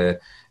in the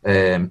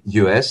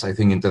US? I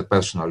think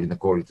interpersonal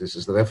inequalities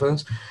is the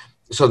reference.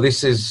 So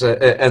this is,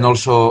 and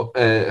also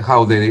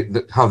how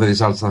the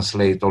results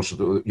translate also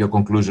to your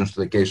conclusions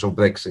to the case of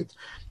Brexit,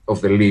 of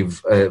the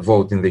Leave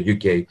vote in the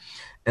UK.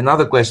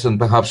 Another question,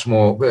 perhaps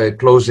more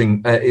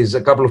closing, is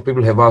a couple of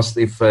people have asked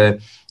if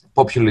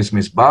populism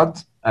is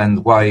bad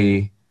and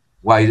why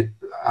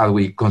are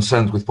we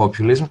concerned with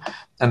populism?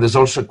 And there's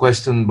also a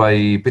question by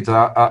Peter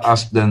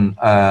Aspden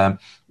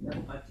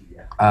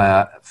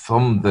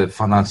from the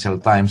Financial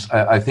Times,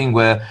 I think,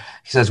 where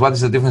he says, what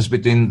is the difference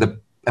between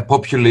a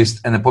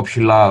populist and a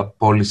popular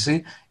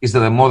policy? Is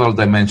there a moral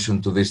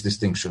dimension to this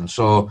distinction?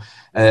 So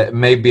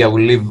maybe I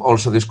will leave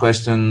also this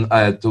question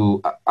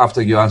to,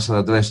 after you answer,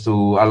 Andres, to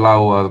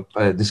allow our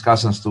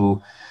discussants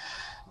to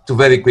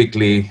very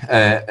quickly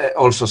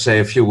also say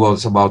a few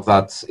words about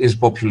that. Is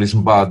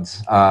populism bad?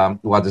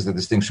 What is the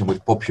distinction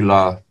with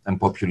popular and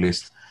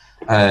populist?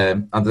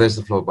 Andres,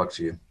 the floor back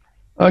to you.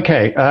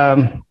 Okay.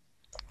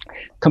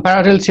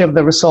 Comparability of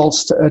the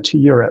results to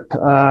Europe.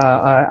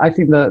 I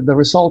think the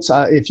results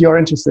are, if you're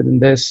interested in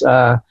this,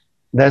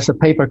 there's a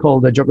paper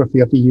called The Geography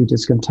of EU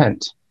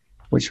Discontent,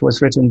 which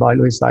was written by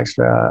Louise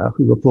Dijkstra,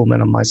 Hugo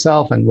Pullman, and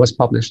myself, and was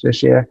published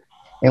this year,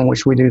 in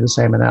which we do the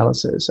same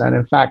analysis. And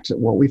in fact,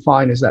 what we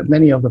find is that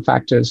many of the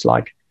factors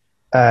like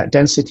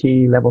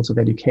density, levels of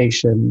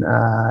education,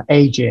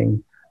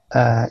 aging,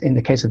 in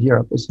the case of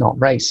Europe, it's not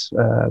race,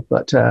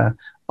 but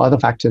other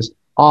factors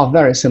are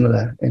very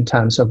similar in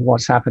terms of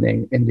what's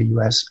happening in the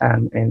US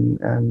and in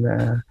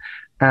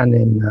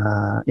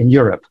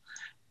Europe.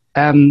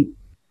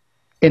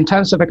 In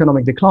terms of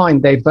economic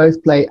decline, they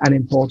both play an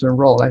important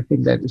role. I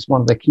think that is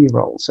one of the key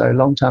roles. So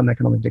long-term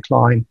economic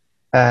decline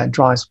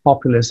drives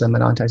populism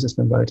and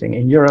anti-system voting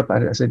in Europe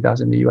as it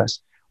does in the US,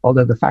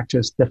 although the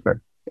factors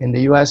differ. In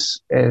the US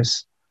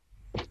is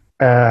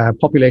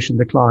population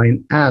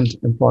decline and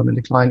employment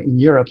decline. In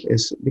Europe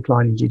is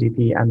decline in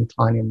GDP and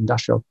decline in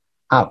industrial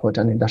output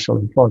and industrial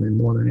employment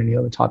more than any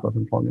other type of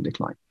employment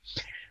decline.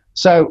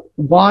 So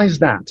why is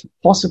that?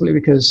 Possibly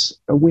because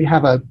we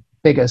have a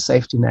bigger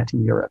safety net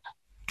in Europe,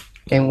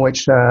 in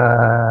which,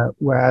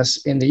 whereas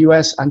in the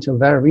US until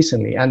very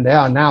recently, and there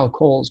are now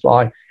calls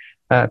by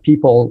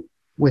people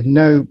with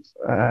no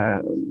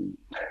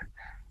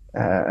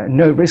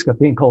risk of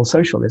being called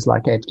socialists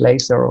like Ed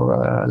Glaser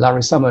or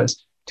Larry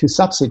Summers to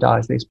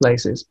subsidize these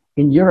places.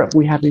 In Europe,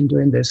 we have been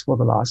doing this for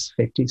the last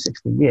 50,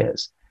 60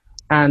 years.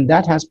 And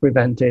that has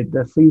prevented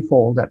the free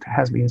fall that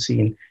has been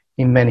seen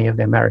in many of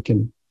the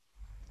American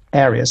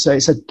areas. So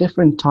it's a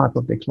different type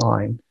of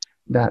decline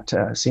that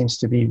seems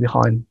to be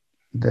behind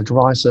the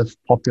rise of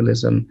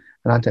populism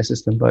and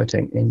anti-system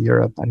voting in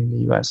Europe and in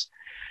the US.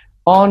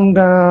 On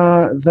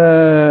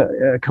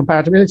the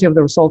comparability of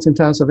the results in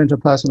terms of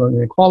interpersonal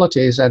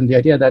inequalities and the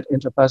idea that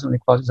interpersonal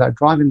inequalities are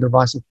driving the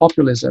rise of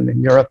populism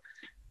in Europe,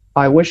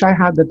 I wish I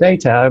had the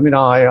data. I mean,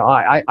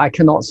 I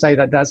cannot say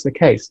that that's the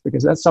case,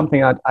 because that's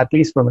something, at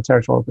least from a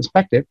territorial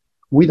perspective,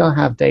 we don't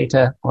have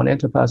data on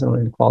interpersonal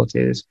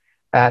inequalities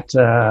at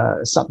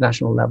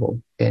subnational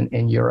level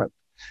in Europe.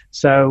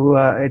 So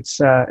it's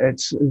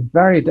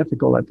very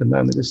difficult at the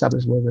moment to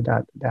establish whether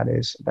that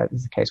is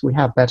the case. We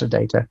have better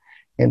data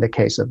in the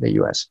case of the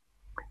US.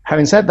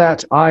 Having said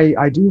that,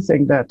 I do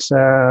think that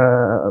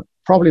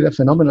probably the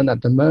phenomenon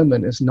at the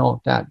moment is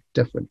not that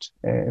different.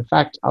 In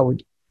fact,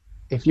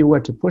 if you were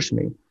to push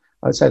me,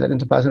 I would say that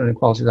interpersonal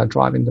inequalities are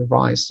driving the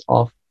rise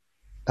of,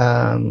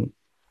 and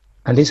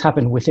this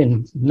happened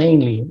within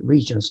mainly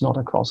regions, not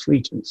across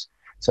regions.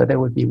 So they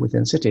would be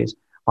within cities,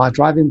 are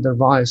driving the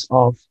rise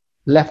of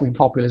left-wing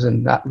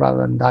populism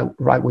rather than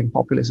right-wing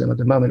populism at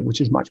the moment,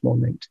 which is much more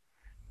linked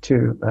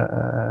to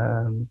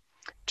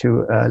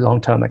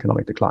long-term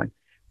economic decline.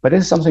 But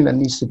this is something that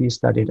needs to be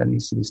studied and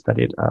needs to be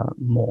studied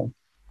more.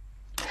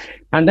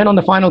 And then on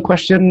the final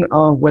question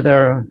of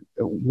whether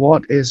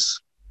what is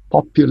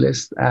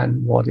populist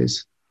and what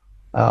is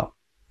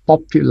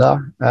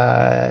popular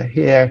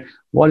here,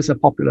 what is a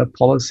popular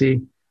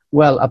policy?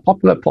 Well, a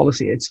popular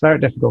policy, it's very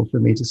difficult for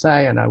me to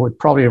say, and I would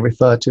probably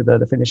refer to the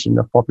definition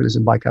of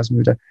populism by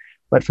Kazmuda.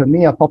 But for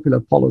me, a popular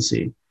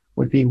policy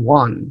would be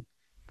one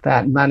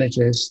that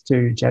manages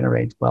to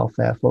generate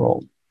welfare for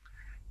all.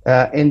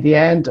 In the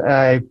end,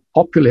 a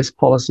populist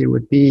policy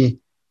would be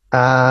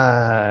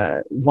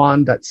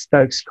one that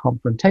stokes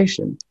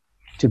confrontation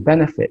to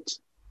benefit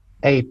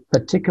a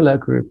particular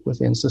group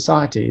within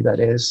society that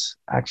is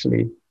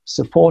actually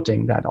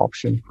supporting that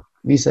option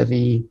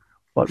vis-a-vis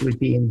what would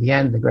be in the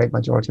end the great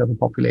majority of the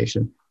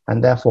population,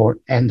 and therefore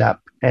end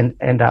up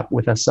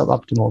with a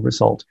suboptimal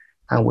result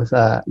and with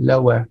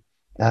lower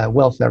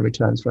welfare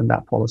returns from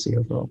that policy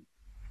overall.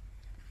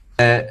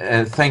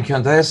 Thank you,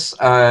 Andres.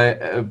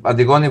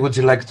 Adigoni, would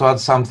you like to add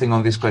something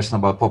on this question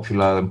about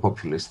popular and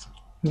populist?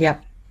 Yeah,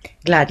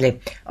 gladly.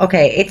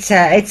 Okay, it's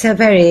a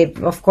very,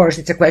 of course,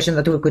 it's a question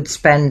that we could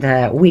spend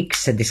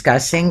weeks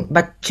discussing.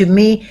 But to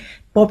me,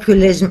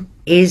 populism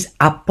is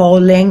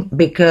appalling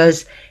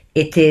because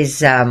it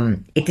is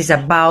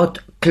about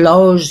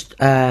closed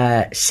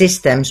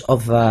systems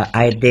of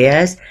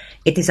ideas.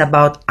 It is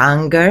about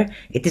anger.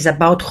 It is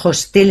about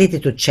hostility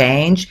to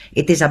change.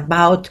 It is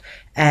about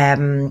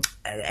a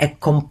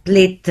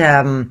complete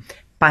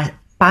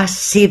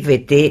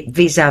passivity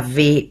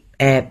vis-a-vis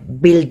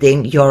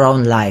building your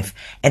own life.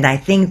 And I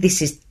think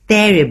this is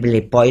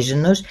terribly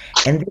poisonous,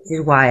 and this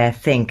is why I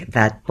think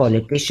that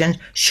politicians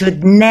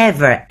should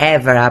never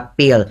ever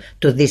appeal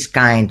to this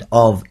kind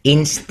of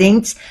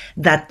instincts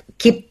that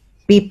keep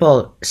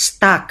people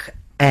stuck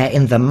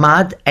in the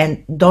mud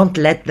and don't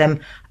let them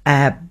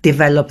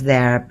develop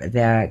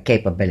their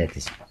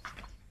capabilities.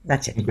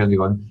 That's it.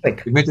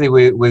 Dimitri,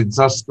 we're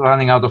just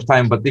running out of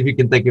time, but if you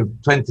can take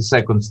 20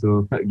 seconds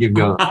to give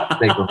your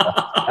take on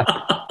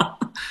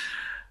that.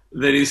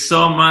 There is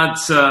so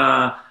much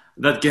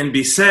that can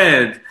be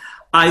said.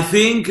 I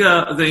think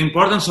the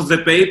importance of the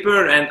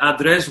paper and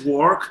Andres'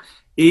 work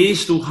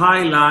is to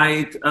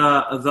highlight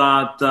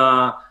that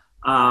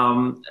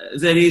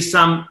there is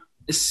some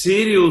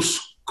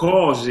serious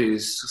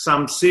causes,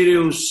 some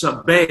serious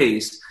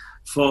base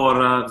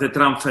for the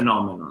Trump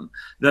phenomenon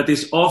that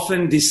is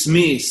often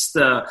dismissed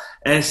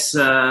as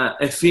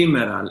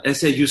ephemeral,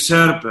 as a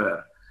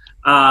usurper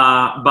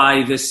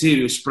by the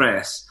serious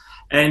press.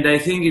 And I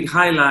think it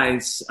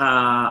highlights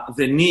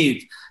the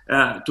need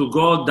to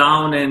go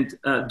down and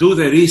do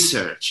the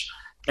research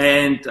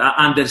and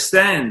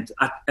understand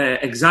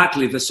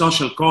exactly the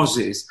social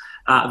causes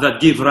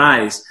that give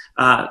rise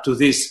to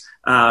this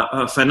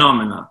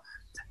phenomena.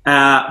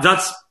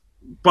 That's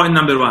point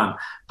number one.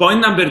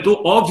 Point number two,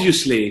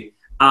 obviously,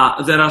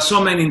 there are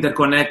so many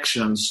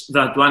interconnections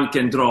that one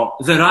can draw.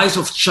 The rise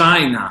of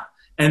China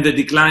and the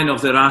decline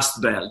of the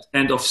Rust Belt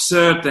and of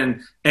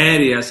certain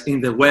areas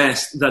in the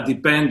West that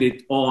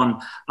depended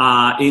on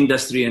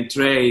industry and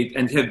trade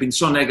and have been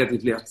so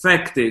negatively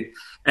affected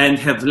and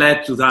have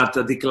led to that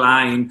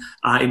decline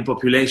in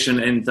population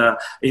and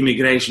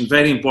immigration.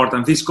 Very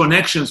important. These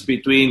connections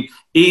between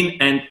in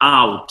and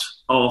out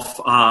of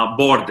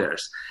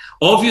borders.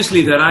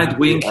 Obviously, the right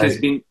wing has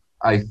been...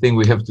 I think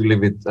we have to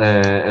leave it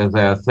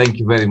there. Thank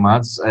you very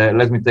much.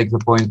 Let me take the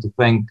point to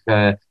thank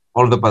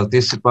all the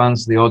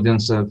participants, the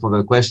audience for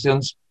the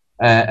questions.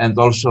 and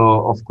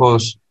also, of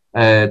course,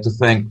 to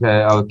thank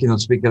our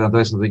keynote speaker,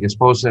 Andreas Rodriguez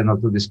Pose, and our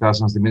two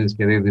discussants, Dimitris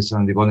Keridis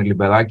and Ivoni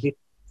Liberaki.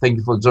 Thank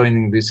you for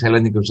joining this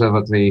Hellenic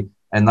Observatory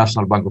and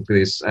National Bank of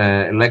Greece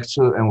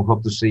lecture, and we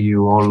hope to see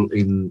you all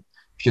in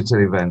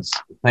future events.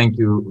 Thank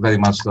you very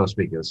much to our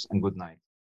speakers, and good night.